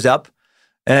himself shows up,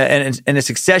 and a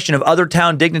succession of other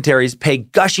town dignitaries pay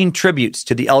gushing tributes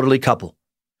to the elderly couple.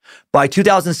 By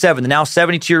 2007, the now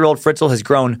 72-year-old Fritzl has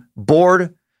grown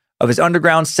bored of his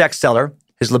underground sex cellar.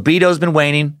 His libido's been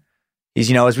waning.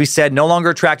 He's, as we said, no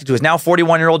longer attracted to his now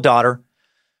 41-year-old daughter.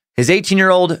 His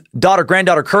 18-year-old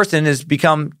granddaughter Kirsten has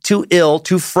become too ill,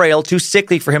 too frail, too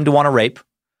sickly for him to want to rape.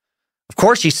 Of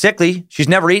course, she's sickly. She's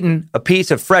never eaten a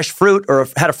piece of fresh fruit or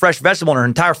had a fresh vegetable in her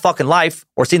entire fucking life,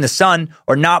 or seen the sun,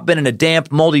 or not been in a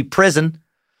damp, moldy prison.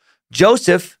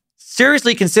 Joseph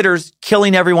seriously considers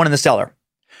killing everyone in the cellar,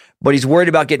 but he's worried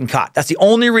about getting caught. That's the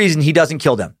only reason he doesn't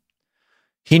kill them.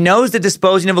 He knows that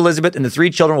disposing of Elizabeth and the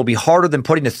 3 children will be harder than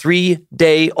putting a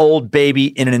 3-day-old baby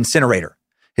in an incinerator.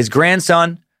 His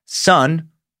grandson,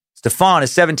 Stefan,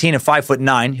 is 17 and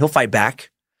 5'9". He'll fight back.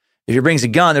 If he brings a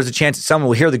gun, there's a chance that someone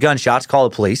will hear the gunshots, call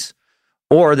the police,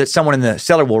 or that someone in the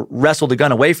cellar will wrestle the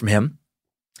gun away from him.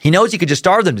 He knows he could just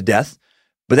starve them to death,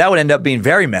 but that would end up being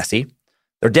very messy.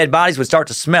 Their dead bodies would start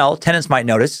to smell. Tenants might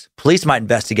notice. Police might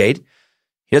investigate.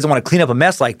 He doesn't want to clean up a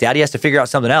mess like that. He has to figure out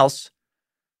something else.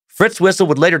 Fritz Whistle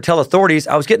would later tell authorities,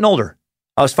 I was getting older.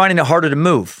 I was finding it harder to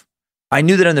move. I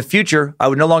knew that in the future, I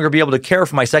would no longer be able to care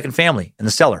for my second family in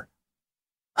the cellar.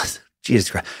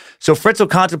 Jesus Christ. So Fritzl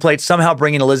contemplates somehow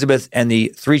bringing Elizabeth and the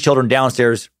 3 children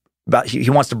downstairs. He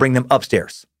wants to bring them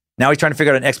upstairs. Now he's trying to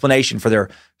figure out an explanation for their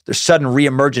sudden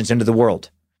reemergence into the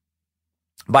world.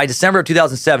 By December of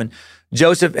 2007,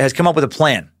 Joseph has come up with a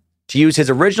plan to use his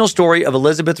original story of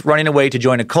Elizabeth running away to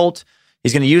join a cult.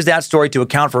 He's going to use that story to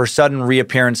account for her sudden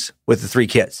reappearance with the 3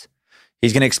 kids.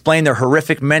 He's going to explain their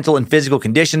horrific mental and physical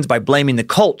conditions by blaming the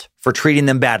cult for treating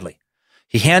them badly.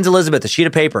 He hands Elizabeth a sheet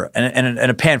of paper and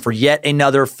a pen for yet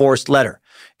another forced letter.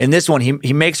 In this one,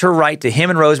 he makes her write to him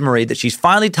and Rosemary that she's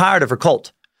finally tired of her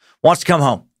cult, wants to come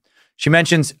home. She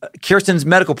mentions Kirsten's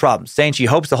medical problems, saying she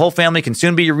hopes the whole family can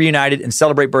soon be reunited and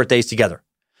celebrate birthdays together.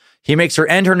 He makes her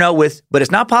end her note with, but it's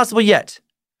not possible yet.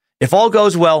 If all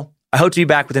goes well, I hope to be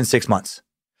back within 6 months.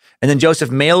 And then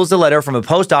Joseph mails the letter from a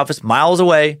post office miles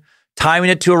away, timing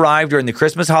it to arrive during the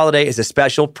Christmas holiday as a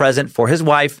special present for his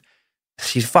wife.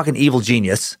 She's a fucking evil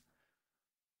genius.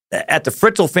 At the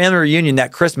Fritzl family reunion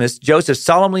that Christmas, Joseph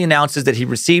solemnly announces that he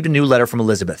received a new letter from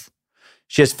Elizabeth.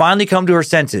 She has finally come to her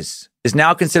senses, is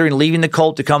now considering leaving the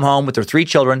cult to come home with her 3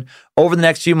 children. Over the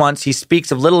next few months, he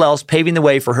speaks of little else paving the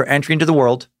way for her entry into the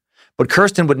world. But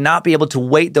Kirsten would not be able to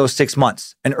wait those 6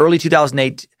 months. In early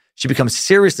 2008, she becomes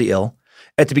seriously ill.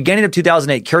 At the beginning of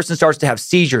 2008, Kirsten starts to have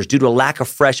seizures due to a lack of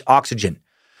fresh oxygen.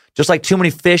 Just like too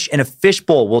many fish in a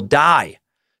fishbowl will die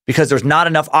because there's not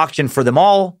enough oxygen for them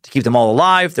all to keep them all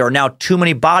alive. There are now too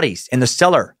many bodies in the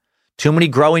cellar, too many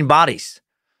growing bodies.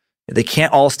 They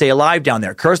can't all stay alive down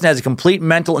there. Kirsten has a complete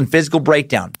mental and physical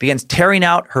breakdown, begins tearing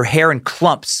out her hair in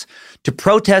clumps to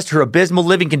protest her abysmal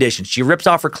living conditions. She rips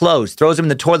off her clothes, throws them in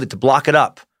the toilet to block it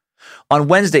up. On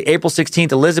Wednesday, April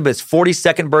 16th, Elizabeth's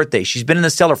 42nd birthday. She's been in the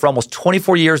cellar for almost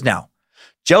 24 years now.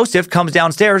 Joseph comes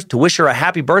downstairs to wish her a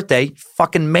happy birthday.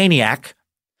 Fucking maniac.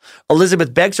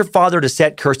 Elizabeth begs her father to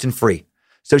set Kirsten free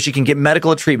so she can get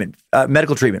medical treatment.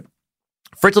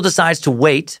 Fritzl decides to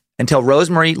wait until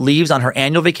Rosemary leaves on her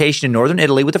annual vacation in northern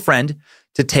Italy with a friend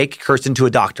to take Kirsten to a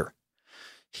doctor.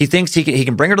 He thinks he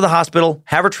can bring her to the hospital,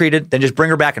 have her treated, then just bring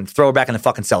her back and throw her back in the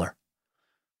fucking cellar.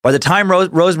 By the time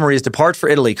Rosemary departs for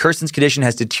Italy, Kirsten's condition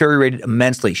has deteriorated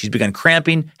immensely. She's begun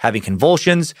cramping, having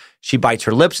convulsions. She bites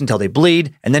her lips until they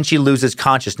bleed, and then she loses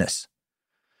consciousness.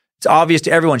 It's obvious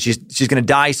to everyone she's going to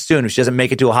die soon if she doesn't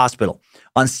make it to a hospital.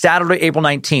 On Saturday, April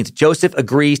 19th, Joseph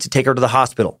agrees to take her to the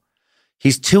hospital.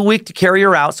 He's too weak to carry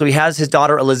her out, so he has his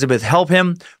daughter Elizabeth help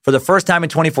him. For the first time in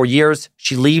 24 years,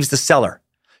 she leaves the cellar.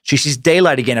 She sees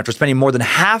daylight again after spending more than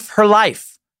half her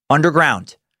life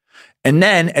underground. And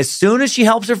then, as soon as she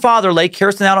helps her father lay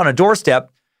Kirsten out on a doorstep,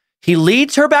 he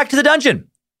leads her back to the dungeon,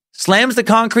 slams the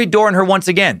concrete door on her once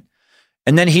again.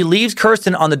 And then he leaves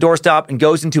Kirsten on the doorstep and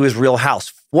goes into his real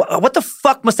house. What the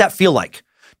fuck must that feel like?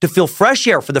 To feel fresh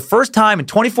air for the first time in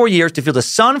 24 years, to feel the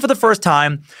sun for the first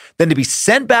time, then to be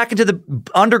sent back into the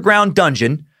underground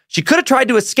dungeon. She could have tried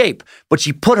to escape, but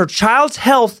she put her child's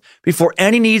health before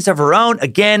any needs of her own.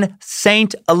 Again,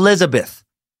 Saint Elizabeth.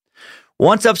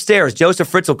 Once upstairs,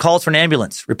 Joseph Fritzl calls for an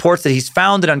ambulance, reports that he's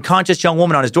found an unconscious young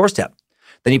woman on his doorstep.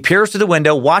 Then he peers through the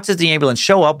window, watches the ambulance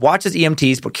show up, watches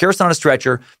EMTs put Kirsten on a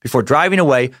stretcher before driving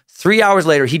away. 3 hours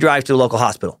later, he drives to a local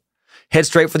hospital, heads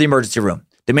straight for the emergency room,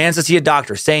 demands to see a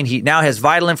doctor, saying he now has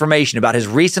vital information about his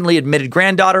recently admitted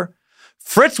granddaughter.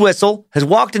 Fritzl has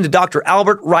walked into Dr.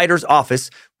 Albert Reiter's office,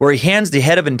 where he hands the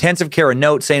head of intensive care a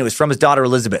note saying it was from his daughter,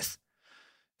 Elizabeth.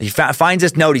 He finds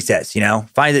this note, he says, he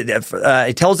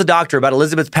tells the doctor about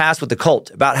Elizabeth's past with the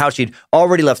cult, about how she'd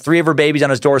already left 3 of her babies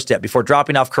on his doorstep before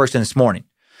dropping off Kirsten this morning.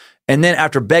 And then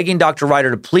after begging Dr.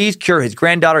 Reiter to please cure his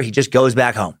granddaughter, he just goes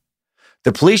back home.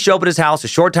 The police show up at his house a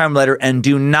short time later and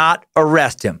do not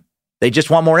arrest him. They just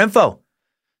want more info.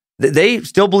 They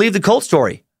still believe the cult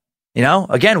story.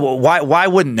 Again, why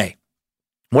wouldn't they?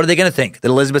 What are they going to think? That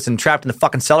Elizabeth's been trapped in the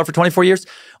fucking cellar for 24 years?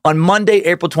 On Monday,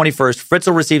 April 21st,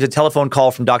 Fritzl receives a telephone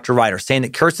call from Dr. Reiter saying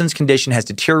that Kirsten's condition has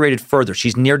deteriorated further.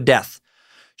 She's near death.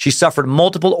 She suffered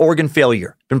multiple organ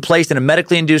failure, been placed in a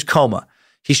medically induced coma.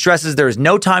 He stresses there is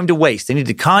no time to waste. They need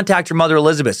to contact her mother,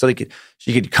 Elizabeth, so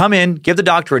she could come in, give the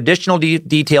doctor additional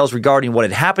details regarding what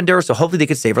had happened to her, so hopefully they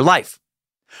could save her life.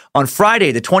 On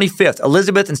Friday, the 25th,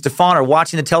 Elizabeth and Stefan are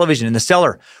watching the television in the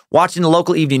cellar, watching the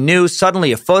local evening news.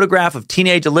 Suddenly, a photograph of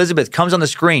teenage Elizabeth comes on the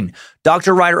screen.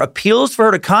 Dr. Reiter appeals for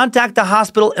her to contact the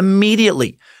hospital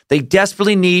immediately. They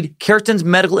desperately need Kirsten's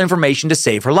medical information to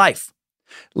save her life.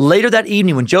 Later that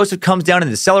evening, when Joseph comes down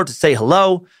into the cellar to say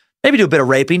hello, maybe do a bit of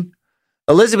raping,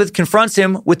 Elizabeth confronts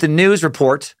him with the news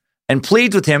report and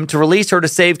pleads with him to release her to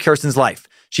save Kirsten's life.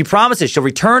 She promises she'll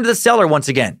return to the cellar once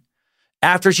again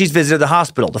after she's visited the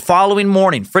hospital. The following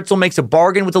morning, Fritzl makes a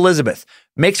bargain with Elizabeth,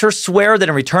 makes her swear that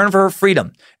in return for her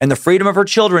freedom and the freedom of her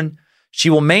children, she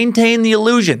will maintain the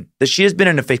illusion that she has been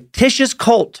in a fictitious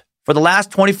cult for the last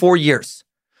 24 years.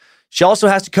 She also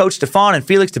has to coach Stefan and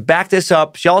Felix to back this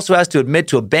up. She also has to admit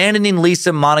to abandoning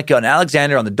Lisa, Monica, and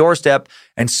Alexander on the doorstep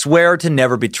and swear to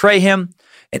never betray him.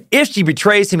 And if she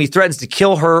betrays him, he threatens to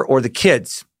kill her or the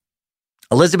kids.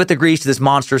 Elizabeth agrees to this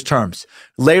monster's terms.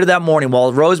 Later that morning,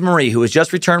 while Rosemary, who has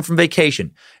just returned from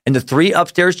vacation, and the 3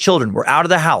 upstairs children were out of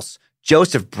the house,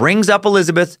 Joseph brings up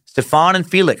Elizabeth, Stefan, and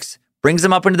Felix, brings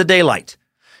them up into the daylight.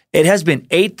 It has been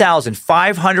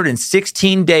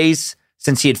 8,516 days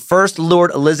since he had first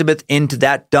lured Elizabeth into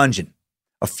that dungeon.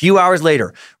 A few hours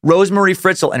later, Rosemarie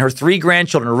Fritzl and her 3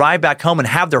 grandchildren arrive back home and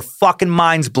have their fucking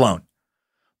minds blown.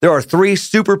 There are 3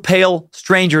 super pale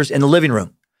strangers in the living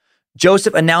room.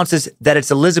 Joseph announces that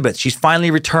it's Elizabeth. She's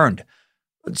finally returned.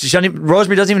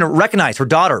 Rosemarie doesn't even recognize her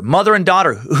daughter, mother and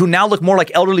daughter, who now look more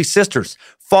like elderly sisters,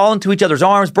 fall into each other's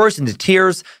arms, burst into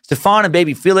tears. Stefan and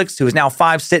baby Felix, who is now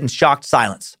 5, sit in shocked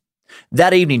silence.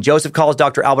 That evening, Joseph calls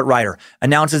Dr. Albert Reiter,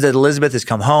 announces that Elizabeth has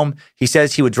come home. He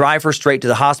says he would drive her straight to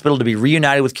the hospital to be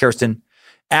reunited with Kirsten,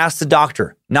 asks the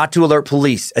doctor not to alert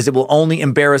police as it will only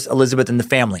embarrass Elizabeth and the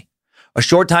family. A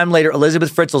short time later,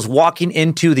 Elizabeth Fritzl is walking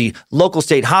into the local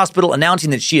state hospital, announcing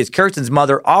that she is Kirsten's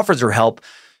mother, offers her help.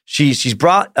 She's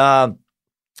brought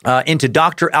into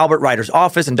Dr. Albert Reiter's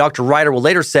office, and Dr. Reiter will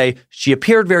later say she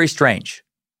appeared very strange.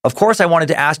 Of course, I wanted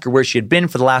to ask her where she had been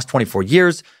for the last 24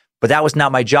 years, but that was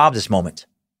not my job this moment.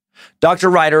 Dr.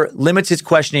 Reiter limits his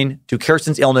questioning to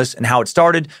Kirsten's illness and how it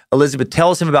started. Elizabeth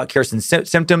tells him about Kirsten's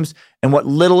symptoms and what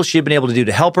little she had been able to do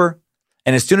to help her.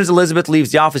 And as soon as Elizabeth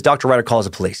leaves the office, Dr. Reiter calls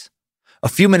the police. A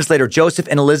few minutes later, Joseph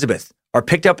and Elizabeth are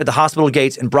picked up at the hospital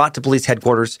gates and brought to police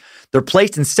headquarters. They're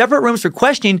placed in separate rooms for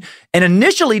questioning, and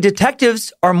initially,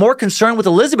 detectives are more concerned with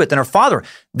Elizabeth than her father.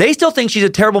 They still think she's a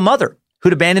terrible mother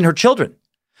who'd abandoned her children.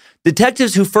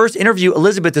 Detectives who first interview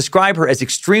Elizabeth describe her as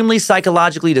extremely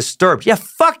psychologically disturbed. Yeah,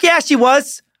 fuck yeah, she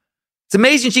was. It's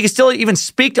amazing she can still even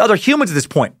speak to other humans at this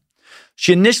point.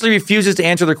 She initially refuses to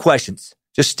answer their questions,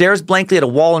 just stares blankly at a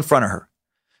wall in front of her.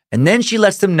 And then she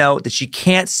lets them know that she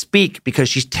can't speak because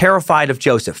she's terrified of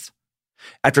Joseph.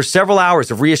 After several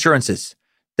hours of reassurances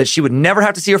that she would never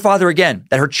have to see her father again,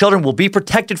 that her children will be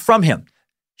protected from him,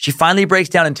 she finally breaks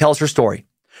down and tells her story.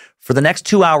 For the next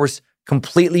 2 hours,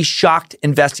 completely shocked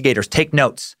investigators take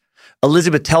notes.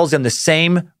 Elizabeth tells them the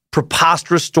same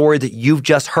preposterous story that you've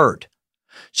just heard.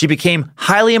 She became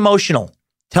highly emotional,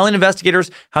 telling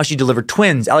investigators how she delivered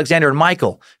twins, Alexander and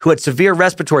Michael, who had severe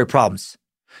respiratory problems.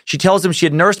 She tells them she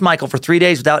had nursed Michael for 3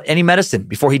 days without any medicine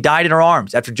before he died in her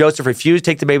arms after Joseph refused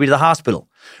to take the baby to the hospital.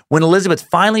 When Elizabeth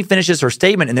finally finishes her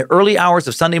statement in the early hours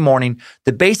of Sunday morning,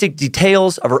 the basic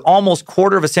details of her almost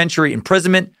quarter of a century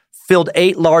imprisonment filled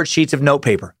 8 large sheets of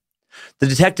notepaper. The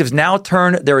detectives now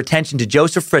turn their attention to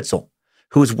Joseph Fritzl,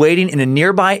 who is waiting in a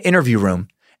nearby interview room.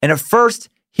 And at first,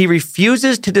 he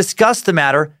refuses to discuss the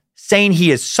matter, saying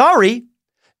he is sorry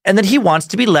and that he wants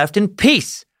to be left in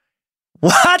peace.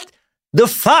 What the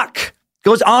fuck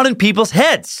goes on in people's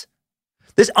heads?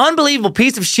 This unbelievable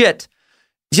piece of shit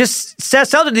just says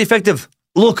something to the effect of,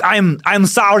 look, I'm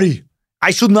sorry.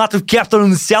 I should not have kept her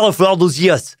in the cellar for all those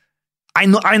years. I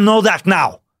know that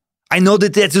now. I know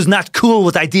that is not cool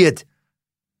what I did.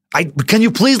 Can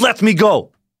you please let me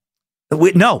go?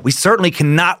 No, we certainly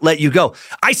cannot let you go.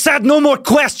 I said no more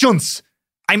questions.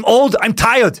 I'm old. I'm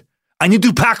tired. I need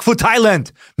to pack for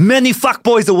Thailand. Many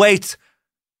fuckboys await.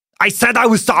 I said I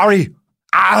was sorry.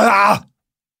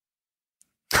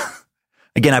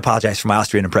 Again, I apologize for my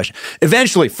Austrian impression.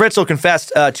 Eventually, Fritzl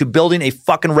confessed to building a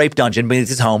fucking rape dungeon beneath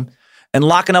his home and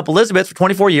locking up Elizabeth for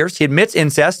 24 years. He admits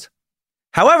incest.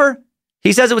 However,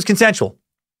 he says it was consensual.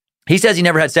 He says he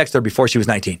never had sex with her before she was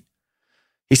 19.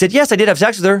 He said, yes, I did have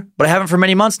sex with her, but I haven't for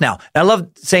many months now. And I love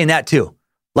saying that too.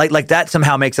 Like that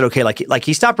somehow makes it okay. Like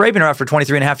he stopped raping her after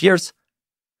 23 and a half years.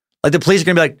 Like the police are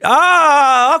going to be like,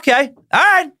 oh, okay.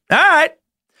 All right.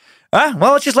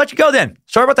 Well, let's just let you go then.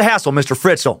 Sorry about the hassle, Mr.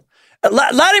 Fritzl.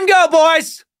 Let him go,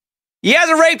 boys. He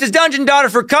hasn't raped his dungeon daughter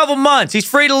for a couple months. He's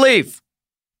free to leave.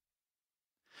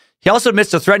 He also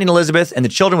admits to threatening Elizabeth and the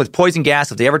children with poison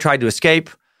gas if they ever tried to escape.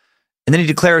 And then he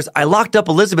declares, I locked up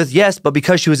Elizabeth, yes, but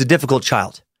because she was a difficult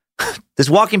child. This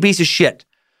walking piece of shit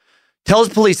tells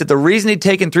police that the reason he'd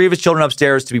taken 3 of his children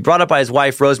upstairs to be brought up by his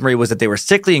wife, Rosemarie, was that they were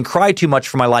sickly and cried too much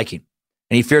for my liking.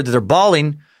 And he feared that their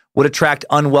bawling would attract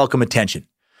unwelcome attention.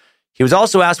 He was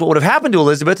also asked what would have happened to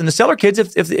Elizabeth and the Cellar kids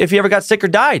if he ever got sick or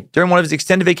died during one of his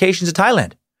extended vacations to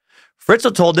Thailand.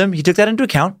 Fritzl told them he took that into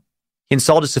account. He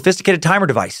installed a sophisticated timer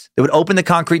device that would open the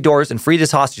concrete doors and free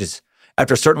his hostages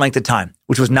after a certain length of time,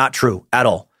 which was not true at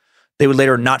all. They would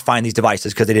later not find these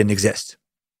devices because they didn't exist.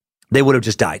 They would have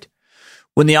just died.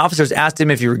 When the officers asked him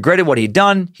if he regretted what he had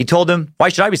done, he told them, why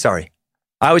should I be sorry?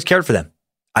 I always cared for them.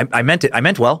 I meant it. I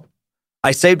meant well.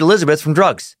 I saved Elizabeth from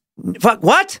drugs. Fuck,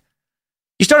 what?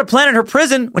 You started planning her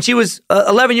prison when she was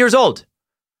 11 years old.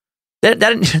 None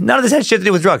of this had shit to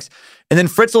do with drugs. And then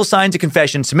Fritzl signs a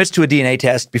confession, submits to a DNA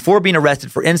test before being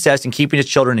arrested for incest and keeping his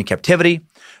children in captivity.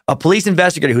 A police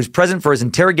investigator who's present for his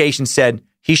interrogation said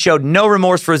he showed no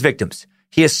remorse for his victims.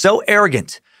 He is so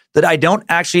arrogant that I don't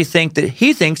actually think that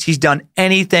he thinks he's done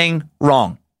anything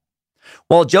wrong.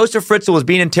 While Joseph Fritzl was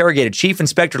being interrogated, Chief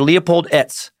Inspector Leopold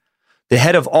Etz, the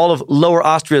head of all of Lower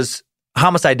Austria's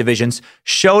homicide divisions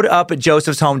showed up at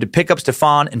Joseph's home to pick up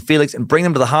Stefan and Felix and bring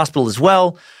them to the hospital as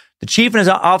well. The chief and his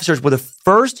officers were the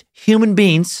first human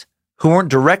beings who weren't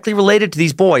directly related to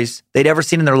these boys they'd ever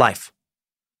seen in their life,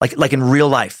 like in real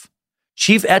life.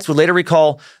 Chief Etz would later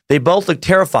recall, they both looked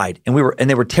terrified and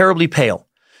they were terribly pale.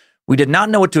 We did not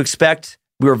know what to expect.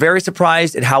 We were very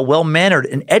surprised at how well-mannered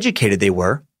and educated they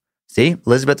were. See,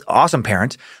 Elizabeth's awesome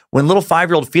parent. When little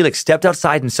 5-year-old Felix stepped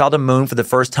outside and saw the moon for the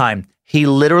first time, he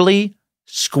literally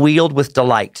squealed with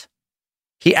delight.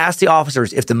 He asked the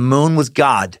officers if the moon was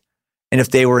God and if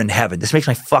they were in heaven. This makes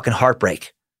my fucking heart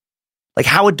break. Like,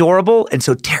 how adorable and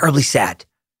so terribly sad.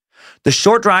 The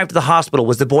short drive to the hospital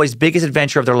was the boys' biggest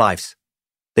adventure of their lives.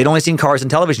 They'd only seen cars in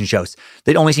television shows.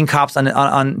 They'd only seen cops on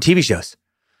TV shows.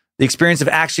 The experience of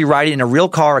actually riding in a real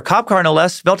car, a cop car no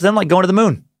less, felt to them like going to the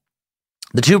moon.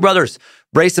 The two brothers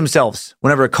braced themselves.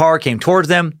 Whenever a car came towards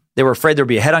them, they were afraid there would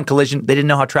be a head-on collision. They didn't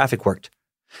know how traffic worked.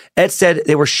 Ed said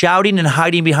they were shouting and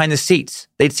hiding behind the seats.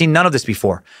 They'd seen none of this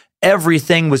before.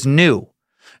 Everything was new.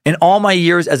 In all my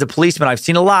years as a policeman, I've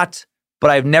seen a lot,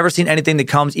 but I've never seen anything that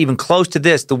comes even close to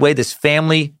this, the way this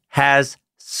family has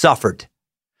suffered.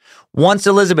 Once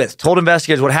Elizabeth told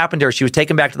investigators what happened to her, she was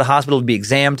taken back to the hospital to be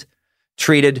examined,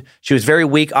 treated. She was very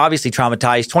weak, obviously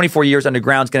traumatized. 24 years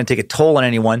underground is going to take a toll on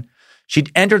anyone.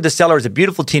 She'd entered the cellar as a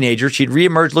beautiful teenager. She'd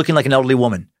reemerged looking like an elderly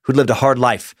woman who'd lived a hard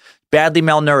life. Badly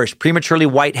malnourished, prematurely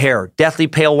white hair, deathly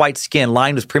pale white skin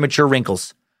lined with premature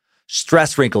wrinkles.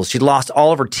 Stress wrinkles. She'd lost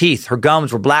all of her teeth. Her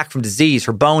gums were black from disease.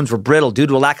 Her bones were brittle due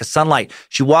to a lack of sunlight.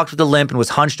 She walked with a limp and was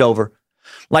hunched over.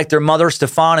 Like their mother,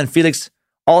 Stefan and Felix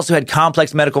also had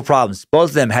complex medical problems.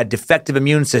 Both of them had defective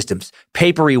immune systems,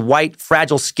 papery, white,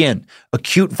 fragile skin,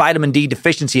 acute vitamin D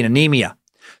deficiency and anemia.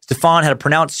 Stefan had a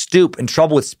pronounced stoop and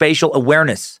trouble with spatial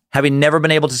awareness, having never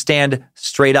been able to stand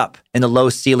straight up in the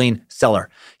low-ceiling cellar.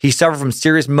 He suffered from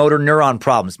serious motor neuron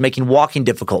problems, making walking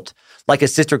difficult. Like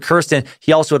his sister Kirsten,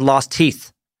 he also had lost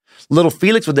teeth. Little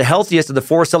Felix, with the healthiest of the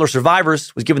 4 cellar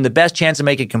survivors, was given the best chance to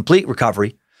make a complete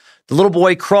recovery. The little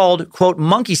boy crawled, quote,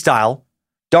 monkey style,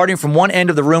 darting from one end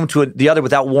of the room to the other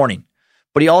without warning.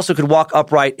 But he also could walk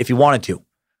upright if he wanted to.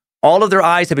 All of their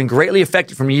eyes had been greatly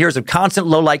affected from years of constant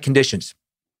low-light conditions.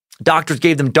 Doctors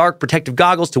gave them dark protective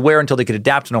goggles to wear until they could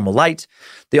adapt to normal light.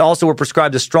 They also were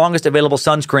prescribed the strongest available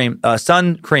sun cream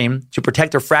to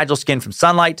protect their fragile skin from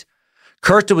sunlight.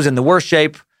 Kirsten was in the worst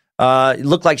shape. It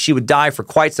looked like she would die for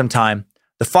quite some time.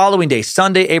 The following day,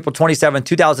 Sunday, April 27,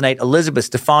 2008, Elizabeth,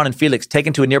 Stefan, and Felix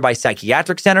taken to a nearby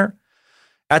psychiatric center.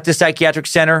 At the psychiatric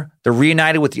center, they're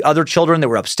reunited with the other children that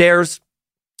were upstairs.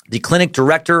 The clinic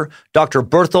director, Dr.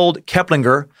 Berthold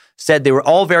Keplinger, said they were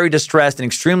all very distressed and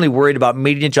extremely worried about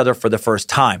meeting each other for the first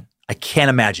time. I can't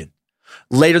imagine.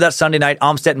 Later that Sunday night,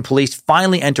 Amstetten police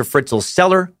finally enter Fritzl's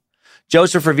cellar.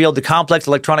 Joseph revealed the complex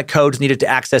electronic codes needed to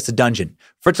access the dungeon.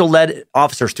 Fritzl led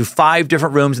officers to 5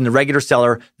 different rooms in the regular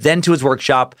cellar, then to his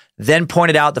workshop, then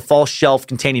pointed out the false shelf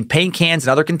containing paint cans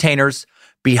and other containers,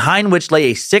 behind which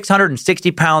lay a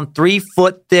 660-pound,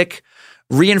 3-foot thick,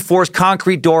 reinforced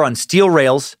concrete door on steel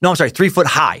rails. 3 foot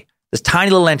high. This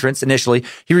tiny little entrance initially.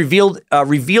 He revealed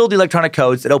the electronic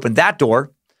codes that opened that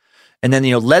door and then,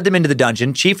 led them into the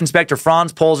dungeon. Chief Inspector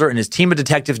Franz Polzer and his team of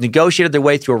detectives negotiated their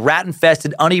way through a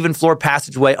rat-infested, uneven floor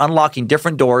passageway, unlocking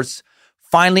different doors,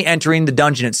 finally entering the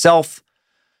dungeon itself.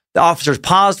 The officers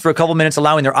paused for a couple minutes,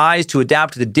 allowing their eyes to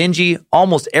adapt to the dingy,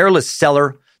 almost airless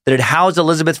cellar that had housed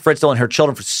Elizabeth Fritzl and her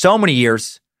children for so many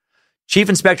years. Chief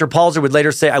Inspector Polzer would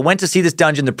later say, "I went to see this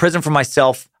dungeon, the prison, for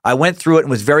myself. I went through it and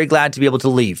was very glad to be able to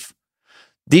leave.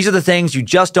 These are the things you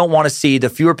just don't want to see. The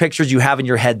fewer pictures you have in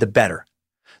your head, the better."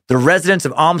 The residents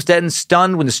of Amstetten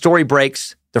stunned when the story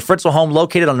breaks. The Fritzl home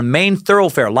located on the main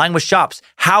thoroughfare lined with shops.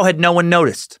 How had no one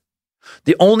noticed?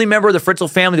 The only member of the Fritzl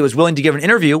family that was willing to give an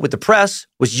interview with the press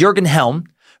was Jürgen Helm,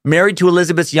 married to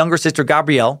Elizabeth's younger sister,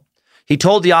 Gabrielle. He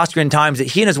told the Austrian Times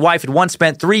that he and his wife had once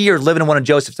spent 3 years living in one of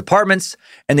Joseph's apartments,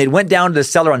 and they'd went down to the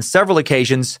cellar on several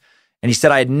occasions, and he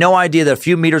said, "I had no idea that a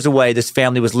few meters away, this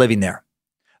family was living there."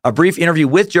 A brief interview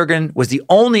with Jürgen was the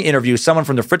only interview someone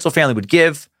from the Fritzl family would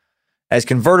give. As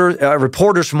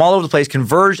reporters from all over the place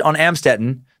converged on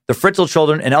Amstetten, the Fritzl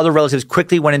children and other relatives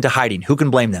quickly went into hiding. Who can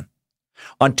blame them?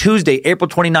 On Tuesday, April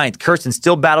 29th, Kirsten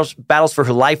still battles for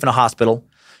her life in a hospital.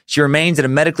 She remains in a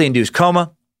medically induced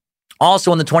coma.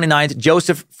 Also on the 29th,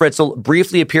 Joseph Fritzl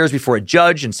briefly appears before a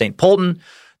judge in St. Pölten,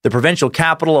 the provincial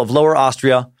capital of Lower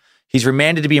Austria. He's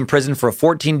remanded to be in prison for a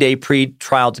 14-day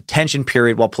pre-trial detention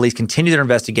period while police continue their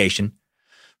investigation.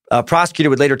 A prosecutor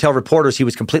would later tell reporters he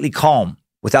was completely calm,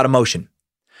 without emotion.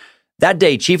 That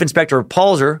day, Chief Inspector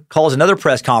Polzer calls another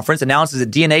press conference, announces that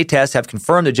DNA tests have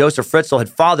confirmed that Joseph Fritzl had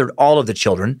fathered all of the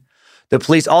children. The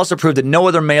police also proved that no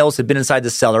other males had been inside the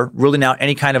cellar, ruling out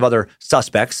any kind of other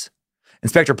suspects.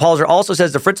 Inspector Palzer also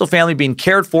says the Fritzl family being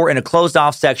cared for in a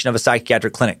closed-off section of a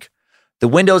psychiatric clinic. The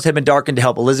windows had been darkened to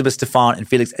help Elizabeth, Stefan, and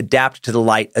Felix adapt to the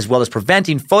light, as well as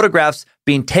preventing photographs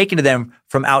being taken to them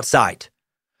from outside.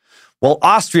 While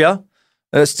Austria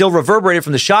still reverberated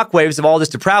from the shockwaves of all this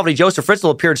depravity, Joseph Fritzl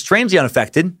appeared strangely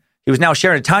unaffected. He was now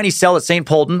sharing a tiny cell at St.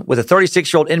 Polten with a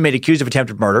 36-year-old inmate accused of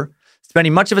attempted murder,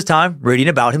 spending much of his time reading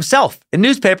about himself in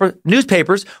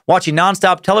newspapers, watching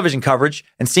nonstop television coverage,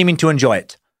 and seeming to enjoy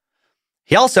it.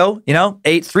 He also,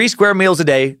 ate 3 square meals a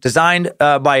day designed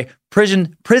by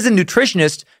prison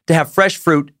nutritionists to have fresh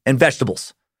fruit and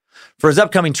vegetables. For his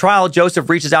upcoming trial, Joseph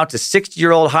reaches out to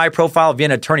 60-year-old high-profile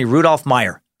Vienna attorney Rudolf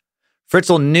Meyer.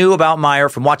 Fritzl knew about Meyer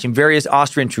from watching various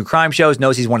Austrian true crime shows,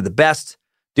 knows he's one of the best.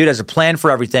 Dude has a plan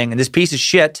for everything. And this piece of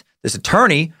shit, this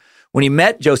attorney, when he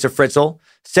met Joseph Fritzl,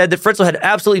 said that Fritzl had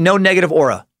absolutely no negative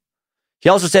aura. He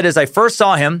also said, as I first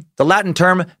saw him, the Latin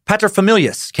term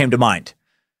paterfamilias came to mind,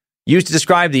 used to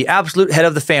describe the absolute head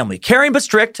of the family, caring but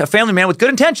strict, a family man with good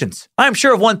intentions. I am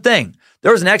sure of one thing.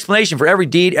 There was an explanation for every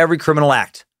deed, every criminal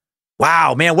act.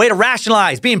 Wow, man, way to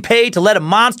rationalize being paid to let a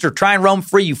monster try and roam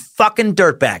free, you fucking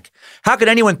dirtbag. How could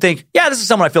anyone think, yeah, this is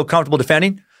someone I feel comfortable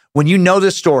defending when you know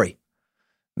this story?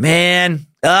 Man,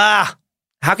 how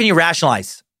can you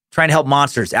rationalize trying to help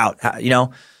monsters out,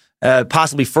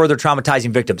 possibly further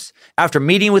traumatizing victims? After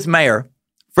meeting with Meyer,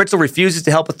 Fritzl refuses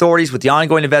to help authorities with the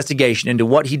ongoing investigation into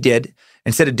what he did,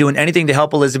 instead of doing anything to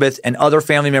help Elizabeth and other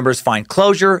family members find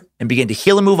closure and begin to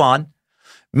heal and move on.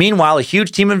 Meanwhile, a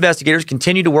huge team of investigators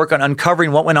continue to work on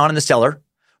uncovering what went on in the cellar.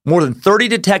 More than 30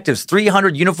 detectives,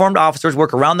 300 uniformed officers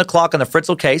work around the clock on the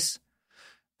Fritzl case.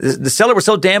 The cellar was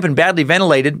so damp and badly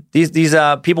ventilated, these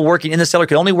people working in the cellar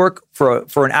could only work for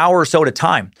an hour or so at a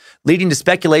time, leading to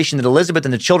speculation that Elizabeth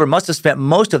and the children must have spent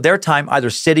most of their time either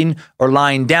sitting or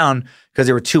lying down because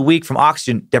they were too weak from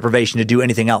oxygen deprivation to do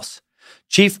anything else.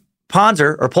 Chief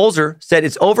Palzer said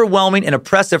it's overwhelming and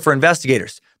oppressive for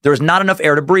investigators. There is not enough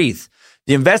air to breathe.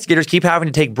 The investigators keep having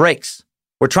to take breaks.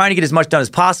 We're trying to get as much done as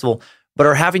possible, but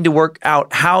are having to work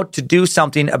out how to do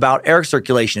something about air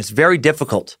circulation. It's very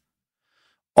difficult.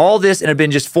 All this, and it had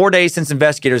been just 4 days since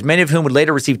investigators, many of whom would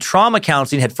later receive trauma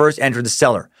counseling, had first entered the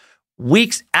cellar.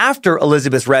 Weeks after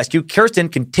Elizabeth's rescue, Kirsten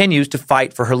continues to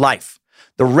fight for her life.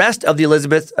 The rest of the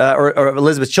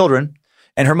Elizabeth's children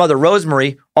and her mother,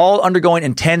 Rosemary, all undergoing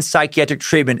intense psychiatric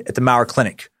treatment at the Maurer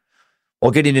Clinic,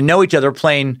 while getting to know each other,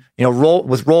 playing,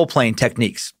 role-playing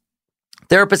techniques.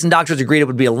 Therapists and doctors agreed it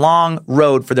would be a long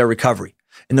road for their recovery.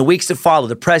 In the weeks that followed,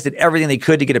 the press did everything they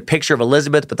could to get a picture of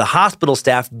Elizabeth, but the hospital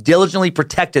staff diligently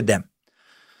protected them.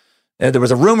 There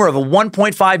was a rumor of a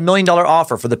 $1.5 million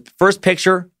offer for the first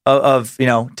picture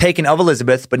taken of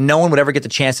Elizabeth, but no one would ever get the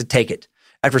chance to take it.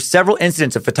 After several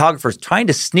incidents of photographers trying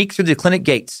to sneak through the clinic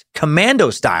gates, commando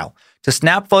style, to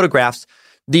snap photographs,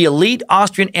 the elite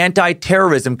Austrian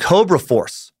anti-terrorism Cobra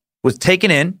Force was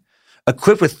taken in,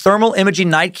 equipped with thermal imaging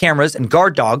night cameras and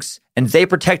guard dogs, and they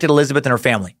protected Elizabeth and her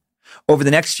family. Over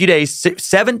the next few days,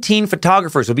 17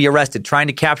 photographers would be arrested trying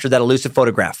to capture that elusive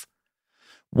photograph.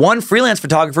 One freelance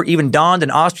photographer even donned an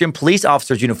Austrian police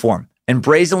officer's uniform and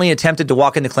brazenly attempted to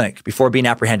walk in the clinic before being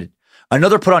apprehended.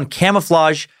 Another put on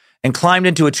camouflage and climbed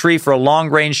into a tree for a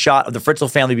long-range shot of the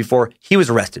Fritzl family before he was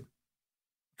arrested.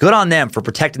 Good on them for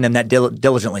protecting them that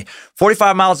diligently.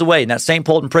 45 miles away in that St.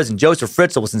 Polten prison, Joseph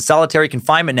Fritzl was in solitary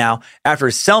confinement now after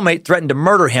his cellmate threatened to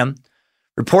murder him,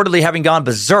 reportedly having gone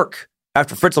berserk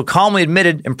after Fritzl calmly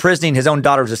admitted imprisoning his own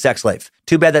daughter as a sex slave.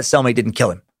 Too bad that cellmate didn't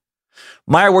kill him.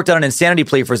 Meyer worked on an insanity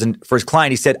plea for his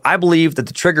client. He said, I believe that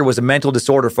the trigger was a mental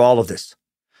disorder for all of this.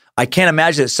 I can't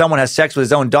imagine that someone has sex with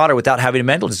his own daughter without having a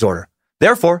mental disorder.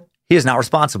 Therefore, he is not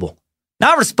responsible.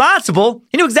 Not responsible?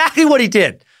 He knew exactly what he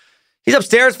did. He's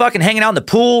upstairs fucking hanging out in the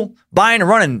pool, buying and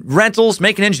running rentals,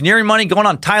 making engineering money, going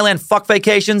on Thailand fuck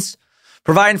vacations,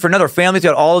 providing for another family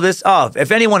throughout all of this. Oh,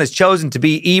 if anyone has chosen to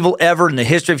be evil ever in the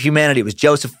history of humanity, it was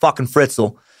Joseph fucking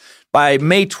Fritzl. By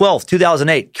May 12th,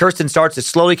 2008, Kirsten starts to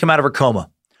slowly come out of her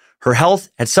coma. Her health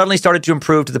had suddenly started to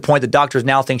improve to the point that doctors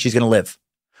now think she's going to live.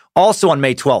 Also on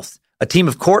May 12th, a team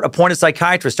of court-appointed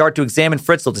psychiatrists start to examine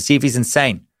Fritzl to see if he's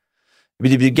insane. It would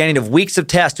be the beginning of weeks of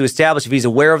tests to establish if he's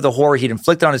aware of the horror he'd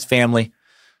inflicted on his family.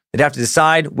 They'd have to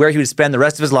decide where he would spend the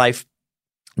rest of his life.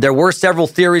 There were several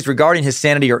theories regarding his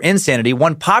sanity or insanity.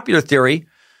 One popular theory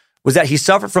was that he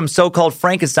suffered from so-called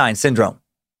Frankenstein syndrome.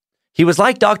 He was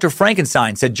like Dr.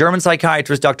 Frankenstein, said German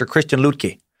psychiatrist Dr. Christian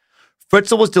Lütke.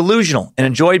 Fritzl was delusional and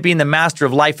enjoyed being the master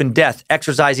of life and death,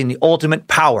 exercising the ultimate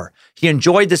power. He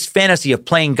enjoyed this fantasy of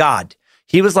playing God.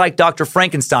 He was like Dr.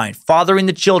 Frankenstein, fathering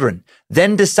the children,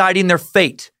 then deciding their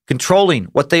fate, controlling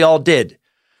what they all did.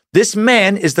 This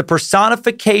man is the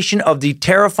personification of the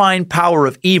terrifying power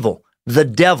of evil, the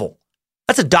devil.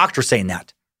 That's a doctor saying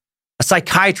that. A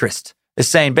psychiatrist is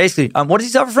saying basically, what does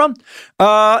he suffer from?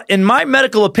 In my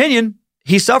medical opinion,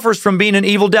 he suffers from being an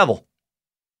evil devil.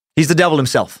 He's the devil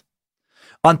himself.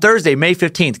 On Thursday, May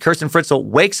 15th, Kirsten Fritzl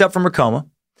wakes up from her coma.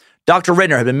 Dr.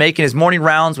 Ridner had been making his morning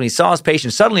rounds when he saw his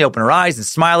patient suddenly open her eyes and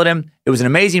smile at him. It was an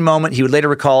amazing moment. He would later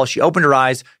recall, she opened her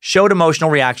eyes, showed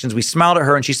emotional reactions. We smiled at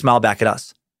her and she smiled back at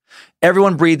us.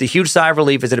 Everyone breathed a huge sigh of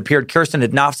relief as it appeared Kirsten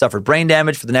had not suffered brain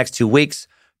damage for the next 2 weeks.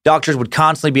 Doctors would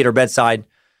constantly be at her bedside,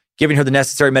 giving her the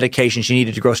necessary medication she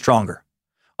needed to grow stronger.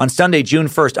 On Sunday, June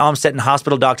 1st, Almstetten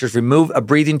Hospital doctors remove a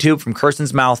breathing tube from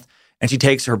Kirsten's mouth, and she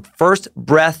takes her first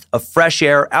breath of fresh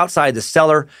air outside the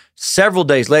cellar. Several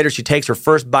days later, she takes her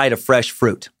first bite of fresh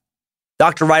fruit.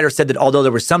 Dr. Ryder said that although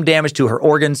there was some damage to her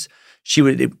organs, she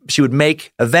would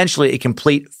make eventually a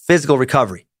complete physical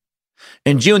recovery.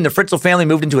 In June, the Fritzl family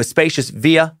moved into a spacious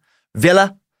villa,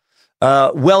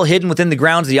 well hidden within the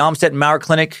grounds of the Almstetten Mauer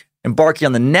Clinic, embarking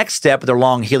on the next step of their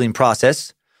long healing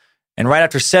process. And right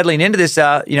after settling into this,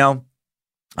 villa,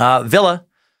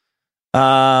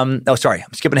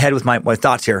 I'm skipping ahead with my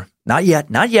thoughts here. Not yet.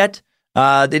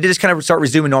 They just kind of start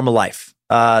resuming normal life.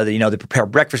 They prepare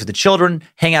breakfast for the children,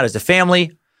 hang out as a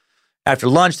family. After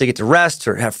lunch, they get to rest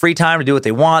or have free time to do what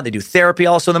they want. They do therapy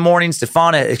also in the morning.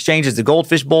 Stefan exchanges the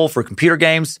goldfish bowl for computer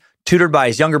games, tutored by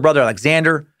his younger brother,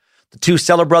 Alexander. The two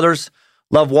Seller brothers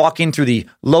love walking through the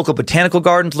local botanical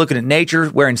gardens, looking at nature,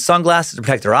 wearing sunglasses to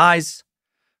protect their eyes.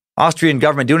 Austrian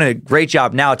government doing a great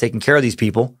job now taking care of these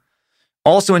people.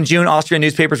 Also in June, Austrian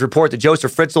newspapers report that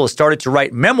Joseph Fritzl has started to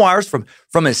write memoirs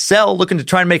from his cell, looking to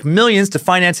try and make millions to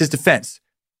finance his defense.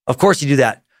 Of course you do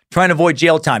that. Try and avoid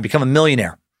jail time, become a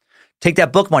millionaire. Take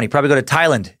that book money, probably go to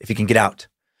Thailand if you can get out.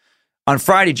 On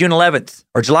Friday, July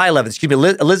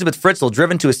 11th, Elizabeth Fritzl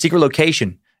driven to a secret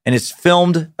location and is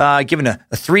filmed giving a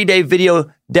 3-day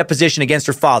video deposition against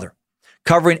her father,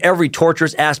 covering every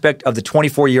torturous aspect of the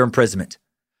 24-year imprisonment.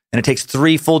 And it takes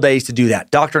 3 full days to do that.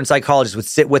 Doctor and psychologist would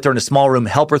sit with her in a small room,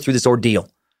 help her through this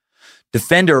ordeal.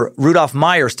 Defender Rudolf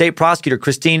Meyer, state prosecutor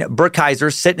Christine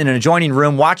Burkheiser sitting in an adjoining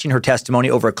room watching her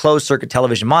testimony over a closed-circuit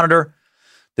television monitor.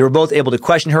 They were both able to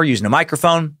question her using a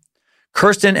microphone.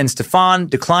 Kirsten and Stefan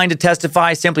declined to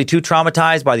testify, simply too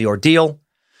traumatized by the ordeal.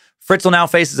 Fritzl now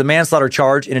faces a manslaughter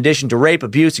charge in addition to rape,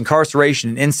 abuse, incarceration,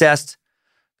 and incest.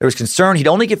 There was concern he'd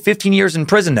only get 15 years in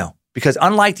prison, though, because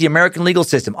unlike the American legal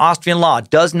system, Austrian law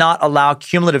does not allow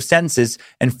cumulative sentences,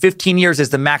 and 15 years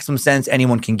is the maximum sentence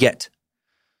anyone can get.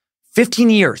 15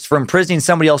 years for imprisoning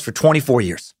somebody else for 24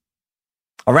 years.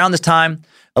 Around this time,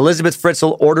 Elizabeth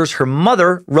Fritzl orders her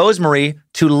mother, Rosemarie,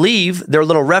 to leave their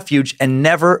little refuge and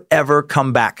never, ever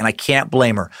come back. And I can't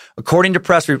blame her. According to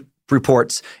press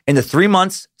reports, in the 3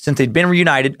 months since they'd been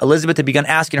reunited, Elizabeth had begun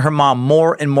asking her mom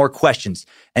more and more questions,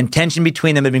 and tension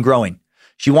between them had been growing.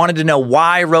 She wanted to know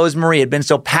why Rosemarie had been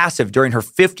so passive during her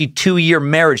 52-year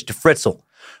marriage to Fritzl.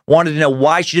 Wanted to know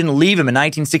why she didn't leave him in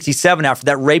 1967 after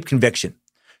that rape conviction.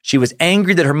 She was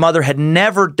angry that her mother had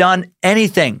never done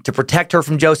anything to protect her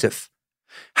from Joseph.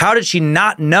 How did she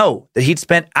not know that he'd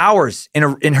spent hours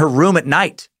in her room at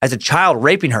night as a child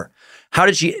raping her? How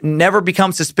did she never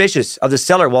become suspicious of the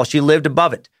cellar while she lived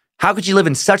above it? How could she live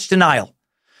in such denial?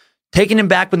 Taking him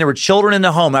back when there were children in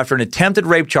the home after an attempted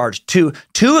rape charge, to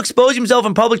expose himself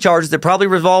in public charges that probably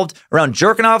revolved around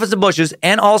jerking off in the bushes,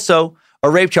 and also a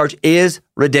rape charge is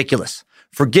ridiculous.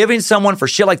 Forgiving someone for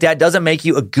shit like that doesn't make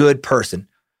you a good person.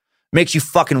 It makes you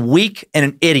fucking weak and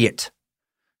an idiot.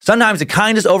 Sometimes the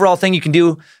kindest overall thing you can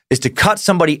do is to cut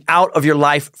somebody out of your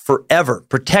life forever.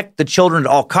 Protect the children at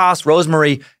all costs.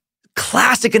 Rosemarie,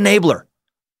 classic enabler.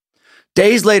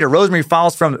 Days later, Rosemarie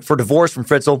files for divorce from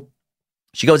Fritzl.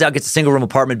 She goes out, gets a single-room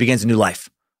apartment, begins a new life,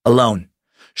 alone.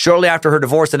 Shortly after her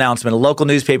divorce announcement, a local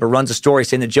newspaper runs a story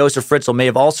saying that Joseph Fritzl may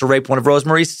have also raped one of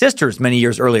Rosemarie's sisters many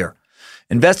years earlier.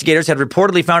 Investigators had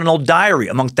reportedly found an old diary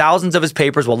among thousands of his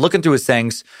papers while looking through his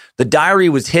things. The diary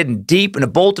was hidden deep in a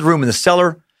bolted room in the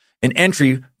cellar, an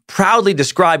entry proudly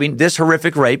describing this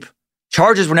horrific rape.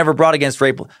 Charges were never brought against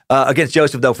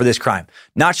Joseph, though, for this crime.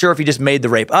 Not sure if he just made the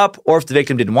rape up or if the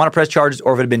victim didn't want to press charges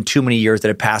or if it had been too many years that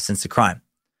had passed since the crime.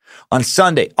 On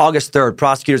Sunday, August 3rd,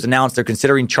 prosecutors announced they're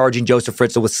considering charging Joseph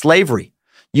Fritzl with slavery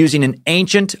using an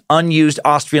ancient, unused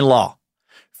Austrian law.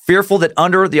 Fearful that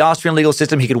under the Austrian legal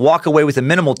system, he could walk away with a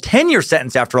minimal 10-year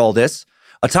sentence after all this,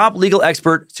 a top legal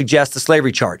expert suggests a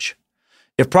slavery charge.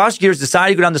 If prosecutors decide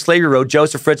to go down the slavery road,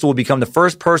 Joseph Fritzl will become the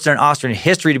first person in Austrian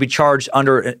history to be charged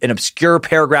under an obscure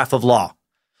paragraph of law,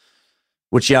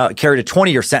 which carried a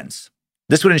 20-year sentence.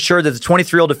 This would ensure that the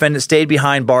 23-year-old defendant stayed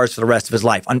behind bars for the rest of his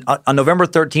life. On November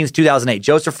 13th, 2008,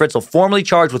 Joseph Fritzl, formally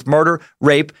charged with murder,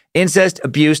 rape, incest,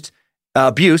 abuse,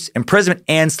 imprisonment,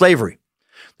 and slavery.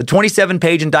 The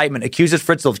 27-page indictment accuses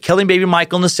Fritzl of killing baby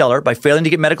Michael in the cellar by failing to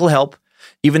get medical help,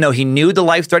 even though he knew the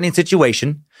life-threatening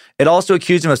situation. It also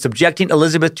accused him of subjecting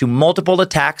Elizabeth to multiple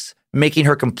attacks, making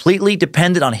her completely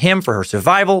dependent on him for her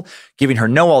survival, giving her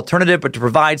no alternative but to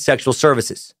provide sexual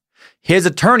services. His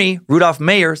attorney, Rudolph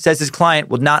Mayer, says his client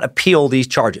will not appeal these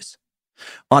charges.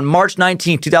 On March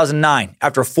 19, 2009,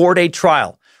 after a 4-day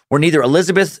trial where neither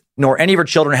Elizabeth nor any of her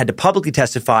children had to publicly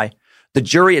testify, the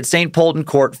jury at St. Polton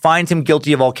Court finds him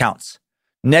guilty of all counts: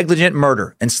 negligent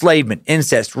murder, enslavement,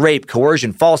 incest, rape,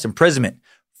 coercion, false imprisonment.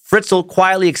 Fritzl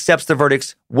quietly accepts the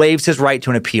verdicts, waives his right to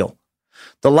an appeal.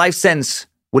 The life sentence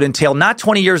would entail not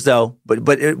 20 years, though,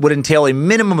 but it would entail a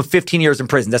minimum of 15 years in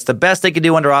prison. That's the best they could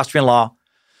do under Austrian law.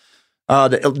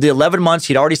 The 11 months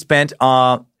he'd already spent,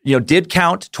 did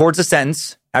count towards the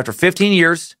sentence. After 15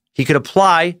 years, he could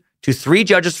apply to 3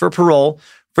 judges for parole.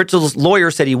 Fritzl's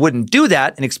lawyer said he wouldn't do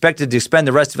that and expected to spend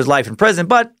the rest of his life in prison,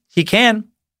 but he can.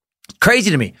 Crazy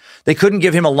to me. They couldn't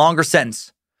give him a longer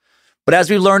sentence. But as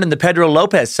we learned in the Pedro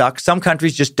Lopez suck, some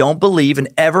countries just don't believe in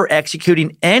ever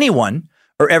executing anyone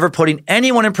or ever putting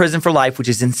anyone in prison for life, which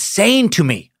is insane to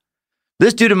me.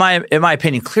 This dude, in my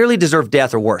opinion, clearly deserved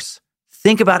death or worse.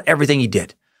 Think about everything he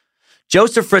did.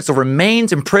 Joseph Fritzl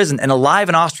remains in prison and alive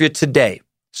in Austria today.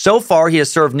 So far, he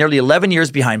has served nearly 11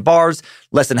 years behind bars.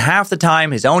 Less than half the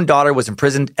time, his own daughter was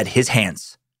imprisoned at his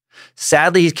hands.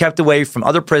 Sadly, he's kept away from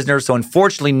other prisoners, so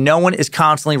unfortunately, no one is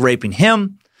constantly raping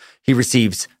him. He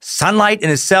receives sunlight in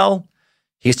his cell.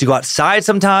 He has to go outside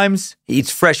sometimes. He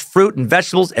eats fresh fruit and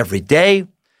vegetables every day.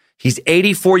 He's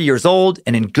 84 years old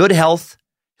and in good health.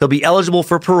 He'll be eligible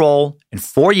for parole in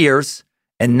 4 years.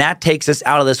 And that takes us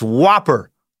out of this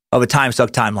whopper of a time suck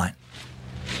timeline.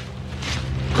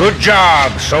 Good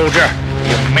job, soldier.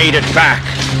 You made it back.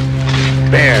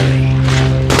 Barely.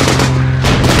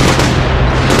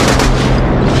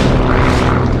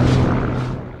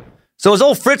 So has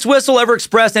old Fritz Whistle ever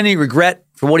expressed any regret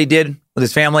for what he did with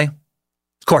his family?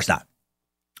 Of course not.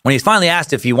 When he's finally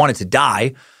asked if he wanted to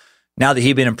die, now that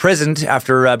he'd been imprisoned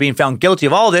after being found guilty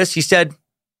of all this, he said,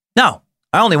 "No,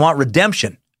 I only want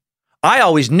redemption. I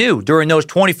always knew during those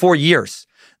 24 years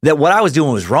that what I was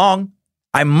doing was wrong.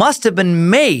 I must have been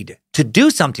made to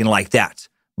do something like that.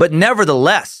 But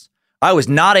nevertheless, I was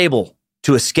not able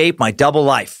to escape my double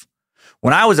life.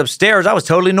 When I was upstairs, I was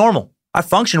totally normal. I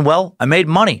functioned well. I made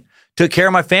money, took care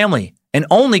of my family, and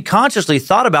only consciously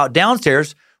thought about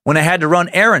downstairs when I had to run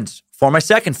errands for my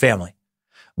second family.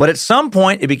 But at some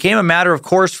point, it became a matter of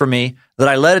course for me that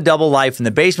I led a double life in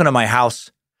the basement of my house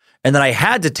and that I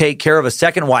had to take care of a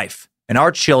second wife and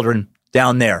our children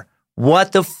down there.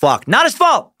 What the fuck? Not his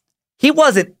fault. He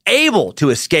wasn't able to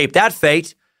escape that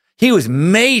fate. He was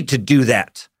made to do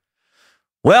that."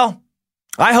 Well,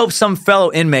 I hope some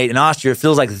fellow inmate in Austria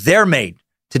feels like they're made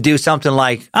to do something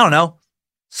like, I don't know,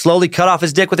 slowly cut off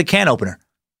his dick with a can opener.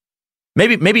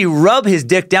 Maybe rub his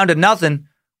dick down to nothing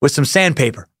with some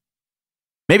sandpaper.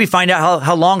 Maybe find out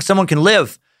how long someone can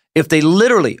live if they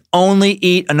literally only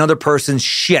eat another person's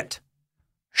shit.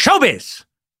 Showbiz!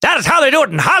 That is how they do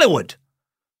it in Hollywood.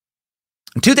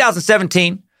 In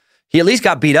 2017, he at least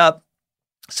got beat up.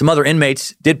 Some other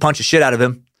inmates did punch the shit out of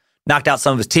him, knocked out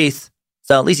some of his teeth.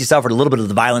 So at least he suffered a little bit of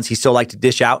the violence he still liked to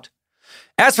dish out.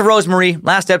 As for Rosemary,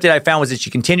 last update I found was that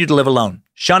she continued to live alone,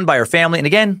 shunned by her family. And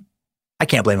again, I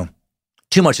can't blame him.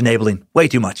 Too much enabling, way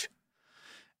too much.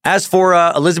 As for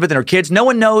Elizabeth and her kids, no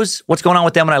one knows what's going on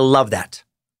with them, and I love that.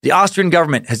 The Austrian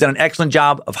government has done an excellent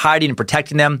job of hiding and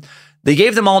protecting them. They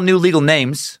gave them all new legal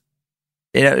names.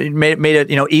 It made it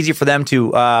easy for them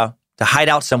to hide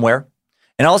out somewhere.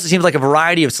 And it also seems like a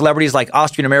variety of celebrities like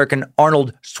Austrian-American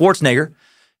Arnold Schwarzenegger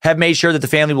have made sure that the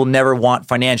family will never want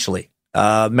financially.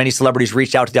 Many celebrities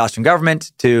reached out to the Austrian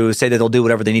government to say that they'll do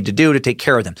whatever they need to do to take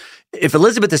care of them. If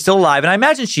Elizabeth is still alive, and I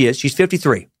imagine she is, she's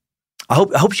 53. I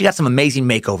hope she got some amazing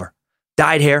makeover.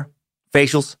 Dyed hair,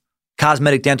 facials,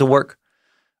 cosmetic dental work.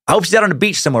 I hope she's out on the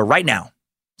beach somewhere right now,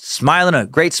 smiling a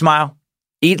great smile,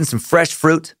 eating some fresh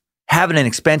fruit, having an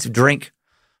expensive drink,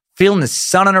 feeling the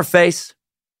sun on her face,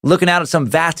 looking out at some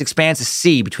vast expanse of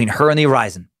sea between her and the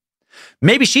horizon.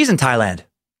 Maybe she's in Thailand,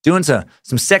 doing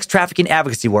some sex trafficking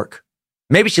advocacy work.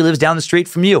 Maybe she lives down the street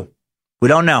from you. We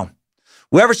don't know.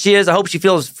 Whoever she is, I hope she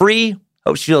feels free,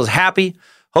 hope she feels happy,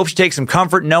 hope she takes some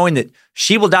comfort knowing that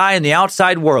she will die in the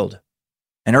outside world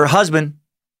and her husband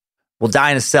will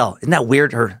die in a cell. Isn't that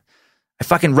weird? I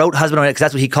fucking wrote husband on it because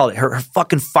that's what he called it. Her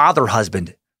fucking father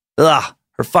husband. Ugh,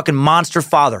 her fucking monster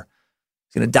father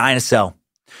is going to die in a cell.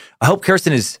 I hope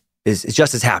Kirsten is is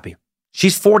just as happy.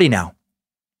 She's 40 now.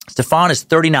 Stefan is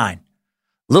 39.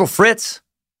 Little Fritz,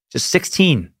 just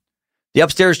 16. The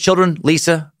upstairs children,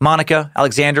 Lisa, Monica,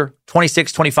 Alexander,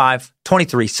 26, 25,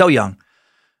 23, so young.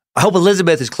 I hope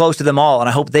Elizabeth is close to them all, and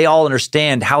I hope they all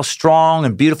understand how strong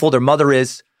and beautiful their mother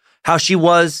is, how she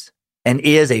was and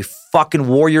is a fucking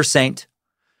warrior saint.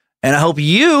 And I hope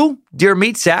you, dear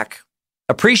meat sack,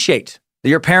 appreciate that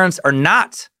your parents are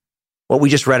not what we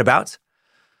just read about.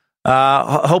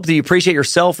 Hope that you appreciate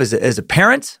yourself as a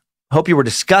parent. Hope you were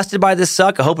disgusted by this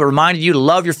suck. I hope it reminded you to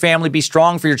love your family, be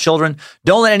strong for your children.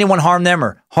 Don't let anyone harm them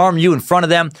or harm you in front of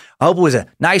them. I hope it was a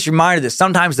nice reminder that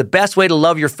sometimes the best way to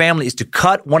love your family is to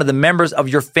cut one of the members of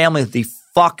your family the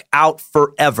fuck out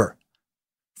forever.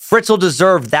 Fritzl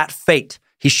deserved that fate.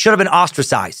 He should have been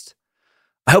ostracized.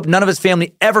 I hope none of his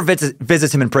family ever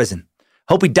visits him in prison.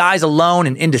 Hope he dies alone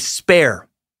and in despair.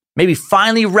 Maybe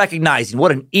finally recognizing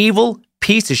what an evil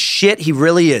piece of shit he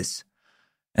really is.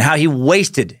 And how he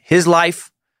wasted his life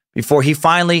before he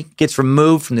finally gets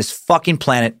removed from this fucking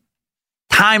planet.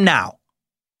 Time now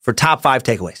for top 5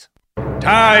 takeaways.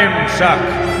 Time suck.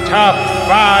 Top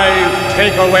 5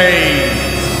 takeaways.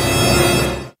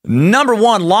 Number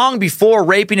 1, long before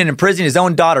raping and imprisoning his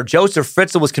own daughter, Joseph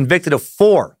Fritzl was convicted of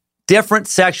 4 different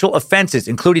sexual offenses,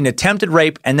 including attempted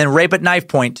rape and then rape at knife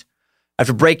point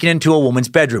after breaking into a woman's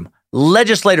bedroom.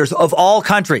 Legislators of all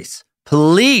countries,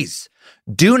 please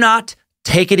do not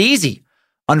take it easy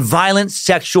on violent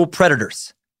sexual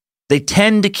predators. They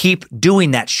tend to keep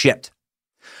doing that shit.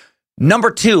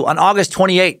 Number 2, on August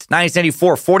 28,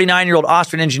 1984, 49-year-old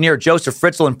Austrian engineer Joseph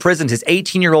Fritzl imprisoned his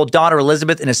 18-year-old daughter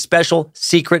Elizabeth in a special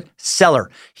secret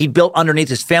cellar he'd built underneath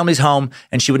his family's home,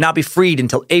 and she would not be freed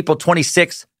until April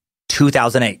 26,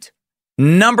 2008.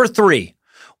 Number 3,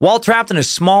 while trapped in a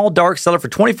small, dark cellar for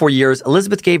 24 years,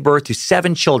 Elizabeth gave birth to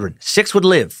 7 children. 6 would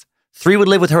live. 3 would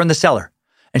live with her in the cellar.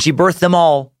 And she birthed them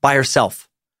all by herself.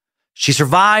 She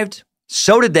survived.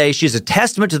 So did they. She is a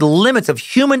testament to the limits of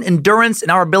human endurance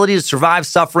and our ability to survive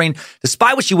suffering.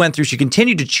 Despite what she went through, she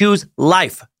continued to choose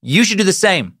life. You should do the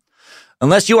same.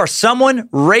 Unless you are someone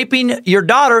raping your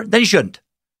daughter, then you shouldn't.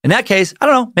 In that case, I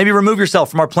don't know, maybe remove yourself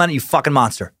from our planet, you fucking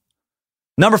monster.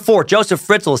 Number 4, Joseph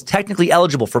Fritzl is technically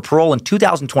eligible for parole in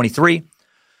 2023.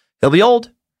 He'll be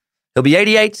old. He'll be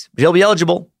 88, but he'll be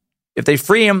eligible. If they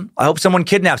free him, I hope someone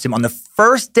kidnaps him on the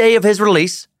first day of his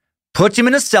release, puts him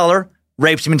in a cellar,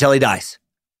 rapes him until he dies.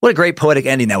 What a great poetic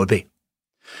ending that would be.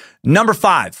 Number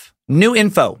 5, new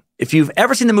info. If you've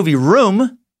ever seen the movie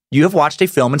Room, you have watched a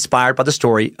film inspired by the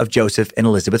story of Joseph and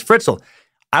Elizabeth Fritzl.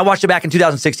 I watched it back in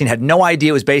 2016, had no idea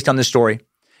it was based on this story.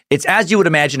 It's, as you would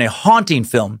imagine, a haunting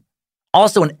film.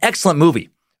 Also an excellent movie.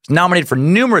 It was nominated for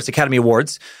numerous Academy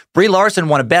Awards. Brie Larson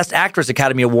won a Best Actress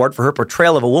Academy Award for her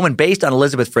portrayal of a woman based on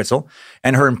Elizabeth Fritzl,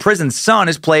 and her imprisoned son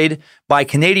is played by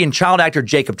Canadian child actor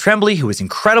Jacob Tremblay, who is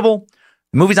incredible.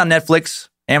 The movie's on Netflix,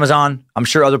 Amazon, I'm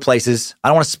sure other places. I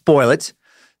don't want to spoil it.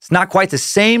 It's not quite the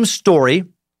same story,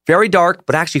 very dark,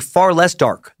 but actually far less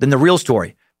dark than the real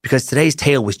story, because today's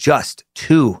tale was just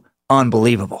too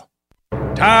unbelievable.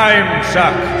 Time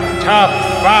suck. Top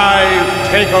 5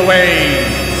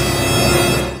 takeaways.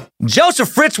 Joseph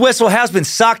Fritzl has been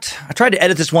sucked. I tried to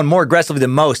edit this one more aggressively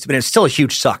than most, but it's still a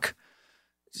huge suck.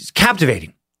 It's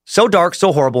captivating. So dark,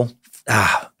 so horrible.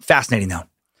 Fascinating,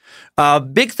 though.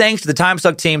 Big thanks to the Time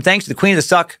Suck team. Thanks to the Queen of the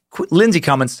Suck, Lindsay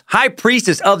Cummins, High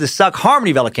Priestess of the Suck,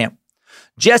 Harmony Vellicamp,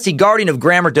 Jesse, Guardian of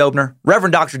Grammar Dobner,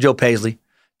 Reverend Dr. Joe Paisley,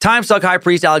 Time Suck High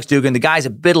Priest Alex Dugan, the guys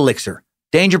at Bit Elixir,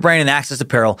 Danger Brain and Access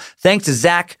Apparel. Thanks to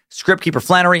Zach, Scriptkeeper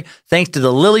Flannery. Thanks to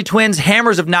the Lily Twins,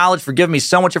 Hammers of Knowledge, for giving me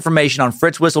so much information on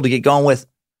Fritz Whistle to get going with.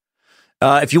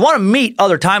 If you want to meet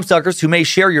other Time Suckers who may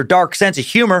share your dark sense of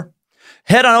humor,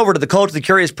 head on over to the Cult of the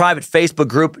Curious private Facebook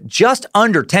group. Just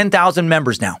under 10,000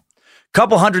 members now.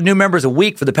 Couple hundred new members a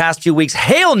week for the past few weeks.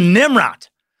 Hail Nimrod!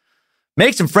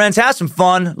 Make some friends, have some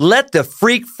fun. Let the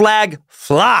freak flag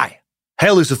fly.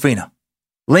 Hail Lucifina.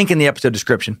 Link in the episode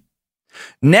description.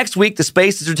 Next week, the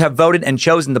Space Lizards have voted and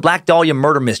chosen the Black Dahlia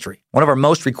murder mystery, one of our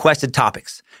most requested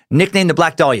topics. Nicknamed the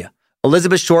Black Dahlia,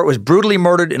 Elizabeth Short was brutally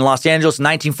murdered in Los Angeles in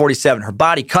 1947, her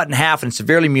body cut in half and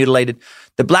severely mutilated.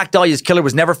 The Black Dahlia's killer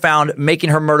was never found,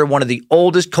 making her murder one of the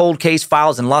oldest cold case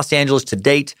files in Los Angeles to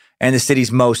date and the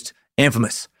city's most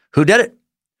infamous. Who did it?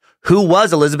 Who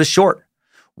was Elizabeth Short?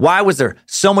 Why was there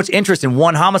so much interest in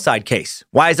one homicide case?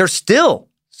 Why is there still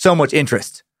so much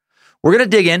interest? We're going to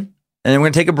dig in. And then we're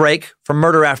going to take a break from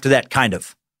murder after that, kind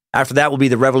of. After that will be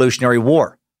the Revolutionary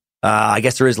War. I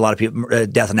guess there is a lot of people,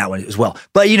 death in that one as well.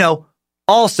 But,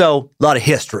 also a lot of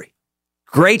history.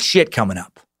 Great shit coming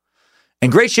up.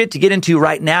 And great shit to get into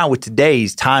right now with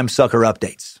today's Time Sucker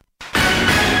Updates.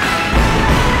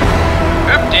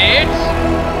 Update!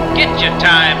 Get your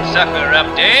time sucker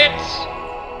updates.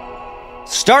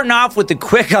 Starting off with the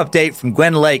quick update from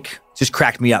Gwen Lake. Just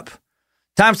cracked me up.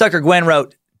 Time sucker Gwen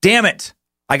wrote, "Damn it.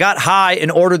 I got high and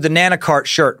ordered the Nana Cart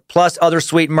shirt plus other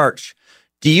sweet merch.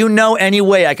 Do you know any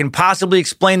way I can possibly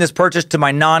explain this purchase to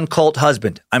my non-cult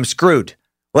husband? I'm screwed."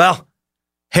 Well,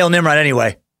 hail Nimrod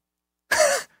anyway.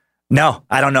 No,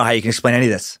 I don't know how you can explain any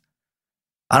of this.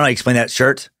 I don't know how you explain that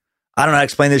shirt. I don't know how to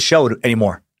explain this show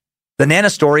anymore. The Nana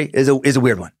story is a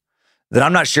weird one that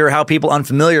I'm not sure how people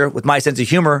unfamiliar with my sense of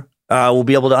humor will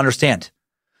be able to understand.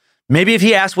 Maybe if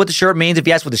he asks what the shirt means, if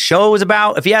he asks what the show is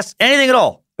about, if he asks anything at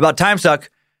all about Time Suck,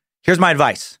 here's my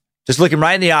advice. Just look him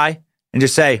right in the eye and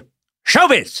just say,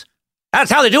 "Showbiz!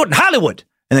 That's how they do it in Hollywood!"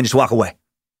 And then just walk away.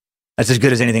 That's as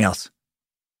good as anything else.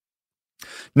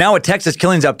 Now a Texas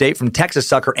killings update from Texas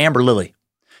sucker Amber Lilly.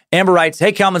 Amber writes,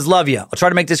 "Hey, Kelmans, love you. I'll try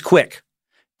to make this quick.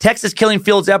 Texas Killing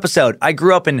Fields episode. I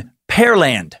grew up in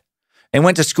Pearland and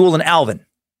went to school in Alvin.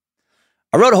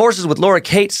 I rode horses with Laura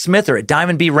Kate Smither at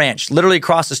Diamond B Ranch, literally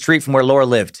across the street from where Laura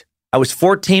lived. I was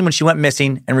 14 when she went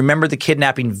missing and remember the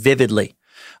kidnapping vividly.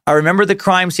 I remember the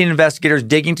crime scene investigators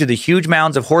digging through the huge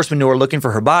mounds of horse manure looking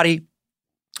for her body.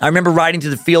 I remember riding to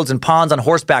the fields and ponds on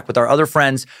horseback with our other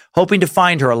friends, hoping to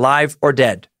find her alive or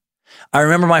dead. I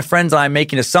remember my friends and I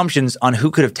making assumptions on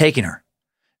who could have taken her.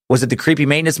 Was it the creepy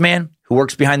maintenance man who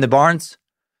works behind the barns?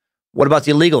 What about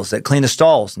the illegals that clean the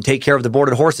stalls and take care of the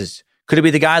boarded horses? Could it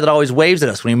be the guy that always waves at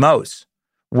us when he mows?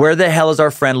 Where the hell is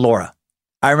our friend Laura?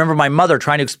 I remember my mother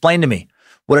trying to explain to me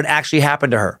what had actually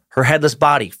happened to her, her headless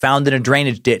body found in a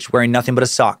drainage ditch wearing nothing but a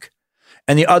sock,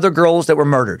 and the other girls that were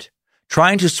murdered,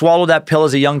 trying to swallow that pill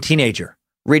as a young teenager,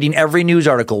 reading every news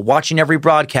article, watching every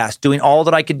broadcast, doing all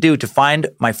that I could do to find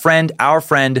my friend, our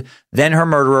friend, then her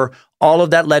murderer. All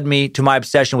of that led me to my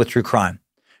obsession with true crime.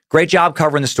 Great job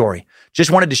covering the story.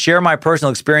 Just wanted to share my personal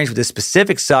experience with this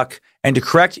specific suck and to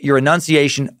correct your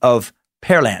enunciation of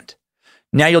Pearland.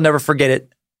 Now you'll never forget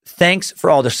it. Thanks for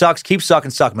all the sucks. Keep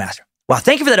sucking, Suckmaster." Wow,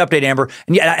 thank you for that update, Amber.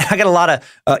 And yeah, I got a lot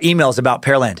of emails about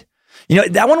Pearland. You know,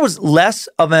 that one was less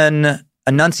of an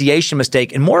enunciation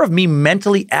mistake and more of me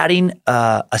mentally adding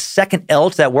a second L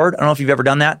to that word. I don't know if you've ever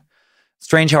done that.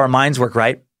 Strange how our minds work,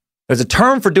 right? There's a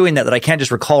term for doing that I can't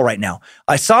just recall right now.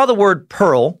 I saw the word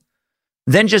pearl,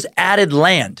 then just added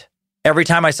land every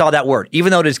time I saw that word,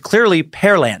 even though it is clearly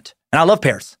Pearland. And I love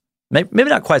pears. Maybe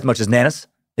not quite as much as nanas,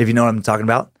 if you know what I'm talking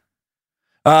about.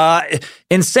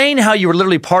 Insane how you were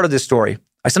literally part of this story.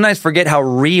 I sometimes forget how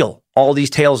real all these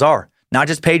tales are. Not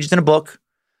just pages in a book,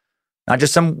 not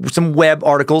just some web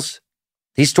articles.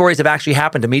 These stories have actually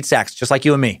happened to meat sacks, just like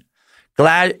you and me.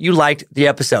 Glad you liked the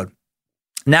episode.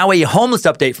 Now a homeless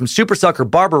update from Super Sucker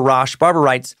Barbara Rosh. Barbara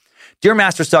writes, "Dear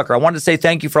Master Sucker, I wanted to say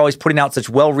thank you for always putting out such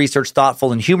well-researched,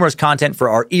 thoughtful, and humorous content for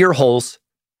our ear holes."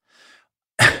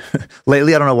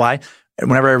 Lately, I don't know why.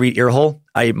 Whenever I read ear hole,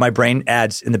 my brain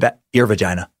adds in the back ear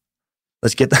vagina.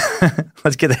 Let's get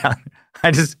that.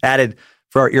 I just added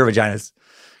for our ear vaginas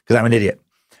because I'm an idiot.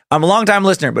 I'm a long-time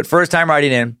listener, but first time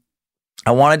writing in.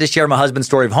 I wanted to share my husband's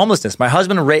story of homelessness. My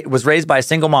husband was raised by a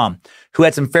single mom who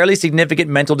had some fairly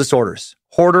significant mental disorders.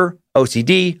 Hoarder,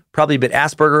 OCD, probably a bit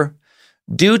Asperger.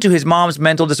 Due to his mom's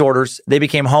mental disorders, they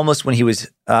became homeless when he was,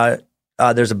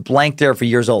 there's a blank there for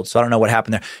years old, so I don't know what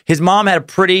happened there. His mom had a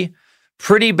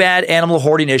pretty bad animal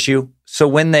hoarding issue, so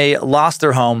when they lost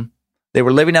their home, they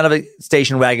were living out of a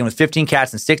station wagon with 15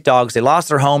 cats and 6 dogs. They lost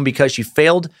their home because she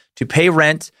failed to pay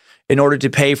rent in order to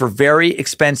pay for very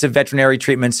expensive veterinary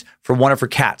treatments for one of her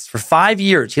cats. For 5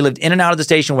 years, he lived in and out of the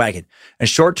station wagon and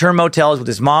short-term motels with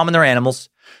his mom and their animals.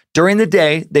 During the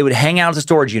day, they would hang out at the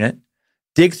storage unit,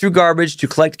 dig through garbage to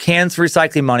collect cans for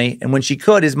recycling money, and when she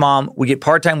could, his mom would get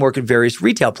part-time work at various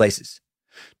retail places.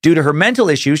 Due to her mental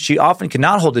issues, she often could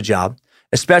not hold a job,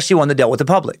 especially one that dealt with the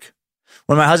public.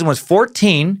 When my husband was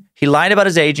 14, he lied about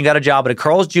his age and got a job at a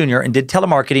Carl's Jr. and did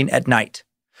telemarketing at night.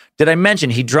 Did I mention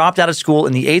he dropped out of school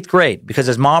in the 8th grade because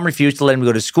his mom refused to let him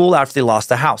go to school after they lost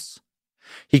the house?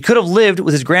 He could have lived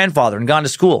with his grandfather and gone to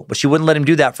school, but she wouldn't let him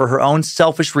do that for her own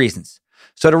selfish reasons.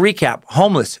 So to recap,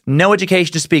 homeless, no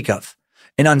education to speak of,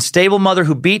 an unstable mother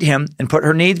who beat him and put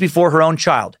her needs before her own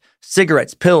child,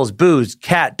 cigarettes, pills, booze,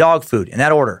 cat, dog food, in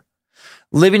that order.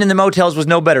 Living in the motels was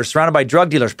no better, surrounded by drug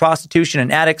dealers, prostitution,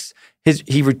 and addicts.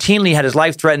 He routinely had his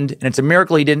life threatened, and it's a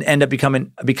miracle he didn't end up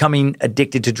becoming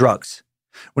addicted to drugs.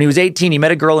 When he was 18, he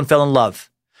met a girl and fell in love.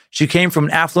 She came from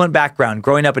an affluent background,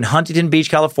 growing up in Huntington Beach,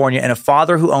 California, and a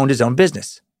father who owned his own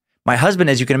business. My husband,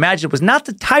 as you can imagine, was not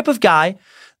the type of guy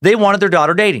they wanted their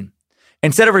daughter dating.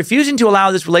 Instead of refusing to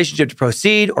allow this relationship to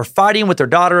proceed or fighting with their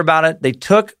daughter about it, they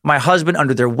took my husband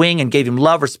under their wing and gave him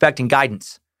love, respect, and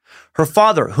guidance. Her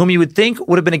father, whom you would think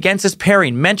would have been against this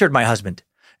pairing, mentored my husband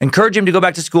Encouraged him to go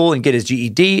back to school and get his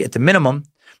GED at the minimum,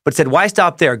 but said, why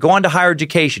stop there? Go on to higher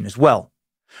education as well.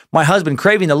 My husband,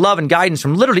 craving the love and guidance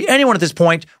from literally anyone at this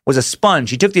point, was a sponge.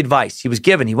 He took the advice he was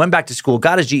given. He went back to school,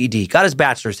 got his GED, got his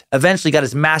bachelor's, eventually got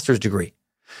his master's degree.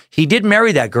 He did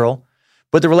marry that girl,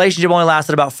 but the relationship only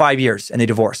lasted about 5 years and they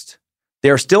divorced. They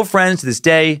are still friends to this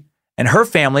day, and her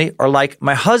family are like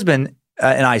my husband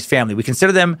and I's family. We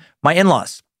consider them my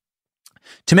in-laws.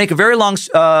 To make a very long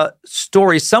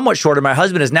story somewhat shorter, my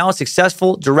husband is now a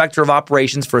successful director of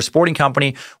operations for a sporting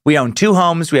company. We own 2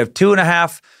 homes. We have a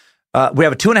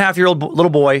 2.5-year-old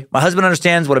little boy. My husband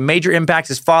understands what a major impact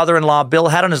his father-in-law, Bill,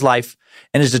 had on his life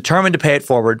and is determined to pay it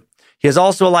forward. He is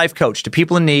also a life coach to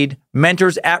people in need,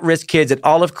 mentors at-risk kids at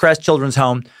Olive Crest Children's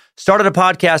Home, started a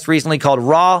podcast recently called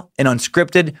Raw and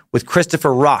Unscripted with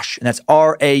Christopher Rausch, and that's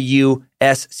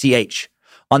R-A-U-S-C-H,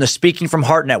 on the Speaking from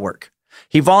Heart Network.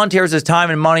 He volunteers his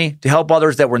time and money to help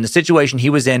others that were in the situation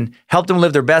he was in, help them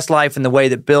live their best life in the way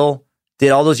that Bill did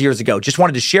all those years ago. Just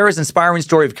wanted to share his inspiring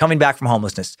story of coming back from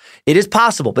homelessness. It is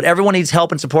possible, but everyone needs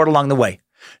help and support along the way.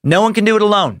 No one can do it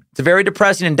alone. It's a very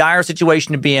depressing and dire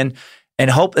situation to be in, and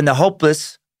the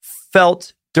hopelessness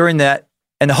felt during that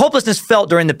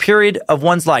period of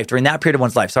one's life,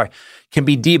 can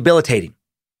be debilitating.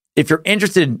 If you're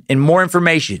interested in more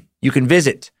information, you can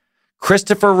visit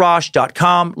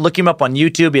ChristopherRausch.com. Look him up on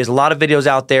YouTube. He has a lot of videos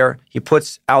out there he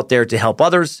puts out there to help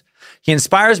others. He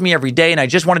inspires me every day, and I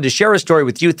just wanted to share his story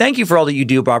with you. Thank you for all that you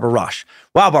do, Barbara Rausch.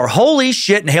 Wow, Barbara, holy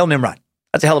shit, and hail Nimrod.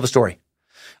 That's a hell of a story.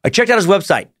 I checked out his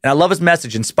website, and I love his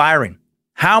message, inspiring.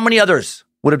 How many others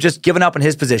would have just given up in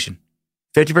his position?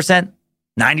 50%?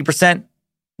 90%?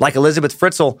 Like Elizabeth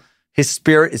Fritzl, his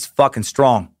spirit is fucking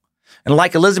strong. And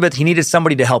like Elizabeth, he needed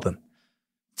somebody to help him.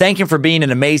 Thank him for being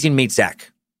an amazing meat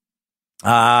sack.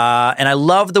 And I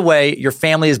love the way your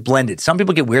family is blended. Some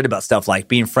people get weird about stuff like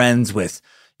being friends with,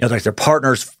 like their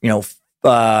partners,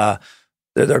 their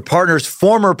partner's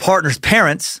former partner's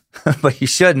parents, but you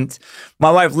shouldn't.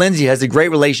 My wife, Lindsay, has a great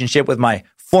relationship with my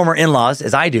former in-laws,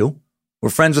 as I do. We're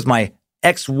friends with my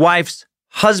ex-wife's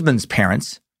husband's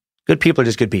parents. Good people are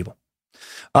just good people.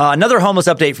 Another homeless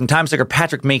update from time sucker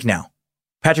Patrick Mink now.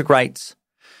 Patrick writes,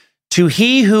 to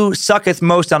he who sucketh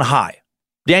most on high.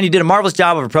 Dan, you did a marvelous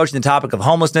job of approaching the topic of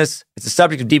homelessness. It's a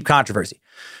subject of deep controversy.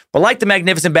 But like the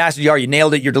magnificent bastard you are, you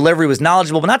nailed it. Your delivery was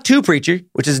knowledgeable, but not too preachy,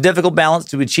 which is a difficult balance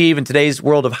to achieve in today's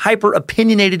world of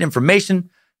hyper-opinionated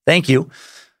information. Thank you.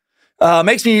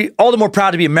 Makes me all the more proud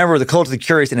to be a member of the Cult of the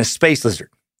Curious and a space lizard.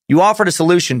 You offered a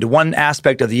solution to one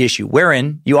aspect of the issue,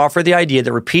 wherein you offer the idea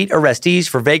that repeat arrestees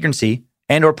for vagrancy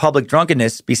and or public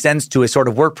drunkenness be sent to a sort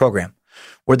of work program,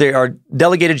 where there are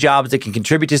delegated jobs that can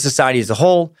contribute to society as a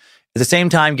whole, at the same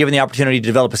time given the opportunity to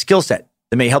develop a skill set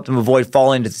that may help them avoid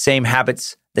falling into the same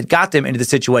habits that got them into the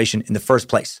situation in the first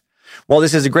place. While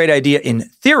this is a great idea in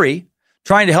theory,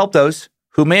 trying to help those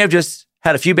who may have just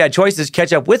had a few bad choices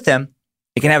catch up with them,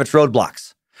 it can have its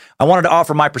roadblocks. I wanted to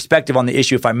offer my perspective on the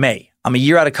issue if I may. I'm a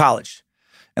year out of college,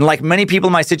 and like many people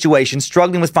in my situation,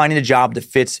 struggling with finding a job that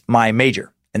fits my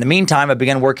major. In the meantime, I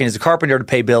began working as a carpenter to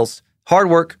pay bills. Hard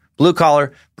work, blue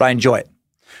collar, but I enjoy it.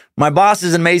 My boss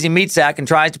is an amazing meat sack and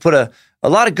tries to put a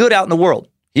lot of good out in the world.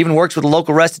 He even works with a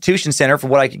local restitution center for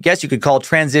what I guess you could call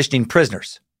transitioning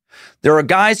prisoners. There are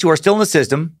guys who are still in the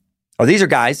system, or these are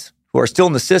guys who are still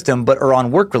in the system but are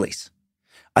on work release.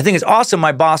 I think it's awesome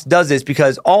my boss does this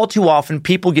because all too often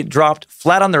people get dropped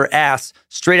flat on their ass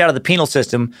straight out of the penal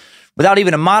system without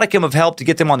even a modicum of help to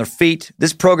get them on their feet.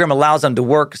 This program allows them to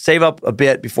work, save up a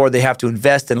bit before they have to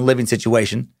invest in a living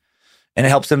situation, and it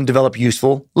helps them develop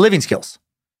useful living skills.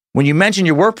 When you mention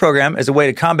your work program as a way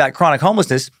to combat chronic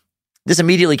homelessness, this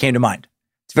immediately came to mind.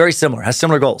 It's very similar, has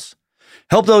similar goals.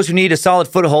 Help those who need a solid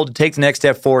foothold to take the next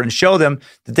step forward and show them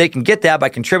that they can get that by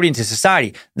contributing to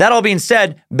society. That all being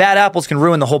said, bad apples can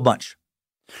ruin the whole bunch.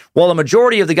 While the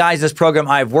majority of the guys in this program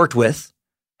I've worked with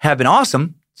have been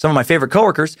awesome, some of my favorite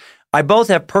coworkers, I both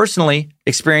have personally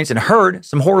experienced and heard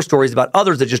some horror stories about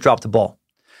others that just dropped the ball.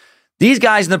 These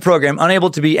guys in the program, unable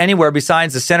to be anywhere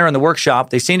besides the center and the workshop,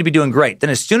 they seem to be doing great.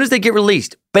 Then as soon as they get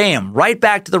released, bam, right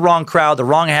back to the wrong crowd, the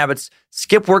wrong habits,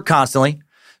 skip work constantly.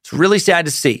 It's really sad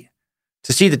to see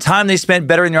the time they spent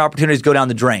bettering their opportunities go down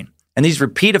the drain. And these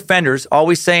repeat offenders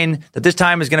always saying that this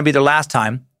time is going to be their last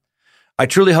time. I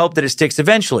truly hope that it sticks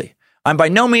eventually. I'm by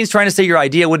no means trying to say your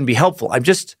idea wouldn't be helpful.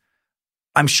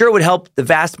 I'm sure it would help the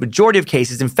vast majority of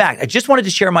cases. In fact, I just wanted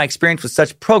to share my experience with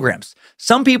such programs.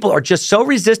 Some people are just so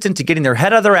resistant to getting their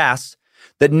head out of their ass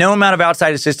that no amount of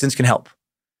outside assistance can help.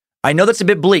 I know that's a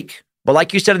bit bleak, but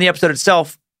like you said in the episode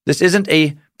itself, this isn't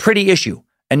a pretty issue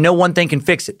and no one thing can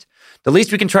fix it. The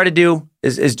least we can try to do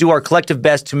is do our collective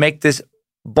best to make this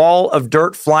ball of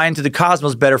dirt flying through the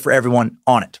cosmos better for everyone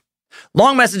on it.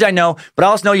 Long message, I know, but I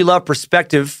also know you love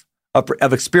perspective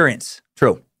of experience.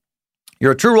 True.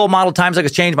 You're a true role model. Time Suck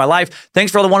has changed my life.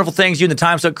 Thanks for all the wonderful things you and the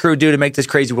Time Suck crew do to make this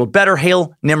crazy world better.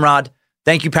 Hail Nimrod.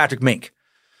 Thank you, Patrick Mink.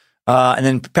 And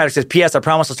then Patrick says, P.S. I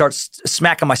promise I'll start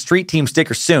smacking my street team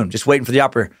sticker soon. Just waiting for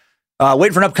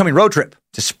waiting for an upcoming road trip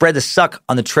to spread the suck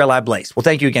on the trail I blaze. Well,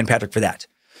 thank you again, Patrick, for that.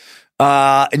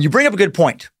 And you bring up a good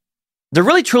point. There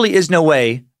really, truly is no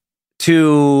way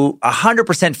to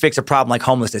 100% fix a problem like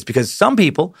homelessness, because some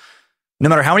people, no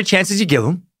matter how many chances you give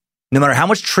them, no matter how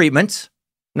much treatment,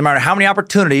 no matter how many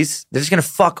opportunities, they're just going to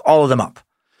fuck all of them up.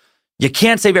 You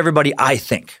can't save everybody, I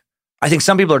think. I think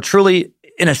some people are truly,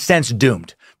 in a sense,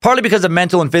 doomed. Partly because of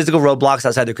mental and physical roadblocks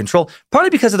outside their control, partly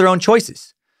because of their own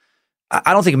choices.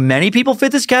 I don't think many people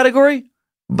fit this category,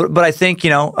 but I think,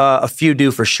 a few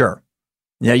do for sure.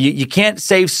 You can't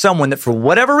save someone that for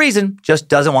whatever reason just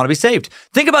doesn't want to be saved.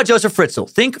 Think about Joseph Fritzl.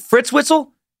 Think Fritz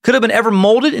Witzel could have been ever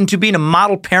molded into being a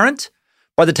model parent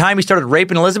by the time he started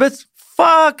raping Elizabeth?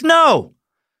 Fuck no.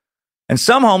 And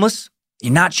some homeless,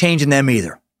 you're not changing them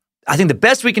either. I think the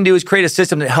best we can do is create a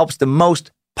system that helps the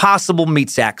most possible meat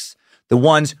sacks, the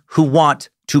ones who want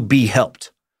to be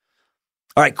helped.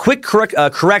 All right, quick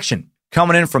correction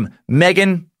coming in from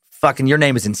Megan. Fucking, your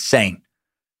name is insane.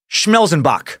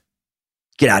 Schmelzenbach.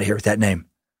 Get out of here with that name.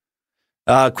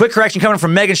 Quick correction coming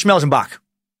from Megan Schmelzenbach.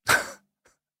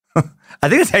 I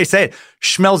think that's how you say it.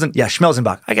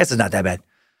 Schmelzenbach. I guess it's not that bad.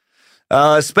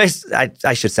 I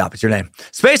should stop. It's your name.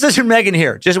 Space Lizard Megan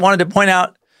here. Just wanted to point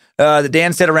out that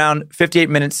Dan said around 58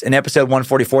 minutes in episode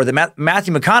 144 that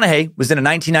Matthew McConaughey was in a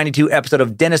 1992 episode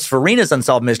of Dennis Farina's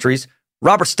Unsolved Mysteries.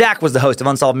 Robert Stack was the host of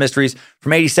Unsolved Mysteries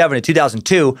from 87 to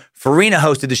 2002. Farina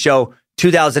hosted the show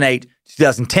 2008 to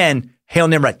 2010. Hail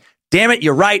Nimrod. Damn it,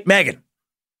 you're right, Megan.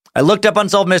 I looked up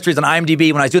Unsolved Mysteries on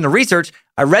IMDb. When I was doing the research,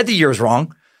 I read the years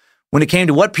wrong when it came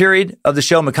to what period of the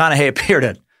show McConaughey appeared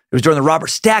in. It was during the Robert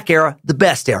Stack era, the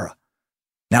best era.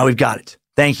 Now we've got it.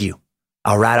 Thank you.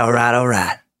 All right.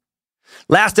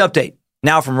 Last update.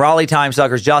 Now from Raleigh Time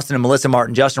Suckers, Justin and Melissa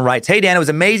Martin. Justin writes, hey, Dan, it was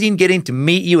amazing getting to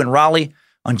meet you in Raleigh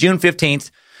on June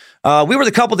 15th. We were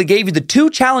the couple that gave you the 2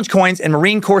 challenge coins and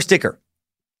Marine Corps sticker.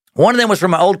 One of them was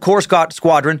from my old Corps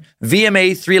Squadron,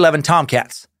 VMA 311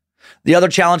 Tomcats. The other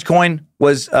challenge coin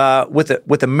was with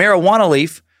a marijuana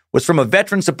leaf, was from a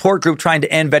veteran support group trying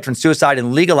to end veteran suicide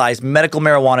and legalize medical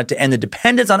marijuana to end the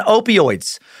dependence on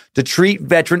opioids to treat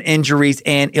veteran injuries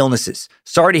and illnesses.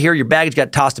 Sorry to hear your baggage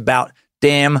got tossed about.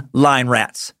 Damn line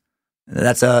rats.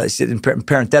 That's in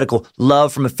parenthetical,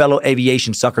 love from a fellow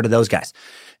aviation sucker to those guys.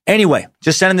 Anyway,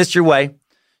 just sending this your way.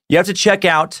 You have to check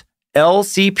out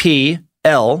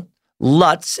LCPL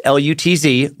Lutz,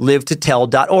 L-U-T-Z,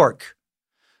 live2tell.org. I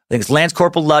think it's Lance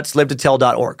Corporal Lutz,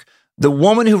 live2tell.org. The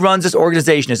woman who runs this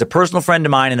organization is a personal friend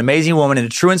of mine, an amazing woman, and a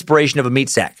true inspiration of a meat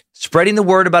sack. Spreading the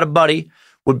word about a buddy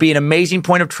would be an amazing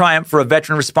point of triumph for a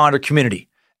veteran responder community,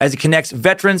 as it connects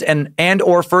veterans and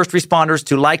or first responders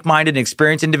to like-minded and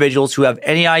experienced individuals who have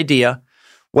any idea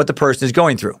what the person is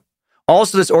going through.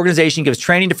 Also, this organization gives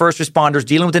training to first responders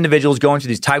dealing with individuals going through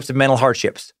these types of mental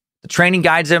hardships. The training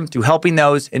guides them through helping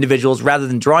those individuals rather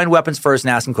than drawing weapons first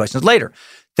and asking questions later.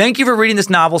 Thank you for reading this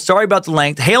novel. Sorry about the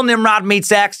length. Hail Nimrod Meat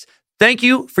Sacks. Thank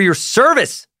you for your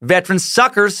service, veteran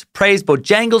suckers. Praise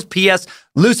Bojangles. P.S.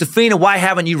 Lucifina, why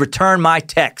haven't you returned my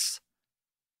texts?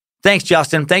 Thanks,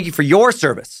 Justin. Thank you for your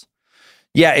service.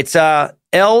 Yeah, it's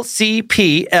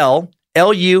LCPL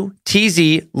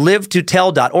Lutz,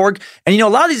 live2tell.org. And a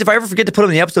lot of these, if I ever forget to put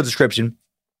them in the episode description,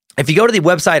 if you go to the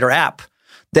website or app,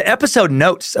 the episode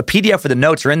notes, a PDF for the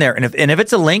notes are in there. And if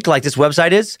it's a link like this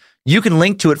website is, you can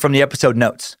link to it from the episode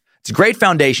notes. It's a great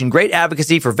foundation, great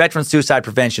advocacy for veteran suicide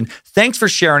prevention. Thanks for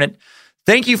sharing it.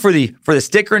 Thank you for the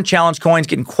sticker and challenge coins,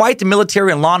 getting quite the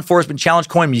military and law enforcement challenge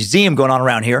coin museum going on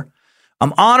around here.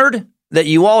 I'm honored that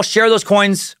you all share those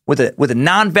coins with a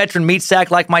non-veteran meat sack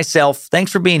like myself.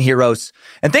 Thanks for being heroes.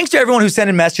 And thanks to everyone who sent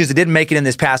in messages that didn't make it in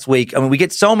this past week. I mean, we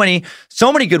get so many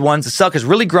good ones. The suck has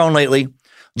really grown lately.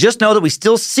 Just know that we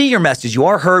still see your messages. You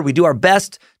are heard. We do our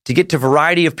best to get to a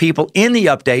variety of people in the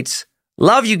updates.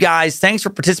 Love you guys. Thanks for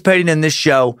participating in this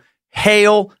show.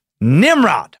 Hail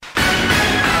Nimrod.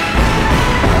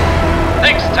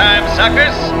 Thanks, time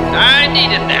suckers. I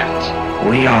needed that.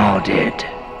 We all did.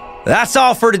 That's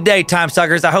all for today, time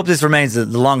suckers. I hope this remains the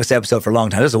longest episode for a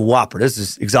long time. This is a whopper. This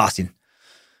is exhausting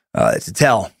to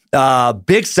tell.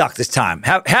 Big suck this time.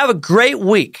 Have a great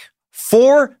week.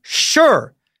 For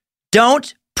sure,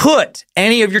 don't put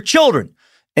any of your children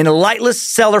in a lightless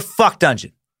cellar fuck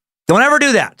dungeon. Don't ever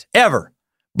do that, ever.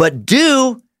 But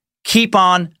do keep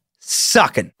on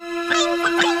sucking.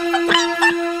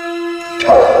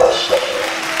 Time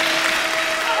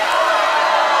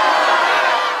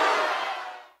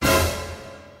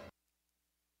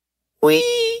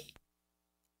Whee!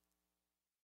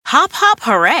 Hop, hop,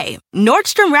 hooray!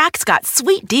 Nordstrom Rack's got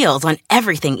sweet deals on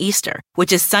everything Easter,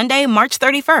 which is Sunday, March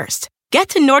 31st. Get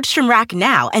to Nordstrom Rack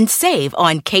now and save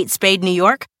on Kate Spade New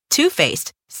York, Too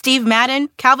Faced, Steve Madden,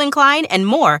 Calvin Klein, and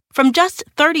more from just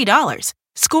 $30.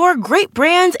 Score great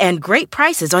brands and great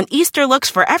prices on Easter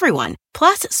looks for everyone,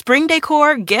 plus spring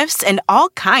decor, gifts, and all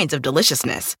kinds of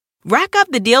deliciousness. Rack up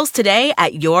the deals today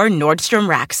at your Nordstrom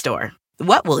Rack store.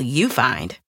 What will you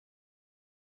find?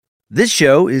 This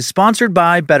show is sponsored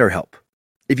by BetterHelp.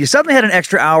 If you suddenly had an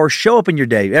extra hour show up in your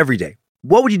day every day,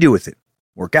 what would you do with it?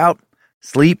 Work out,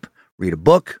 sleep, read a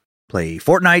book, play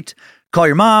Fortnite, call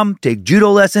your mom, take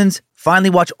judo lessons, finally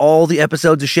watch all the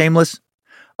episodes of Shameless?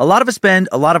 A lot of us spend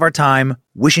a lot of our time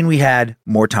wishing we had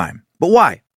more time. But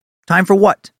why? Time for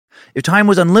what? If time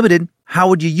was unlimited, how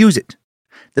would you use it?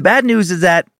 The bad news is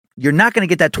that you're not going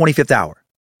to get that 25th hour.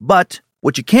 But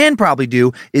what you can probably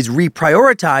do is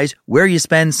reprioritize where you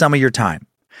spend some of your time.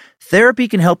 Therapy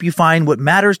can help you find what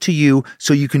matters to you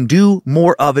so you can do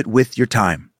more of it with your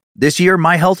time. This year,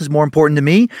 my health is more important to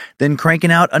me than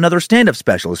cranking out another stand-up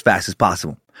special as fast as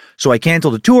possible. So I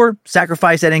canceled a tour,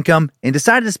 sacrificed that income, and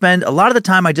decided to spend a lot of the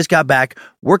time I just got back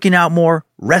working out more,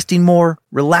 resting more,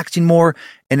 relaxing more,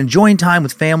 and enjoying time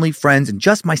with family, friends, and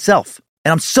just myself.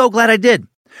 And I'm so glad I did.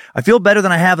 I feel better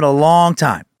than I have in a long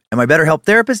time. And my BetterHelp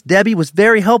therapist, Debbie, was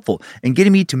very helpful in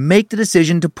getting me to make the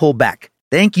decision to pull back.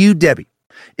 Thank you, Debbie.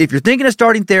 If you're thinking of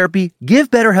starting therapy, give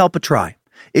BetterHelp a try.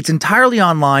 It's entirely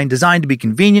online, designed to be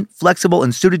convenient, flexible,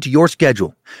 and suited to your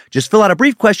schedule. Just fill out a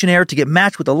brief questionnaire to get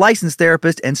matched with a licensed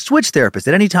therapist and switch therapists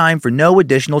at any time for no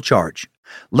additional charge.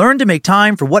 Learn to make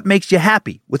time for what makes you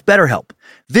happy with BetterHelp.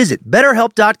 Visit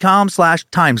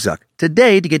BetterHelp.com/timesuck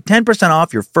today to get 10%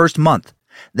 off your first month.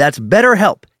 That's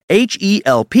BetterHelp,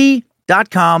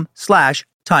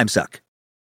 HELP.com/timesuck.